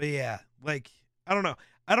 But yeah, like I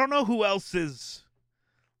don't know who else is.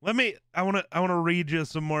 I want to read you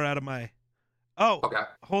some more out of my. Oh, okay.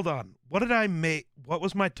 Hold on. What did I make? What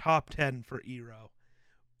was my top 10 for Eero?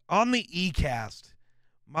 On the eCast,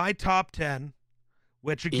 my top 10,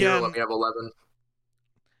 which again. Eero, let me have 11.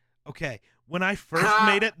 Okay. When I first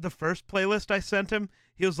made it, the first playlist I sent him,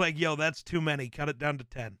 he was like, yo, that's too many. Cut it down to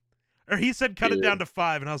 10. Or he said cut it down to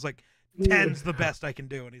 5, and I was like, 10's the best I can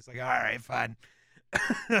do. And he's like, all right, fine.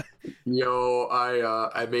 Yo,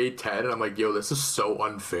 I made 10 and I'm like, yo, this is so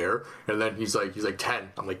unfair. And then he's like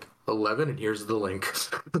 10. I'm like 11 and here's the link.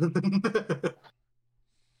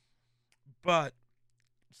 But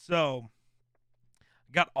so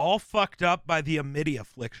got all fucked up by the Amity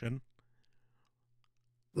Affliction.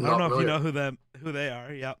 I don't know if you know who they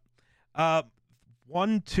are. Yep.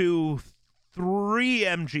 1, 2, 3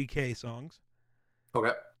 MGK songs.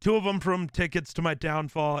 Okay. 2 of them from Tickets to My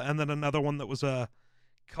Downfall, and then another one that was a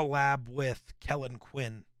collab with Kellen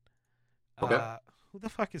Quinn. Okay. Who the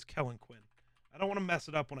fuck is Kellen Quinn? I don't want to mess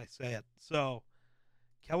it up when I say it. So,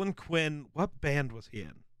 Kellen Quinn, what band was he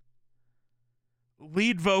in?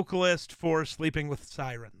 Lead vocalist for Sleeping with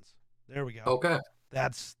Sirens. There we go. Okay.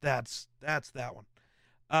 That's that one.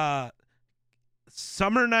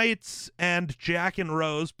 Summer Nights and Jack and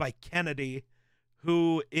Rose by Kennedy,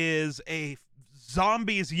 who is a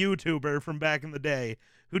zombies YouTuber from back in the day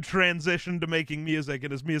who transitioned to making music,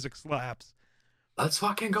 and his music slaps. Let's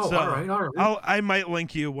fucking go. So, all right. I might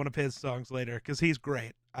link you one of his songs later because he's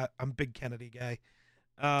great. I'm a big Kennedy guy.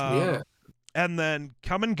 Yeah. And then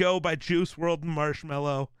Come and Go by Juice WRLD and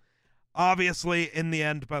Marshmello. Obviously, In the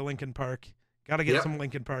End by Linkin Park. Got to get some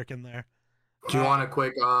Linkin Park in there. Do you want a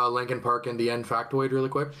quick Linkin Park In the End factoid really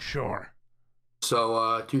quick? Sure.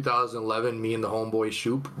 So 2011, me and the homeboy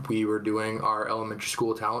Shoop, we were doing our elementary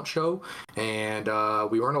school talent show, and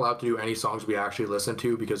we weren't allowed to do any songs we actually listened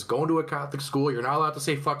to because going to a Catholic school, you're not allowed to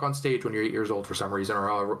say fuck on stage when you're 8 years old for some reason,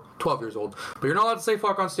 or 12 years old, but you're not allowed to say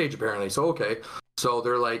fuck on stage apparently, so okay. So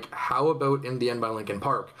they're like, how about In the End by Linkin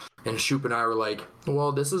Park? And Shoop and I were like,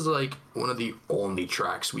 well, this is like one of the only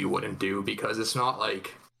tracks we wouldn't do because it's not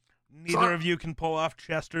like... Neither of you can pull off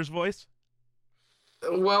Chester's voice?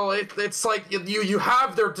 Well, it's like you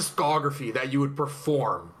have their discography that you would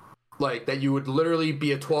perform, like that you would literally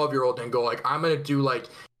be a 12-year-old and go like, I'm gonna do like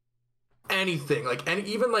anything, like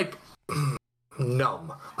even like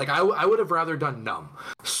Numb. Like I would have rather done Numb.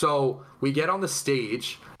 So we get on the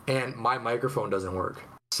stage and my microphone doesn't work.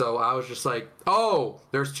 So I was just like, oh,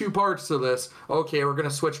 there's 2 parts to this. Okay, we're gonna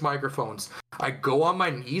switch microphones. I go on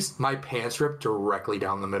my knees, my pants rip directly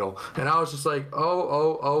down the middle. And I was just like,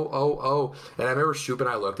 oh. And I remember Shoop and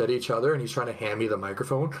I looked at each other and he's trying to hand me the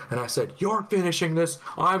microphone. And I said, you're finishing this.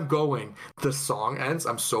 I'm going. The song ends.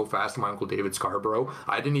 I'm so fast in my Uncle David's car, bro.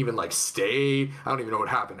 I didn't even like stay. I don't even know what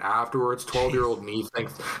happened afterwards. 12-year-old me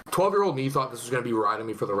thought this was going to be riding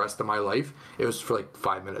me for the rest of my life. It was for like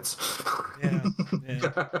 5 minutes.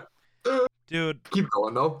 Yeah. Dude, keep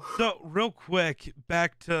going though. So real quick,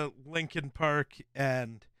 back to Linkin Park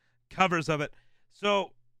and covers of it.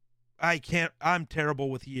 So I'm terrible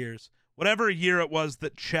with years. Whatever year it was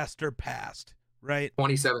that Chester passed, right?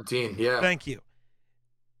 2017, yeah. Thank you.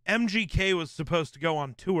 MGK was supposed to go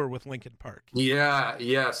on tour with Linkin Park. Yeah,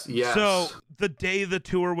 yes. So the day the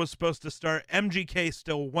tour was supposed to start, MGK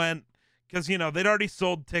still went because, they'd already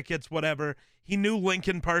sold tickets, whatever. He knew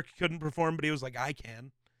Linkin Park couldn't perform, but he was like, I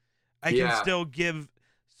can still give.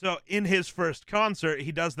 So in his first concert,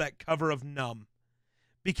 he does that cover of Numb.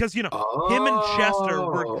 Because, him and Chester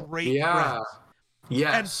were great friends.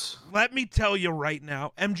 Yes. And let me tell you right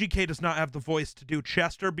now, MGK does not have the voice to do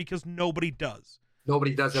Chester because nobody does.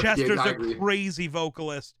 Nobody does. Chester's a crazy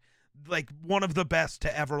vocalist, like one of the best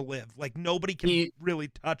to ever live. Like nobody can really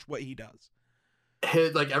touch what he does.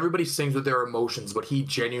 like everybody sings with their emotions, but he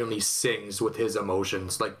genuinely sings with his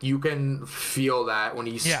emotions. Like you can feel that when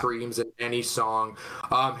he Yeah. screams in any song.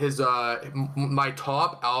 My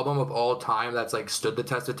top album of all time that's like stood the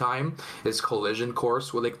test of time is Collision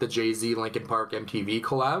Course with like the Jay-Z Linkin Park MTV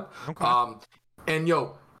collab. Okay. And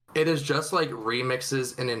yo, it is just like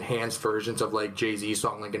remixes and enhanced versions of like Jay-Z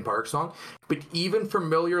song, Linkin Park song. But even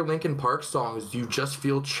familiar Linkin Park songs, you just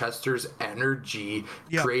feel Chester's energy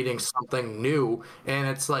Yep. creating something new. And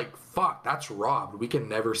it's like, fuck, that's robbed. We can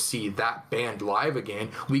never see that band live again.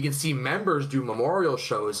 We can see members do memorial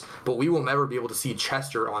shows, but we will never be able to see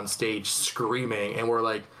Chester on stage screaming. And we're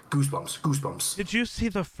like, goosebumps, goosebumps. Did you see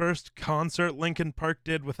the first concert Linkin Park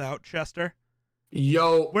did without Chester?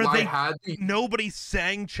 Yo, Where I they had the nobody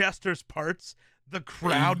sang Chester's parts, the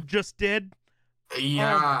crowd just did.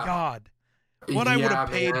 yeah. Oh my god, what I would have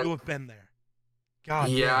paid man. to have been there. God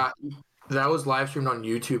Yeah, damn. that was live streamed on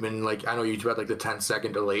YouTube, and like I know YouTube had like the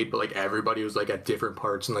 10-second delayed, but like everybody was like at different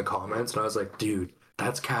parts in the comments, and I was like, dude,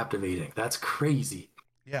 that's captivating. That's crazy.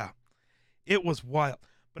 Yeah, it was wild.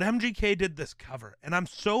 But MGK did this cover, and I'm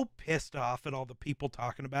so pissed off at all the people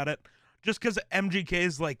talking about it, just because MGK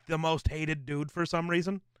is like the most hated dude for some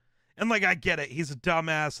reason. And like I get it, he's a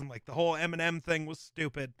dumbass, and like the whole Eminem thing was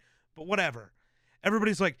stupid, but whatever.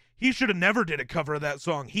 Everybody's like, he should have never did a cover of that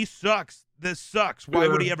song. He sucks. This sucks. Why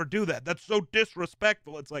would he ever do that? That's so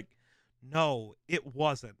disrespectful. It's like, no, it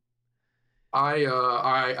wasn't.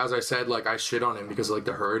 I as I said, like I shit on him because of, like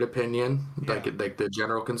the herd opinion, Yeah. like the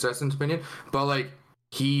general consensus opinion, but like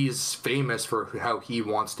he's famous for how he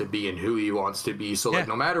wants to be and who he wants to be. So like Yeah.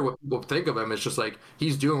 no matter what people think of him, it's just like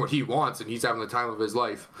he's doing what he wants and he's having the time of his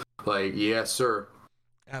life. Like, yes, sir.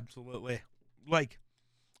 Absolutely. Like,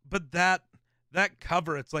 but that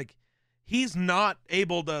cover, it's like he's not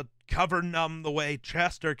able to cover numb the way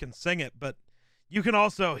Chester can sing it, but you can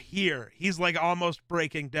also hear he's like almost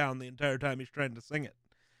breaking down the entire time he's trying to sing it.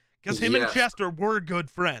 Because him and Yes. Chester were good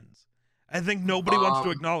friends. I think nobody wants to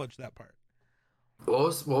Um, acknowledge that part.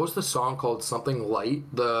 what was the song called? Something Light.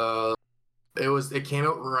 It came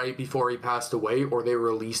out right before he passed away, or they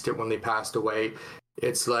released it when they passed away.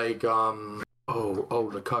 It's like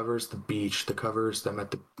the covers the beach, the covers them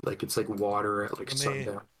at the like it's like water at like Let me-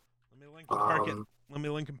 sundown. Let me Linkin Park it. Um, Let me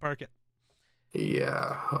Linkin Park it.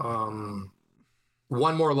 yeah.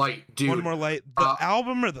 One More Light, dude. One More Light. The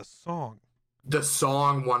album or the song? The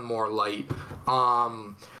song One More Light.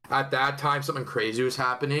 At that time something crazy was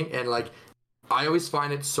happening, and like I always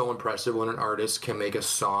find it so impressive when an artist can make a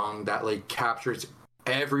song that like captures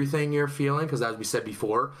everything you're feeling, because as we said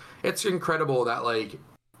before, it's incredible that like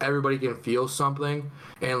everybody can feel something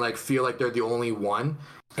and like feel like they're the only one,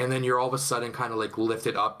 and then you're all of a sudden kind of like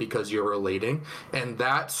lifted up because you're relating. And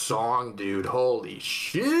that song, dude, holy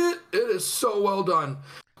shit, it is so well done.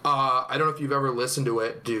 I don't know if you've ever listened to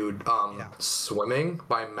it, dude. Swimming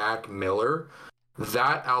by Mac Miller.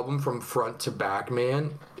 That album from front to back,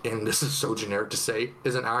 man, and this is so generic to say,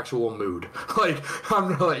 is an actual mood. Like,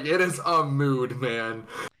 I'm like, it is a mood, man.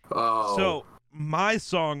 Oh. So my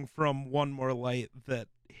song from One More Light that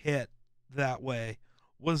hit that way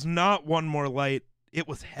was not One More Light. It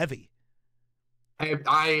was Heavy.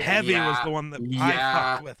 Heavy was the one that I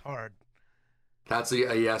fucked with hard. That's a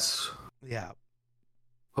yes. Yeah.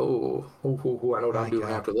 I know what I'm doing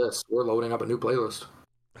after this. We're loading up a new playlist.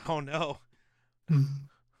 Oh no.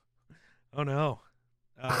 Oh no.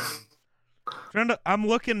 I'm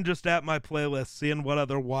looking just at my playlist, seeing what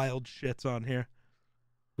other wild shit's on here.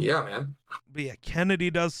 Yeah, man. But yeah, Kennedy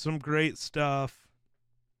does some great stuff.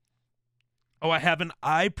 Oh, I have an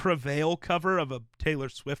I Prevail cover of a Taylor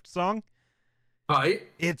Swift song. Right?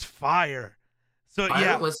 It's fire. So I yeah,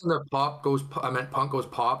 haven't listened to Punk Goes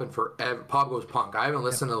Pop and forever. Pop Goes Punk. I haven't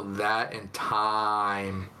listened to that in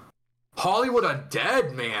time. Hollywood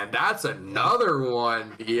Undead, man. That's another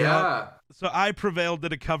one. Yeah. So I Prevail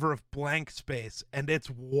did a cover of Blank Space, and it's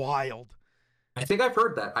wild. I think I've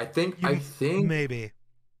heard that. I think maybe.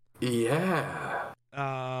 Yeah.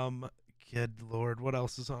 Good Lord, what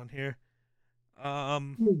else is on here?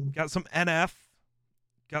 Got some NF.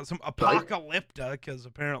 Got some Apocalypta, because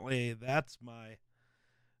apparently that's my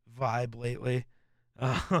vibe lately.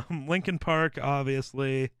 Linkin Park,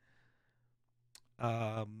 obviously.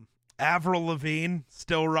 Avril Lavigne,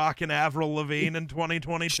 still rocking Avril Lavigne in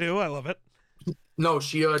 2022. I love it. No,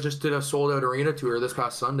 she just did a sold out arena tour this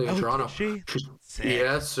past Sunday in Toronto. Did she?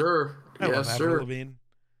 Yes, sir. I love Yes, Avril sir. Lavigne.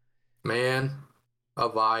 Man, a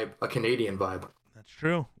vibe, a Canadian vibe. That's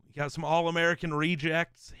true. You got some All-American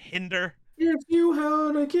Rejects, Hinder. If you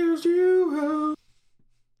had accused you.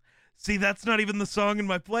 See, that's not even the song in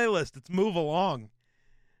my playlist. It's Move Along.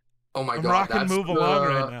 Oh my I'm god, rocking that's Move Along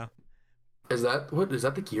right now. Is that what? Is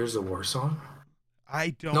that the Gears of War song?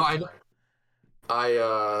 I No, don't I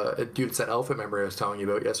know. dude, it's that Elephant member I was telling you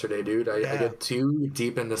about yesterday, dude. I Yeah. get too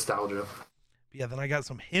deep in nostalgia. Yeah, then I got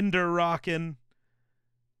some Hinder rockin',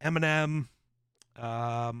 Eminem,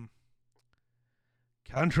 um,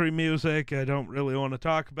 country music. I don't really want to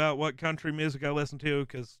talk about what country music I listen to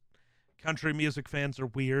because country music fans are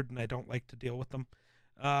weird and I don't like to deal with them.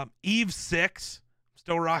 Eve 6.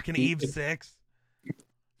 Still rocking Eve 6.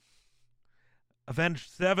 Avenged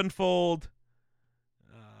Sevenfold.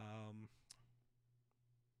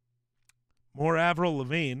 More Avril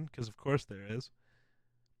Lavigne, because of course there is.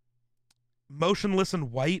 Motionless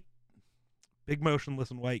in White. Big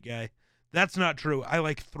Motionless in White guy. That's not true. I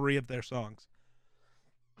like 3 of their songs.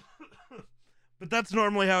 But that's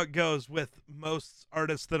normally how it goes with most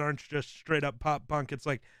artists that aren't just straight up pop punk. It's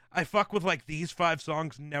like, I fuck with like these 5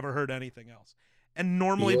 songs, never heard anything else. And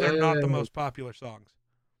normally they're not the Yeah. most popular songs.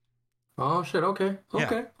 Oh shit. Okay. Yeah.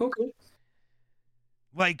 Okay. Okay.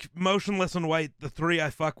 Like Motionless in White, the 3 I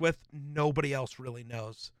fuck with, nobody else really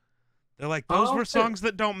knows. They're like, those Oh were shit. songs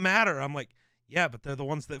that don't matter. I'm like, yeah, but they're the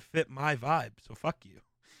ones that fit my vibe, so fuck you.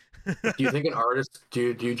 Do you think an artist? Do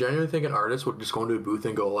you genuinely think an artist would just go into a booth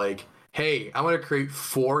and go like, "Hey, I'm gonna create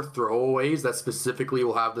 4 throwaways that specifically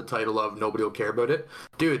will have the title of Nobody Will Care About It"?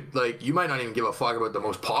 Dude, like you might not even give a fuck about the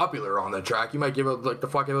most popular on the track. You might give a like the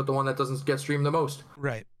fuck about the one that doesn't get streamed the most.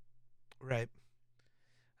 Right. Right.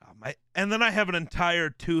 And then I have an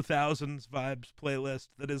entire 2000s vibes playlist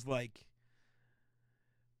that is like,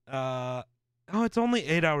 oh, it's only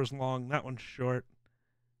 8 hours long. That one's short.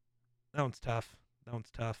 That one's tough.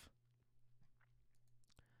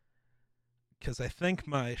 Because I think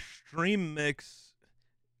my stream mix,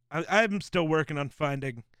 I'm still working on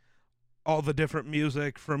finding all the different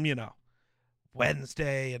music from,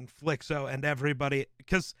 Wednesday and Flixo and everybody.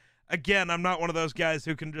 Because, again, I'm not one of those guys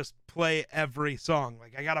who can just play every song.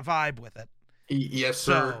 Like, I got to vibe with it. Yes,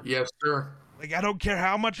 sir. So, yes, sir. like, I don't care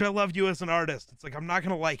how much I love you as an artist. It's like, I'm not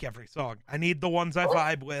going to like every song. I need the ones I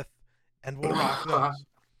vibe with, and we'll rock those.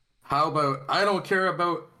 How about I don't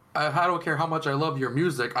care how much I love your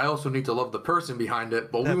music. I also need to love the person behind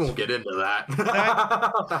it, but we won't get into that.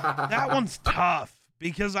 That one's tough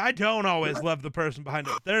because I don't always love the person behind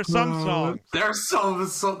it. There's some songs. There's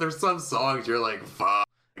some songs you're like, fuck,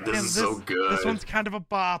 this is so good. This one's kind of a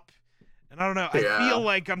bop. And I don't know. Yeah. I feel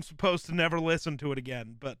like I'm supposed to never listen to it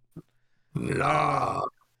again, but nah.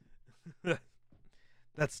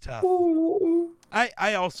 That's tough.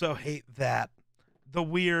 I also hate that. The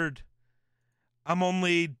weird, I'm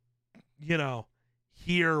only,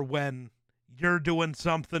 here when you're doing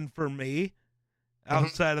something for me.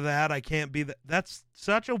 Outside of that, I can't be that. That's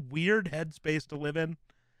such a weird headspace to live in.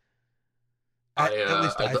 At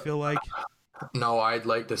least I feel like. No, I'd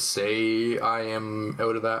like to say I am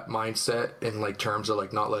out of that mindset in like terms of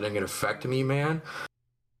like not letting it affect me, man.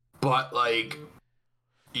 But like,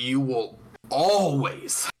 you will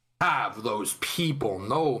always have those people,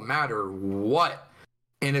 no matter what.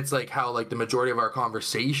 And it's like how like the majority of our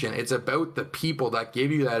conversation, it's about the people that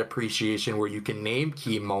give you that appreciation where you can name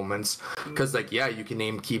key moments. Because like, yeah, you can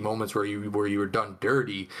name key moments where you were done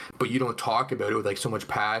dirty, but you don't talk about it with like so much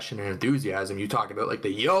passion and enthusiasm. You talk about like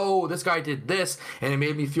this guy did this and it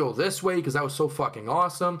made me feel this way because that was so fucking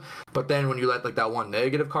awesome. But then when you let like that one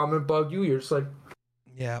negative comment bug you, you're just like,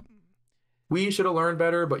 yeah, we should have learned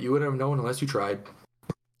better, but you wouldn't have known unless you tried.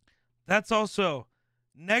 That's also,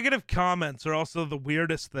 negative comments are also the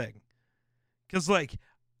weirdest thing. Because, like,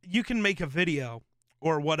 you can make a video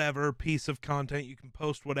or whatever piece of content, you can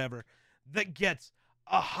post whatever, that gets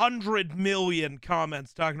 100 million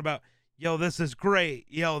comments talking about, yo, this is great.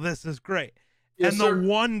 Yo, this is great. Yes, and sir. the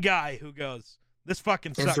one guy who goes, this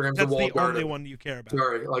fucking sucks. Instagram's That's a walled the only garden. one you care about.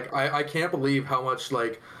 Sorry, like I can't believe how much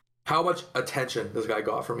attention this guy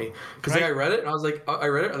got from me. Because like I read it and I was like, I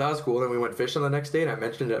read it and that was cool. Then we went fishing the next day and I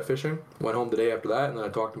mentioned it at fishing. Went home the day after that and then I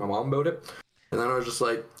talked to my mom about it. And then I was just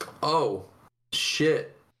like, oh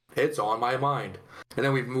shit, it's on my mind. And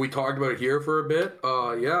then we talked about it here for a bit.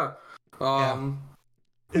 Yeah.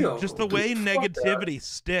 Just the way negativity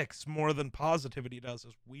sticks more than positivity does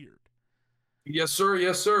is weird. Yes, sir.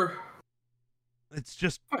 Yes, sir. It's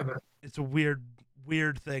just, it's a weird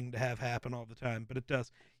thing to have happen all the time, but it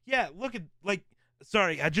does. Yeah, look at, like,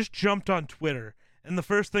 sorry, I just jumped on Twitter, and the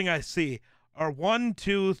first thing I see are 1,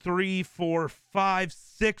 2, 3, 4, 5,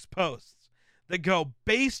 6 posts that go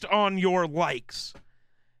based on your likes.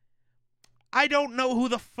 I don't know who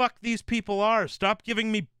the fuck these people are. Stop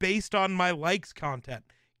giving me based on my likes content.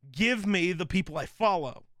 Give me the people I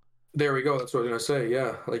follow. There we go. That's what I was gonna say.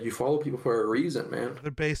 Yeah, like you follow people for a reason, man. They're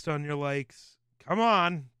based on your likes. Come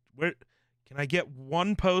on. Can I get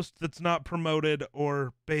one post that's not promoted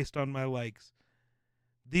or based on my likes?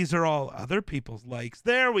 These are all other people's likes.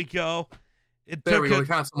 There we go. There we go. We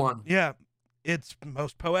found someone. Yeah. It's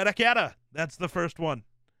Most Poetic Etta. That's the first one.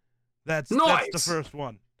 That's the first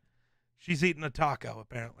one. She's eating a taco,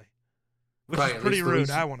 apparently. Which is pretty rude.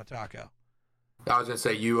 I want a taco. I was going to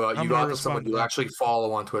say, you got to someone you actually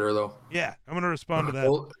follow on Twitter, though. Yeah, I'm going to respond to that.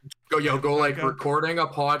 Go like recording a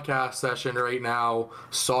podcast session right now.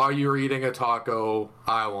 Saw you eating a taco.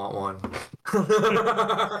 I want one.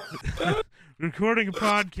 Recording a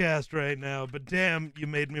podcast right now, but damn, you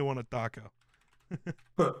made me want a taco.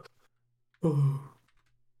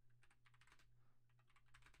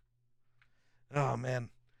 Oh, man.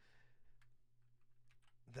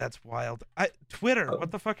 That's wild. Twitter, what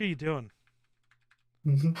the fuck are you doing?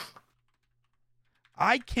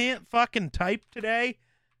 I can't fucking type today.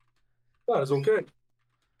 That is okay.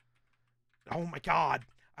 Oh my god.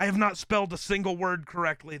 I have not spelled a single word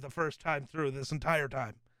correctly the first time through this entire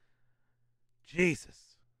time.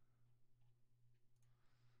 Jesus.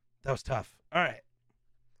 That was tough. All right.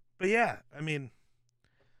 But yeah, I mean,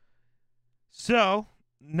 so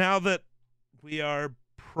now that we are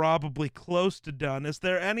probably close to done, is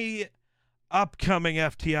there any upcoming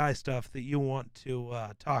FTI stuff that you want to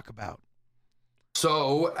talk about?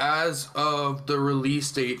 So, as of the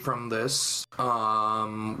release date from this,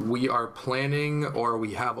 we are planning, or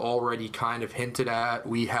we have already kind of hinted at,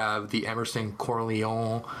 we have the Emerson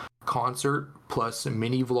Corleone concert plus a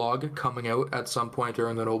mini vlog coming out at some point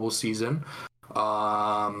during the Noble season.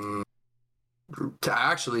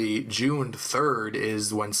 Actually, June 3rd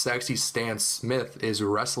is when Sexy Stan Smith is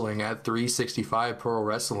wrestling at 365 Pro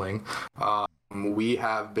Wrestling. We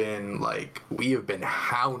have been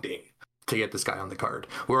hounding to get this guy on the card.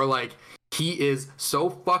 We're like, he is so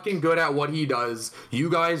fucking good at what he does. You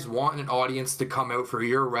guys want an audience to come out for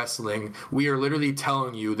your wrestling. We are literally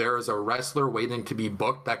telling you there is a wrestler waiting to be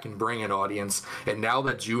booked that can bring an audience. And now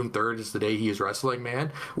that June 3rd is the day he is wrestling,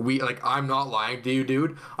 man, I'm not lying to you,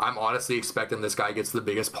 dude. I'm honestly expecting this guy gets the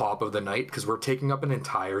biggest pop of the night, because we're taking up an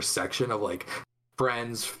entire section of like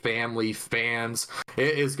friends, family, fans.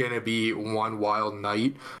 It is going to be one wild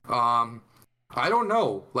night. I don't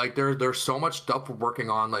know. Like, there's so much stuff we're working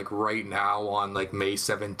on, like, right now on, like, May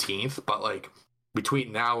 17th. But, like,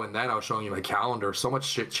 between now and then, I was showing you my calendar. So much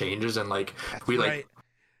shit changes. And, like,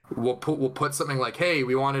 we'll put something like, hey,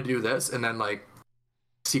 we want to do this. And then, like,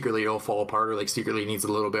 secretly it'll fall apart, or, like, secretly needs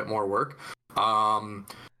a little bit more work.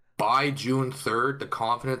 By June 3rd, the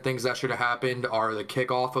confident things that should have happened are the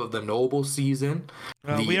kickoff of the Noble season.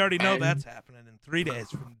 We already know that's happening in 3 days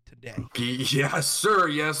from today. Yes, sir.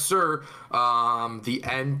 Yes, sir. The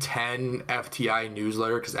N10 FTI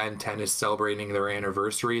newsletter, because N10 is celebrating their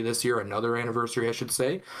anniversary this year, another anniversary, I should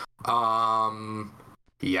say.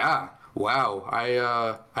 Yeah. Wow.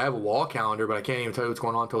 I have a wall calendar, but I can't even tell you what's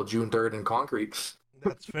going on until June 3rd in concrete.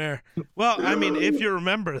 That's fair. Well, I mean, if you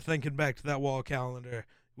remember, thinking back to that wall calendar,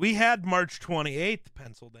 we had March 28th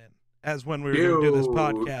penciled in as when we were going to do this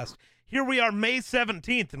podcast. Here we are, May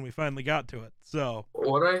 17th, and we finally got to it. So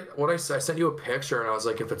I sent you a picture, and I was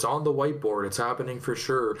like, if it's on the whiteboard, it's happening for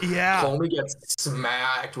sure. Yeah. Homie gets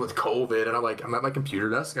smacked with COVID, and I'm at my computer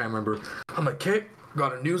desk. I remember, I'm like, okay,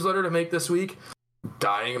 got a newsletter to make this week.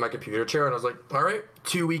 Dying in my computer chair, and I was like, all right,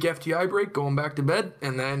 2-week FTI break, going back to bed,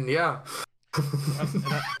 and then yeah.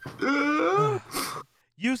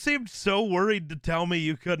 You seemed so worried to tell me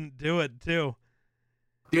you couldn't do it too.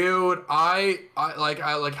 Dude, I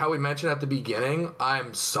like how we mentioned at the beginning,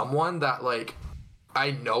 I'm someone that, like,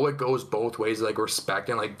 I know it goes both ways, like respect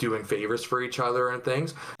and like doing favors for each other and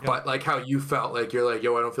things. Yeah. But like how you felt, like you're like,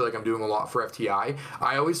 yo, I don't feel like I'm doing a lot for FTI.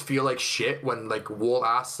 I always feel like shit when like we'll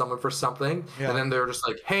ask someone for something, and then they're just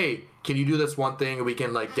like, hey, can you do this one thing? We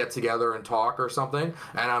can like get together and talk or something.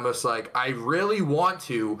 And I'm just like, I really want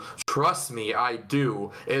to. Trust me, I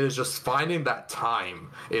do. It is just finding that time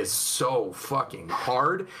is so fucking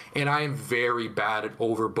hard. And I am very bad at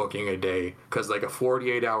overbooking a day, because like a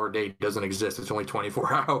 48-hour day doesn't exist. It's only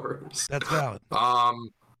 24 hours. That's valid.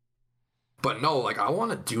 But no, like I want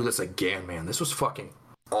to do this again, man. This was fucking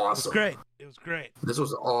awesome. It was great. This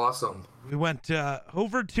was awesome. We went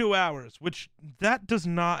over 2 hours, which that does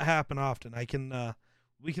not happen often. We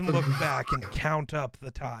can look back and count up the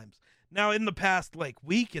times. Now, in the past like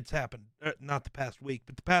week, it's happened. Not the past week,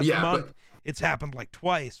 but the past month, it's happened like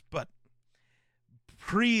twice. But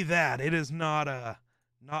pre that, it is not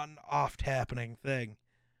an oft happening thing.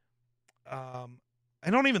 I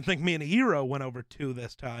don't even think me and Hero went over 2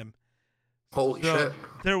 this time. Holy shit!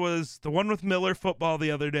 There was the one with Miller football the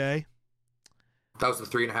other day. That was the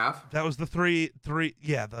 3.5. That was the three.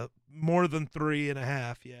 Yeah, the more than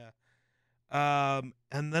 3.5. Yeah. And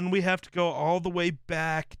then we have to go all the way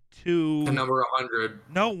back to The number 100.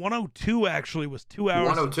 No, 102 actually was 2 hours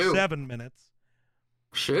and 102. 7 minutes.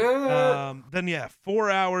 Shit. Then yeah,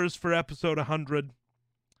 4 hours for episode 100.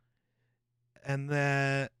 And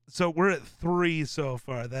then so we're at 3 so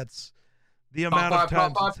far. That's the amount of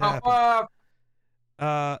times it's happened.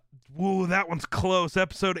 Woo, that one's close.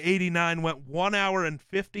 Episode 89 went 1 hour and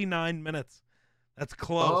 59 minutes. That's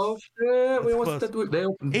close. Oh shit! Wait, what's close. that?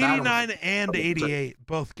 They 89 and 88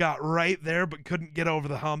 both got right there, but couldn't get over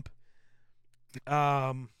the hump.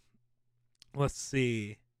 Let's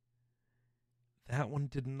see. That one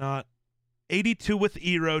did not. 82 with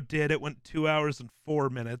Eero did. It went 2 hours and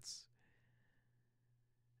 4 minutes.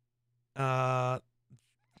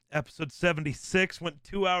 Episode 76 went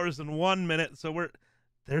 2 hours and 1 minute. So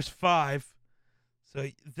there's 5. So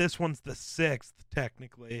this one's the 6th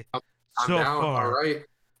technically. I'm so down. far. All right,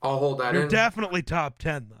 I'll hold that You're in. definitely top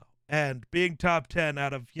 10 though, and being top 10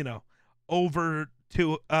 out of over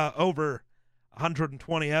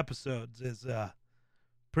 120 episodes is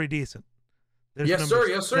pretty decent. There's Yes, number sir.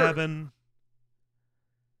 Yes, sir. 7.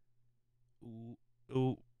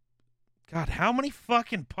 Ooh. God, how many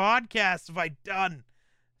fucking podcasts have I done?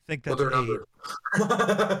 I think that's 8.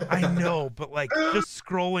 I know, but like just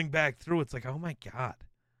scrolling back through, it's like, oh my God.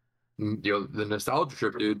 Yo, the nostalgia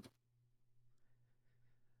trip, dude.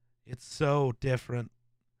 It's so different.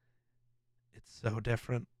 It's so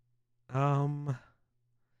different. So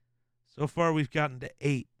far we've gotten to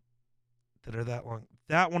 8 that are that long.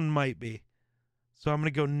 That one might be. So I'm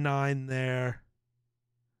going to go 9 there.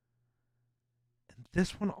 And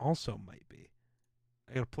this one also might be.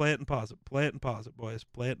 I got to play it and pause it. Play it and pause it, boys.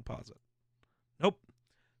 Play it and pause it. Nope.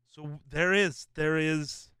 So there is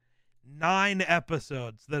 9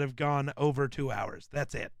 episodes that have gone over 2 hours.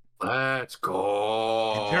 That's it. Let's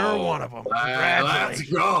go. And you're one of them. Let's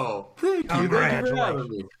go. Thank you.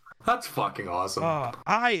 Congratulations. That's fucking awesome.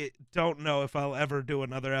 I don't know if I'll ever do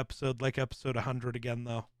another episode like episode 100 again,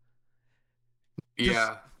 though. Yeah.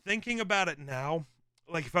 Just thinking about it now,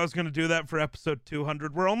 like if I was going to do that for episode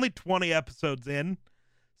 200, we're only 20 episodes in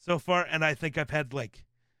so far, and I think I've had like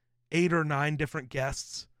 8 or 9 different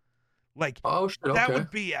guests. Like, oh, shit, okay. That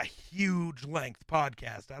would be a huge length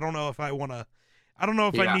podcast. I don't know if I want to. I don't know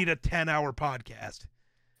if I need a 10-hour podcast.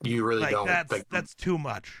 You really don't. That's too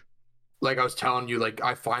much. Like I was telling you, like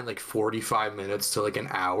I find like 45 minutes to like an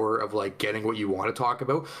hour of like getting what you want to talk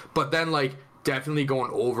about, but then like definitely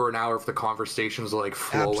going over an hour if the conversations are like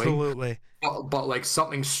flowing. Absolutely. But like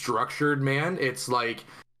something structured, man, it's like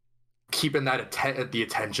keeping that the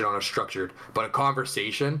attention on a structured, but a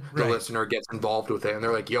conversation, the listener gets involved with it and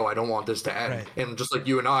they're like, yo, I don't want this to end. And just like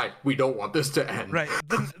you and I, we don't want this to end. Right.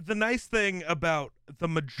 The nice thing about the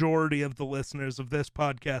majority of the listeners of this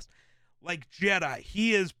podcast, like Jedi,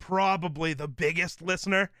 he is probably the biggest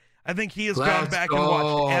listener. I think he has gone back and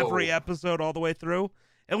watched every episode all the way through.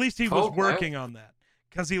 At least he was working on that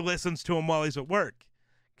because he listens to him while he's at work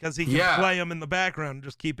because he can play him in the background and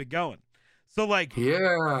just keep it going. So, like,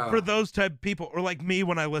 for those type of people, or like me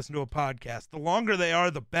when I listen to a podcast, the longer they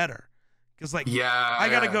are, the better. Because, like, I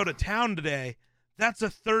got to go to town today. That's a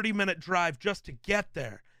 30-minute drive just to get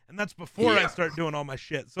there. And that's before I start doing all my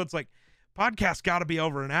shit. So it's like, podcasts got to be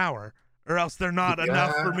over an hour, or else they're not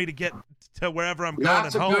enough for me to get to wherever I'm going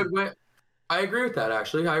at home. Good way. I agree with that,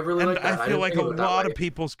 actually. I really like that. I feel like a lot of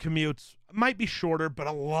people's commutes might be shorter, but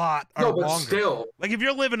a lot are longer. Still. Like, if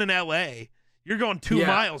you're living in L.A., you're going 2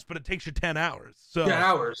 miles, but it takes you 10 hours. So 10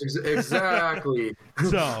 hours, exactly.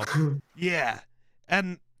 So, yeah.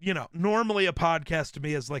 And, normally a podcast to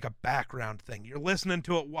me is like a background thing. You're listening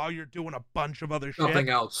to it while you're doing a bunch of other shit. Nothing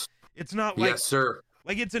else. It's not like, yes, sir.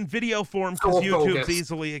 Like it's in video form because YouTube's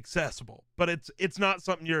easily accessible, but it's not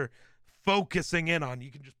something you're focusing in on.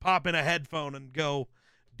 You can just pop in a headphone and go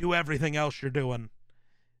do everything else you're doing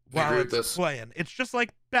while it's playing. It's just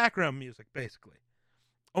like background music, basically.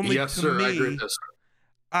 Only yes, to sir. me, I agree with this.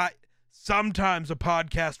 Sometimes a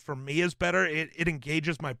podcast for me is better. It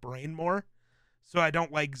engages my brain more, so I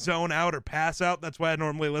don't like zone out or pass out. That's why I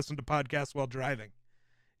normally listen to podcasts while driving.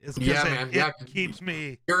 It keeps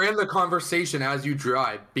me. You're in the conversation as you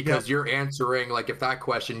drive because you're answering. Like if that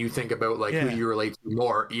question, you think about like who you relate to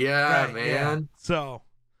more. Yeah, man. Yeah. So,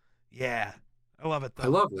 I love it though. I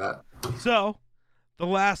love that. So, the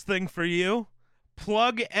last thing for you.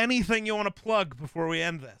 Plug anything you want to plug before we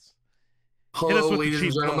end this. Hello, ladies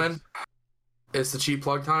and gentlemen. It's the cheap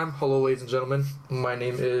plug time. Hello, ladies and gentlemen. My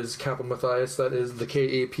name is KapaaMatthias. That is the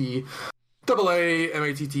KapaaMatthias.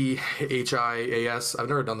 I've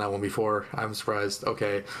never done that one before. I'm surprised.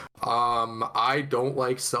 Okay. I don't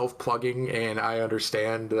like self-plugging, and I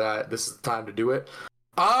understand that this is the time to do it.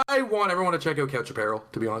 I want everyone to check out Couch Apparel,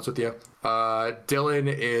 to be honest with you.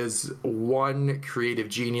 Dylan is one creative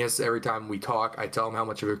genius. Every time we talk, I tell him how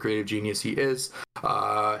much of a creative genius he is.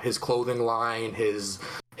 His clothing line, his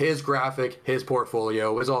graphic, his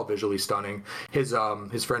portfolio is all visually stunning. His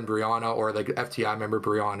friend Brianna, or the FTI member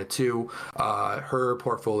Brianna too, her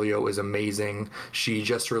portfolio is amazing. She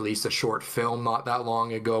just released a short film not that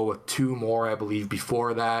long ago with 2 more, I believe,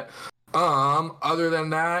 before that. Other than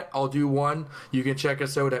that, I'll do one. You can check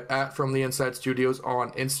us out at From the Inside Studios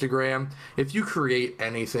on Instagram. If you create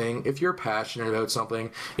anything, if you're passionate about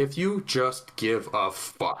something, if you just give a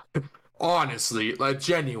fuck, honestly, like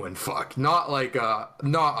genuine fuck, not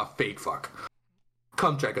a fake fuck,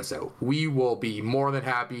 come check us out. We will be more than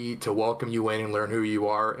happy to welcome you in and learn who you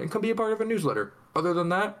are and come be a part of a newsletter. Other than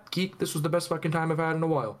that, Geek, this was the best fucking time I've had in a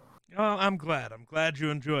while. Well, I'm glad you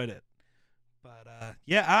enjoyed it. But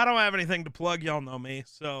yeah, I don't have anything to plug. Y'all know me.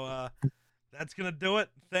 So that's going to do it.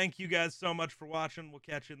 Thank you guys so much for watching. We'll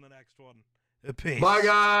catch you in the next one. Peace. Bye,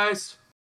 guys.